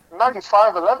Yo,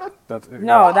 9511? that's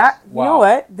no, wow. that you know Wow.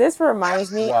 what? This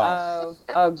reminds me Wow.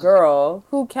 of a girl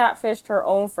who catfished her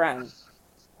own friend.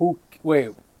 Who?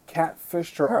 Wait,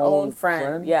 catfished her Her own own friend,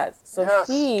 friend? yes. So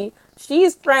Yes.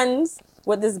 she's friends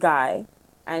with this guy,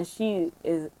 and she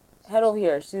is head over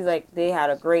here. She's like they had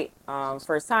a great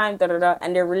first time, da da da,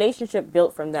 and their relationship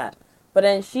built from that. But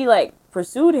then she like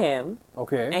pursued him,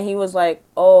 Okay. and he was like,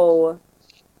 "Oh,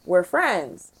 we're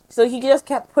friends." So he just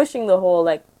kept pushing the whole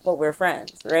like, "But we're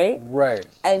friends," right? Right.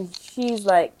 And she's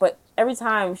like, but every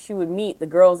time she would meet the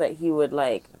girls that he would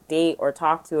like date or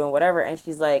talk to and whatever, and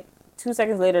she's like, 2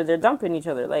 seconds later they're dumping each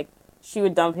other. Like she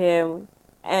would dump him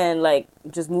and like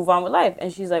just move on with life.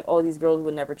 And she's like, oh, these girls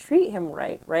would never treat him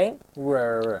right, right?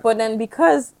 Right. But then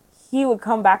because he would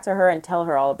come back to her and tell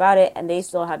her all about it, and they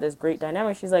still had this great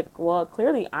dynamic, she's like, well,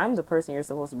 clearly I'm the person you're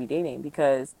supposed to be dating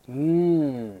because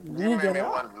Mm. we get it,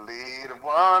 Want to lead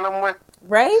one I'm with.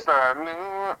 right?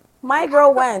 My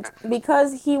girl went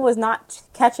because he was not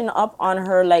catching up on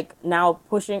her, like now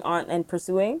pushing on and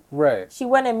pursuing. Right. She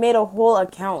went and made a whole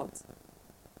account,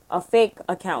 a fake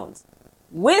account,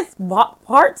 with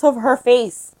parts of her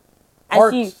face, and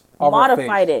Parts she of her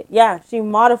modified face. it. Yeah, she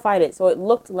modified it so it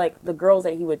looked like the girls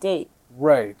that he would date.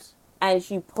 Right. And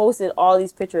she posted all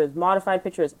these pictures, modified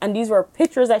pictures, and these were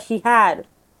pictures that she had,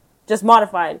 just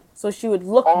modified, so she would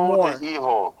look more The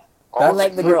evil. That's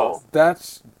like the girls.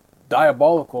 That's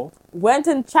diabolical. Went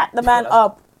and chat the man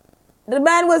up. The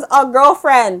man was a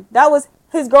girlfriend. That was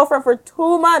his girlfriend for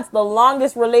 2 months, the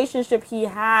longest relationship he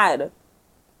had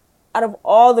out of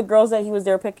all the girls that he was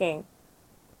there picking.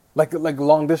 Like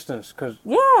long distance,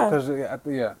 Yeah.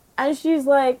 Yeah. And she's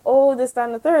like, oh, this, that,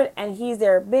 and the third. And he's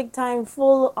there big time,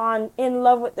 full on, in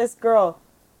love with this girl.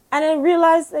 And then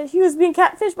realized that he was being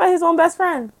catfished by his own best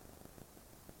friend.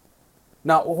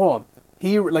 Now hold on.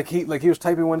 He was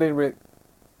typing one day,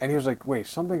 and he was like, "Wait,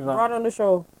 something's not." Brought on the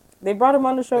show. They brought him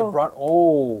on the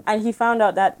show. And he found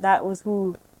out that was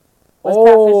who was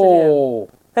catfishing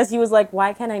him. Because he was like,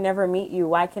 why can't I never meet you?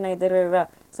 Why can't I da da da?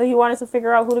 So he wanted to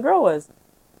figure out who the girl was.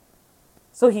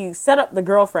 So he set up the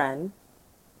girlfriend.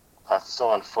 That's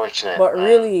so unfortunate. But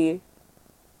really,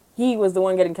 he was the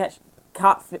one getting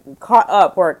caught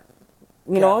up, or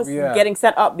getting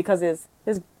set up because his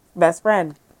best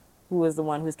friend, who was the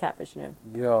one who's catfishing him.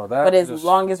 Yo, that. But his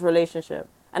longest relationship.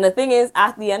 And the thing is,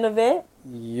 at the end of it,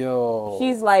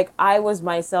 she's like, I was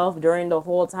myself during the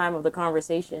whole time of the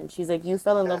conversation. She's like, you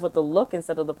fell in love with the look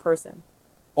instead of the person.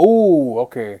 Oh,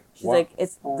 okay. She's like,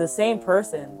 it's the same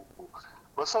person.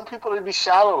 But some people would be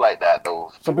shallow like that,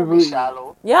 though. Some people be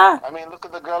shallow. Yeah. I mean, look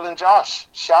at the girl in Josh.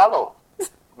 Shallow.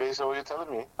 Based on what you're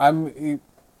telling me.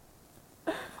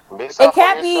 It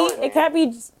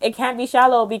can't be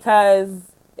shallow because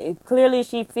clearly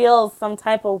she feels some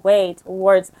type of way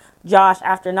towards Josh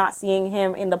after not seeing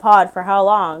him in the pod for how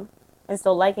long and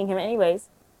still liking him anyways.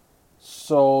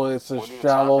 So it's a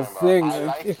shallow thing. I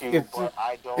like you, but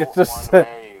I don't it's just want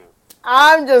to marry you.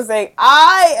 I'm just saying,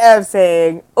 I am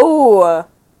saying, ooh,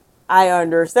 I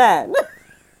understand.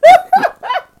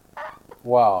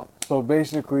 Wow. So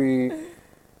basically,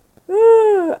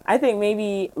 I think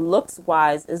maybe looks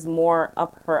wise is more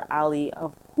up her alley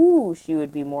of who she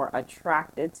would be more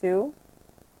attracted to.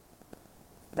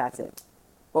 That's it.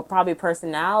 But probably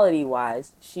personality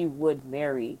wise, she would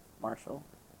marry Marshall.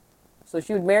 So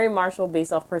she would marry Marshall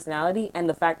based off personality and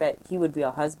the fact that he would be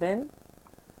a husband.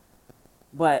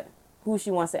 But who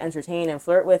she wants to entertain and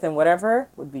flirt with and whatever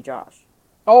would be Josh.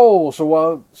 oh, so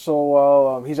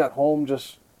while he's at home,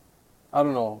 just I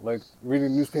don't know, like reading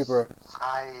the newspaper,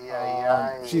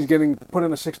 she's getting put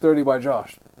in a 6:30 by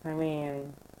Josh. I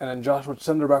mean, and then Josh would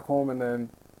send her back home, and then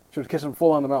she would kiss him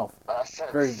full on the mouth.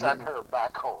 Send her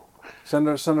back home. Send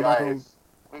her back home.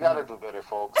 We gotta do better,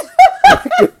 folks.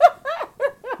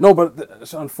 No, but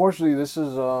so unfortunately, this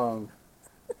is some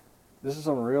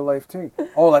real life thing.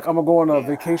 Oh, like I'm gonna go on a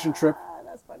vacation trip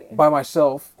that's funny. by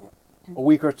myself, a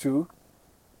week or two,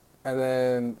 and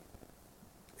then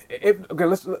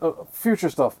let's future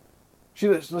stuff.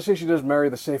 Let's say she does marry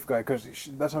the safe guy because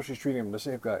that's how she's treating him, the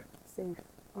safe guy. Safe.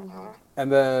 Mm-hmm.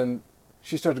 And then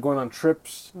she starts going on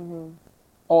trips. Mm-hmm.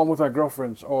 Oh, I'm with my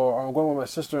girlfriends, or I'm going with my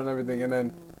sister and everything. And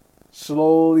then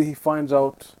slowly he finds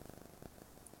out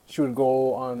she would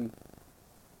go on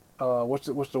what's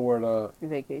the word?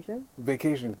 Vacation.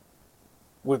 Vacation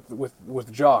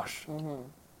with Josh. Mm-hmm.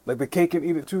 Like the cake and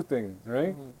eat it too thing,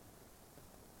 right? Mm-hmm.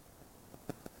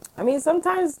 I mean,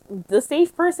 sometimes the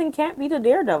safe person can't be the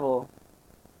daredevil.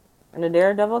 And the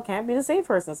daredevil can't be the safe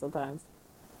person sometimes.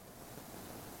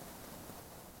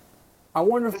 I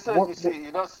wonder if...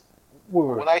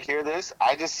 when I hear this,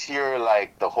 I just hear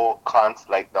like the whole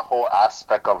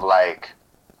aspect of like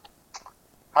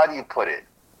how do you put it?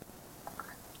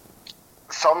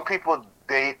 Some people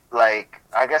date like,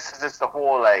 I guess it's just the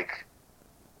whole like,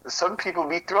 some people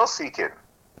be thrill seeking.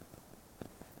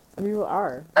 You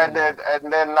are. And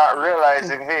then not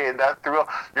realizing, hey, that thrill,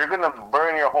 you're gonna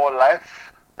burn your whole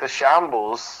life to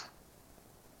shambles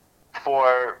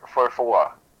for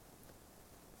what?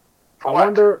 For I what?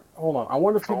 wonder. Hold on. I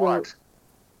wonder if For people. what?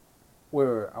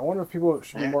 Wait. I wonder if people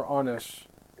should be more honest.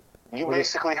 You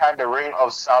basically had the ring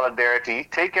of solidarity.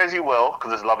 Take as you will,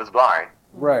 because love is blind.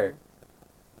 Right.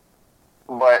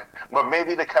 But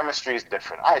maybe the chemistry is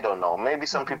different. I don't know. Maybe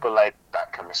some people like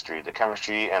that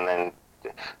chemistry, and then,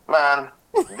 man,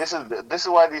 this is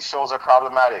why these shows are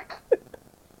problematic.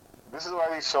 This is why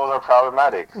these shows are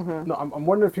problematic. No, I'm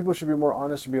wondering if people should be more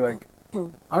honest and be like,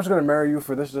 I'm just gonna marry you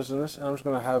for this, and this, and I'm just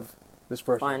gonna have this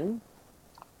person. Fun.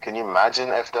 Can you imagine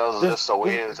if there was just a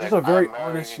way? It's just like, a very I'm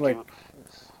marrying honest, you. like.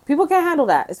 People can't handle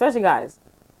that, especially guys.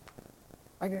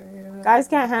 Yeah. Guys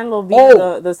can't handle being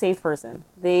the safe person.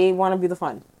 They want to be the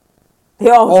fun. They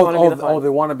always want to be the fun. Oh, they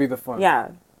want to be the fun. Yeah.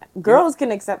 Girls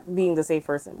can accept being the safe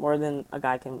person more than a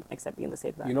guy can accept being the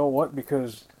safe guy. You know what?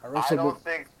 Because I don't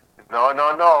think. No.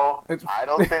 I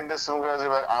don't think this some girls are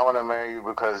like, I want to marry you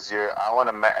because you're.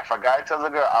 If a guy tells a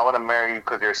girl, I want to marry you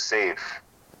because you're safe.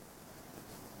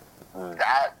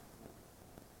 That.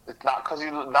 It's not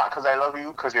because I love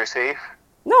you because you're safe.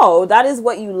 No, that is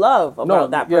what you love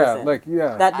about that person.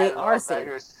 That they are safe. That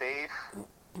you're safe.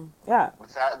 Yeah.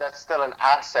 That's still an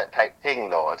asset type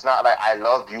thing, though. It's not like I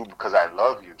love you because I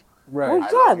love you. Right.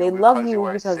 Well, yeah, they love you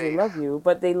because they love you,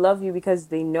 but they love you because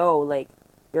they know, like,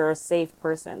 you're a safe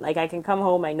person. Like, I can come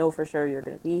home, I know for sure you're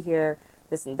going to be here,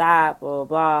 this and that, blah,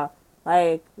 blah, blah.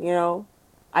 Like, you know,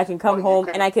 I can come home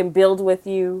and I can build with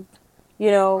you. You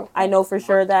know, I know for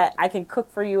sure that I can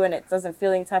cook for you and it doesn't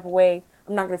feel any type of way.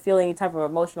 I'm not going to feel any type of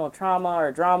emotional trauma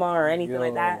or drama or anything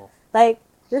like that. Like,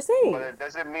 you're safe. But it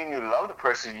doesn't mean you love the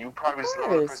person. You probably just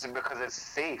love the person because it's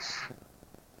safe.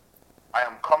 I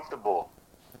am comfortable.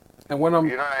 And when I'm,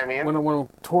 you know what I mean? When I'm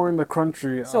touring the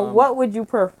country. So what would you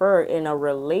prefer in a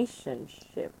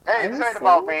relationship? Hey, this ain't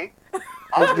about me.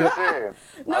 I'm just saying.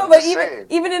 No, but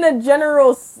even in a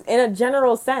general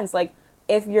sense, like,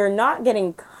 if you're not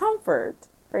getting comfort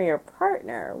from your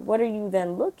partner, what are you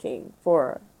then looking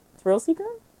for? Thrill seeker?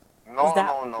 No.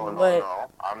 I'm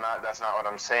not. That's not what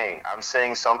I'm saying. I'm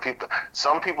saying some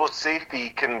people's safety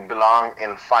can belong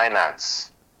in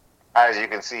finance, as you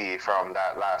can see from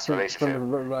that last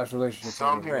relationship.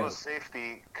 Some people's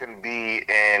safety can be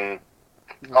in,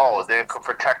 they could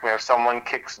protect me if someone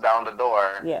kicks down the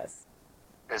door. Yes.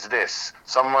 Is this.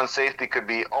 Someone's safety could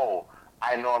be,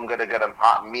 I know I'm gonna get a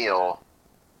hot meal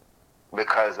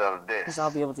because of this. Because I'll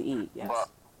be able to eat. Yes. But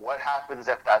what happens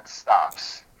if that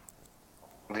stops?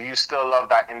 Do you still love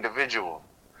that individual?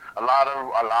 A lot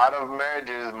of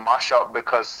marriages mush up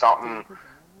because something.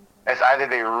 It's either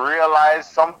they realize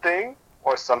something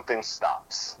or something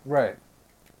stops. Right.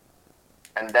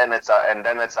 And then it's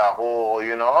a whole,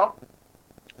 you know.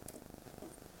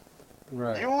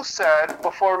 Right. You said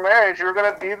before marriage you were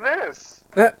gonna be this.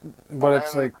 But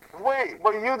it's like. Wait,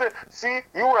 but you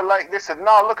were like this, and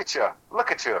now look at you.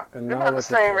 And you're now not the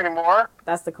same anymore.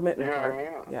 That's the commitment. You know part. what I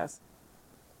mean? Yes.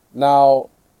 Now,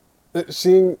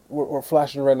 seeing we're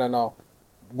flashing red now.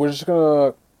 We're just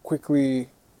gonna quickly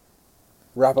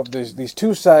wrap up these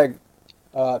two sad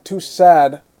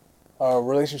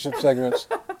relationship segments.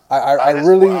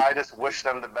 I just wish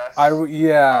them the best.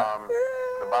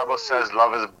 The Bible says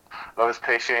love is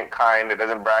patient, kind. It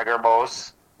doesn't brag or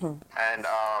boast. And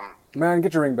man,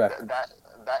 get your ring back.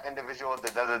 That individual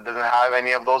that doesn't have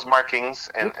any of those markings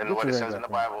and what it says in the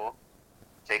Bible,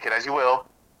 take it as you will.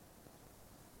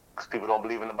 Because people don't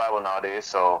believe in the Bible nowadays,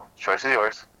 so choice is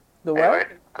yours. The what? Anyway,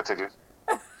 continue.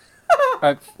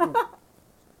 That's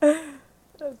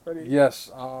funny. Yes.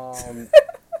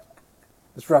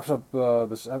 This wraps up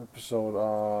this episode.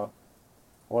 I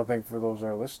want to thank for those that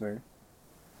are listening,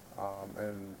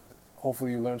 and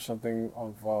hopefully you learned something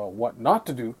of what not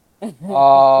to do.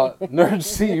 Nerd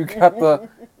C, you got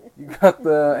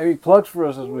the any plugs for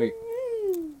us this week?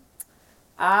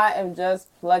 I am just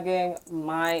plugging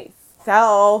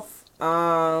myself.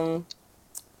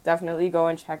 Definitely go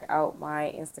and check out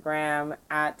my Instagram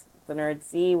at the Nerd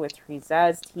Z with 3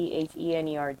 Z's,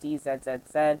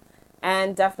 THENERDZZZ,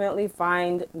 and definitely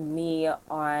find me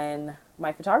on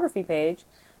my photography page.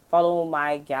 Follow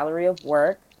my gallery of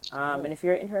work. And if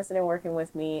you're interested in working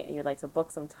with me and you'd like to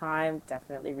book some time,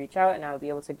 definitely reach out and I'll be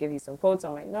able to give you some quotes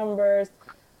on my numbers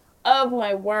of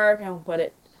my work and what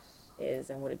it is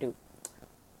and what it do.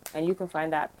 And you can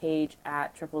find that page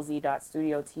at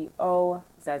triplez.studio,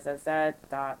 TOZZZ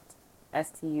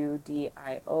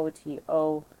STUDIOTO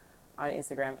on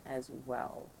Instagram as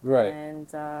well. Right. And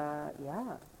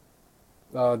yeah.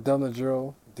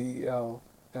 Delnijiro, DELNIJIRO.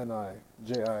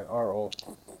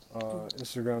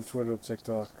 Instagram, Twitter,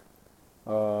 TikTok.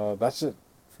 That's it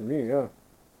for me. Yeah.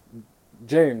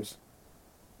 James.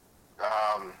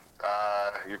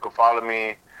 You can follow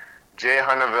me, Jay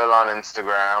Hunterville on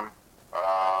Instagram.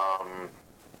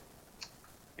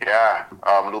 Yeah,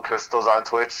 Lou Pistols on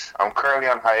Twitch. I'm currently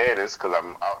on hiatus because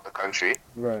I'm out the country.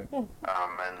 Right. And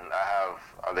I have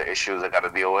other issues I got to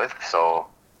deal with. So,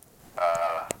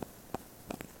 I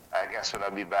guess when I'll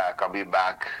be back,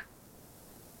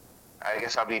 I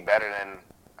guess I'll be better than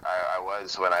I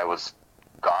was when I was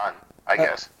gone, I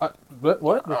guess.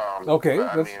 What? Okay.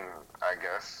 I mean, I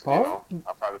guess, you know,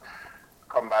 I'll probably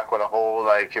come back with a whole,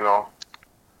 like, you know,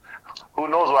 who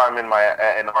knows why I'm in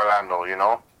Orlando, you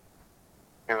know?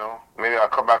 You know, maybe I'll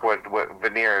come back with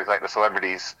veneers like the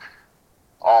celebrities,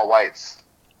 all white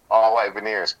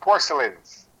veneers,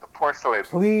 porcelains, the porcelain.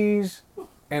 Please,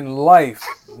 in life,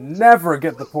 never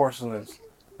get the porcelains.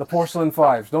 The porcelain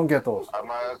 5s, don't get those. I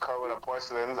might come with the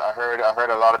porcelains. I heard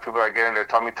a lot of people are getting their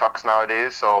tummy tucks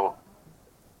nowadays, so,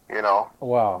 you know.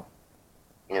 Wow.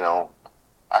 You know,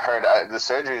 I heard the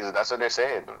surgeries, that's what they're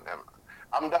saying.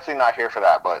 I'm definitely not here for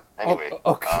that, but anyway.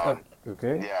 Okay.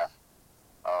 Okay. Yeah.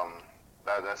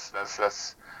 That's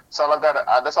all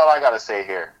I gotta say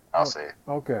here. I'll say.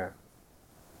 Okay.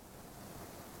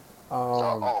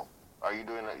 Are you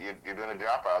doing you're doing a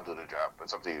drop, or I'll do the drop?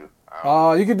 It's up to you.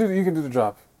 You can do the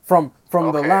drop from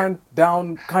the land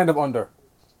down, kind of under.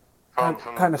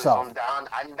 Kind of south. From down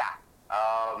under.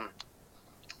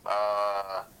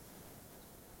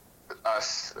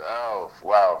 Oh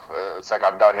wow! It's like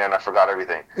I'm down here and I forgot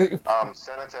everything.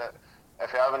 Send it to.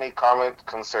 If you have any comment,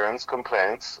 concerns,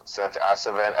 complaints, send to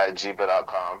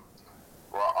askevent@gmail.com.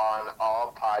 We're on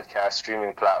all podcast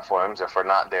streaming platforms. If we're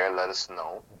not there, let us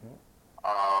know.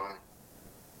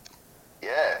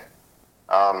 Yeah.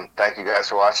 Thank you guys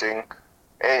for watching.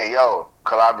 Hey, yo,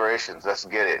 collaborations. Let's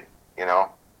get it. You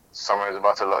know, summer is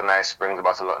about to look nice. Spring's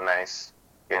about to look nice.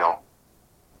 You know,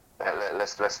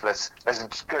 let's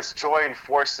join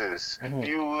forces.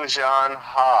 Fusion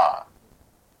ha.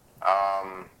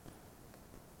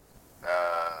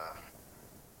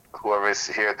 Whoever's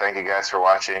here, thank you guys for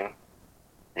watching.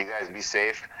 You guys be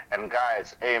safe. And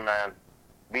guys, hey man,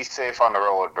 be safe on the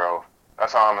road, bro.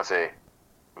 That's all I'm gonna say.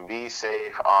 Be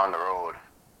safe on the road.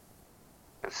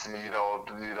 It's, you know,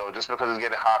 just because it's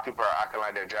getting hot, people are acting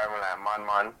like they're driving like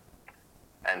man,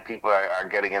 and people are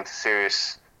getting into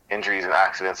serious injuries and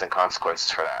accidents and consequences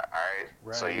for that. All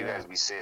right. So you guys be safe.